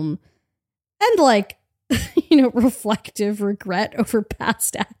film. And like reflective regret over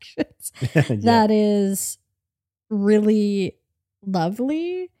past actions. That is really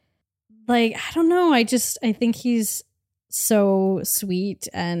lovely. Like, I don't know. I think he's so sweet,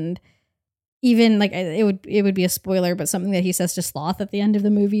 and even like it would be a spoiler, but something that he says to Sloth at the end of the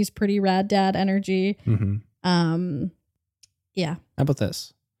movie is pretty rad dad energy. Mm-hmm. Yeah. How about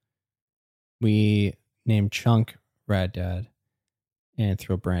this? We name Chunk Rad Dad and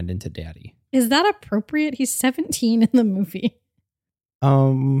throw Brandon to Daddy. Is that appropriate? He's 17 in the movie.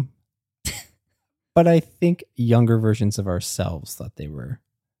 But I think younger versions of ourselves thought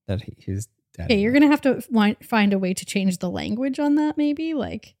he's daddy. Okay, you're gonna have to find a way to change the language on that, maybe.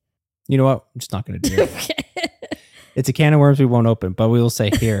 Like, you know what? I'm just not going to do it. Okay. It's a can of worms we won't open, but we will say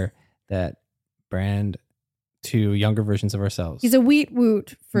here that Brand to younger versions of ourselves. He's a wheat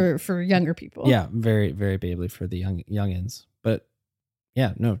woot for younger people. Yeah, very, very baby for the youngins. But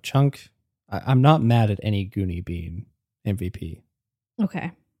yeah, no, Chunk, I'm not mad at any Goonie being MVP.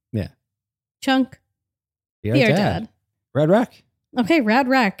 Okay. Yeah. Chunk, be our dad. Rad Rack. Okay, Rad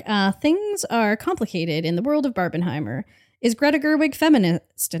Rack. Things are complicated in the world of Barbenheimer. Is Greta Gerwig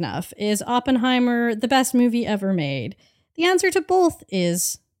feminist enough? Is Oppenheimer the best movie ever made? The answer to both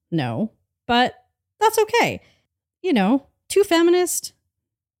is no, but that's okay. Too feminist,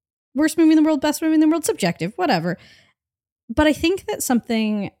 worst movie in the world, best movie in the world, subjective, whatever. But I think that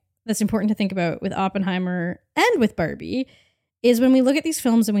something that's important to think about with Oppenheimer and with Barbie is when we look at these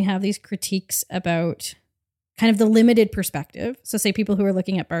films and we have these critiques about kind of the limited perspective. So say people who are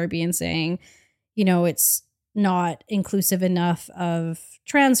looking at Barbie and saying, it's not inclusive enough of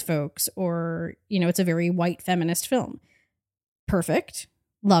trans folks, or, it's a very white feminist film. Perfect.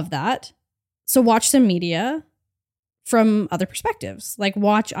 Love that. So watch some media from other perspectives, like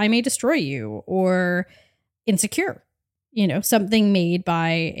watch I May Destroy You or Insecure, something made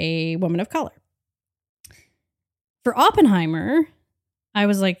by a woman of color. For Oppenheimer, I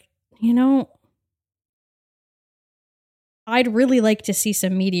was like, I'd really like to see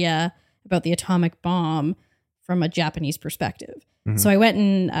some media about the atomic bomb from a Japanese perspective. Mm-hmm. So I went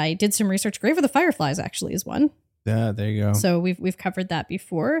and I did some research. Grave of the Fireflies actually is one. Yeah, there you go. So we've covered that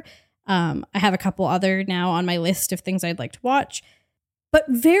before. I have a couple other now on my list of things I'd like to watch, but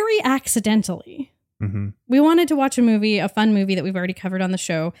very accidentally, we wanted to watch a fun movie that we've already covered on the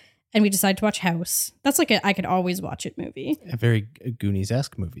show, and we decided to watch House. That's like I could always watch it movie. A very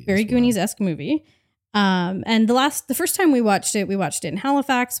Goonies-esque movie. Very Goonies-esque movie. And the first time we watched it in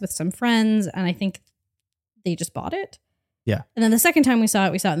Halifax with some friends, and I think they just bought it. Yeah. And then the second time we saw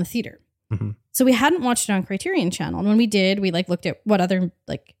it in the theater. Mm-hmm. So we hadn't watched it on Criterion Channel. And when we did, we looked at what other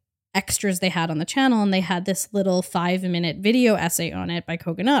extras they had on the channel, and they had this little 5-minute video essay on it by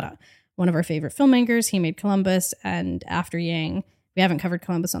Kogonada, one of our favorite filmmakers. He made Columbus and After Yang. We haven't covered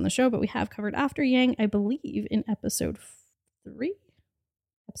Columbus on the show, but we have covered After Yang, I believe, in episode 3.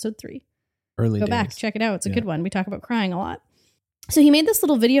 Episode 3. Go back, check it out. It's a good one. We talk about crying a lot. So he made this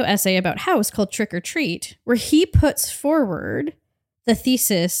little video essay about House called Trick or Treat, where he puts forward the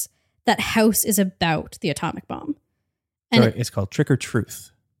thesis that House is about the atomic bomb. And it's called Trick or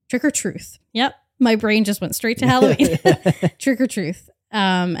Truth. Trick or Truth. Yep. My brain just went straight to Halloween. Trick or Truth.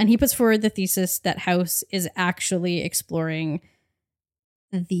 And he puts forward the thesis that House is actually exploring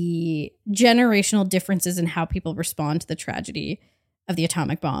the generational differences in how people respond to the tragedy of the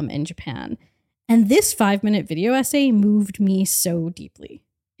atomic bomb in Japan. And this 5-minute video essay moved me so deeply.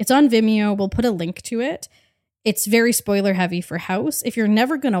 It's on Vimeo. We'll put a link to it. It's very spoiler heavy for House. If you're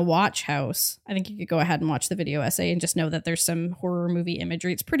never going to watch House, I think you could go ahead and watch the video essay and just know that there's some horror movie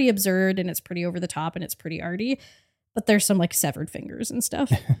imagery. It's pretty absurd and it's pretty over the top and it's pretty arty, but there's some severed fingers and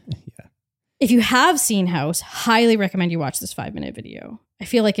stuff. Yeah. If you have seen House, highly recommend you watch this 5-minute video. I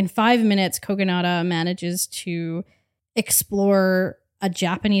feel like in 5 minutes, Kogonada manages to explore a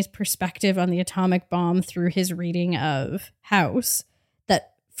Japanese perspective on the atomic bomb through his reading of House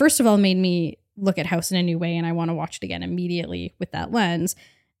that, first of all, made me look at House in a new way, and I want to watch it again immediately with that lens.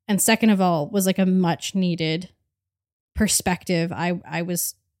 And second of all, was a much needed perspective I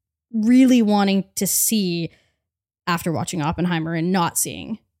was really wanting to see after watching Oppenheimer and not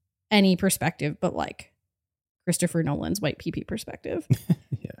seeing any perspective but Christopher Nolan's white PP perspective.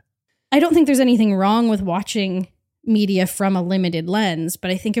 Yeah. I don't think there's anything wrong with watching media from a limited lens,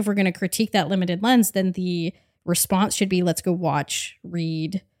 but I think if we're going to critique that limited lens, then the response should be, let's go watch,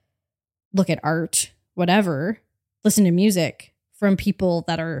 read, look at art, whatever, listen to music from people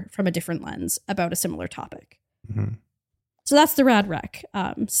that are from a different lens about a similar topic. Mm-hmm. So that's the Rad Rec.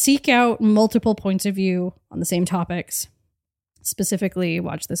 Seek out multiple points of view on the same topics. Specifically,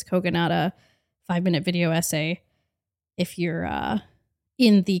 watch this Kogonada 5-minute video essay if you're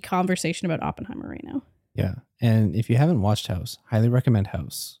in the conversation about Oppenheimer right now. Yeah. And if you haven't watched House, highly recommend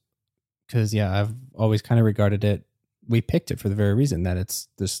House. Because, yeah, I've always kind of regarded it. We picked it for the very reason that it's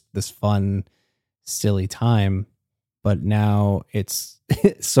this fun, silly time. But now it's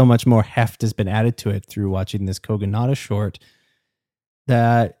so much more heft has been added to it through watching this Kogonada short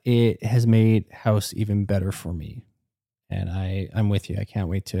that it has made House even better for me. And I'm with you. I can't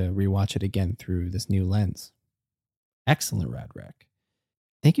wait to rewatch it again through this new lens. Excellent, Rad Rec.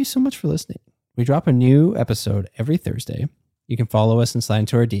 Thank you so much for listening. We drop a new episode every Thursday. You can follow us and slide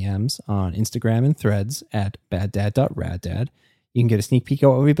into our DMs on Instagram and Threads at baddad.raddad. You can get a sneak peek at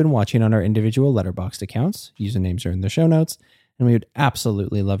what we've been watching on our individual Letterboxd accounts. Usernames are in the show notes. And we would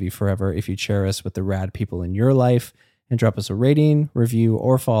absolutely love you forever if you'd share us with the rad people in your life and drop us a rating, review,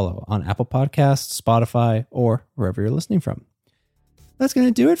 or follow on Apple Podcasts, Spotify, or wherever you're listening from. That's going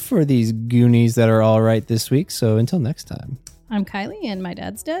to do it for these Goonies that are all right this week. So until next time. I'm Kylie, and my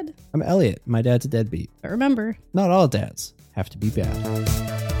dad's dead. I'm Elliot. My dad's a deadbeat. But remember, not all dads have to be bad.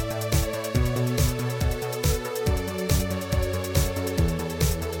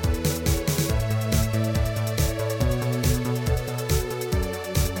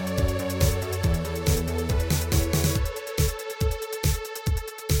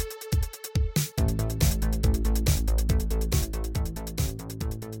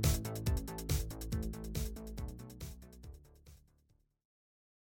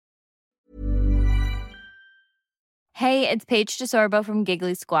 Hey, it's Paige DeSorbo from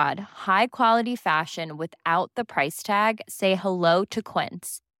Giggly Squad. High quality fashion without the price tag. Say hello to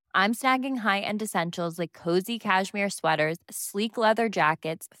Quince. I'm snagging high-end essentials like cozy cashmere sweaters, sleek leather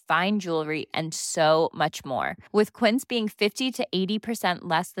jackets, fine jewelry, and so much more. With Quince being 50 to 80%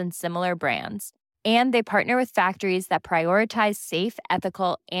 less than similar brands. And they partner with factories that prioritize safe,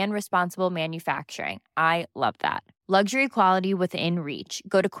 ethical, and responsible manufacturing. I love that. Luxury quality within reach.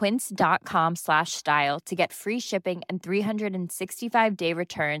 Go to quince.com/style to get free shipping and 365-day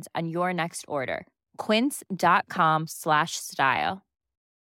returns on your next order. Quince.com/style.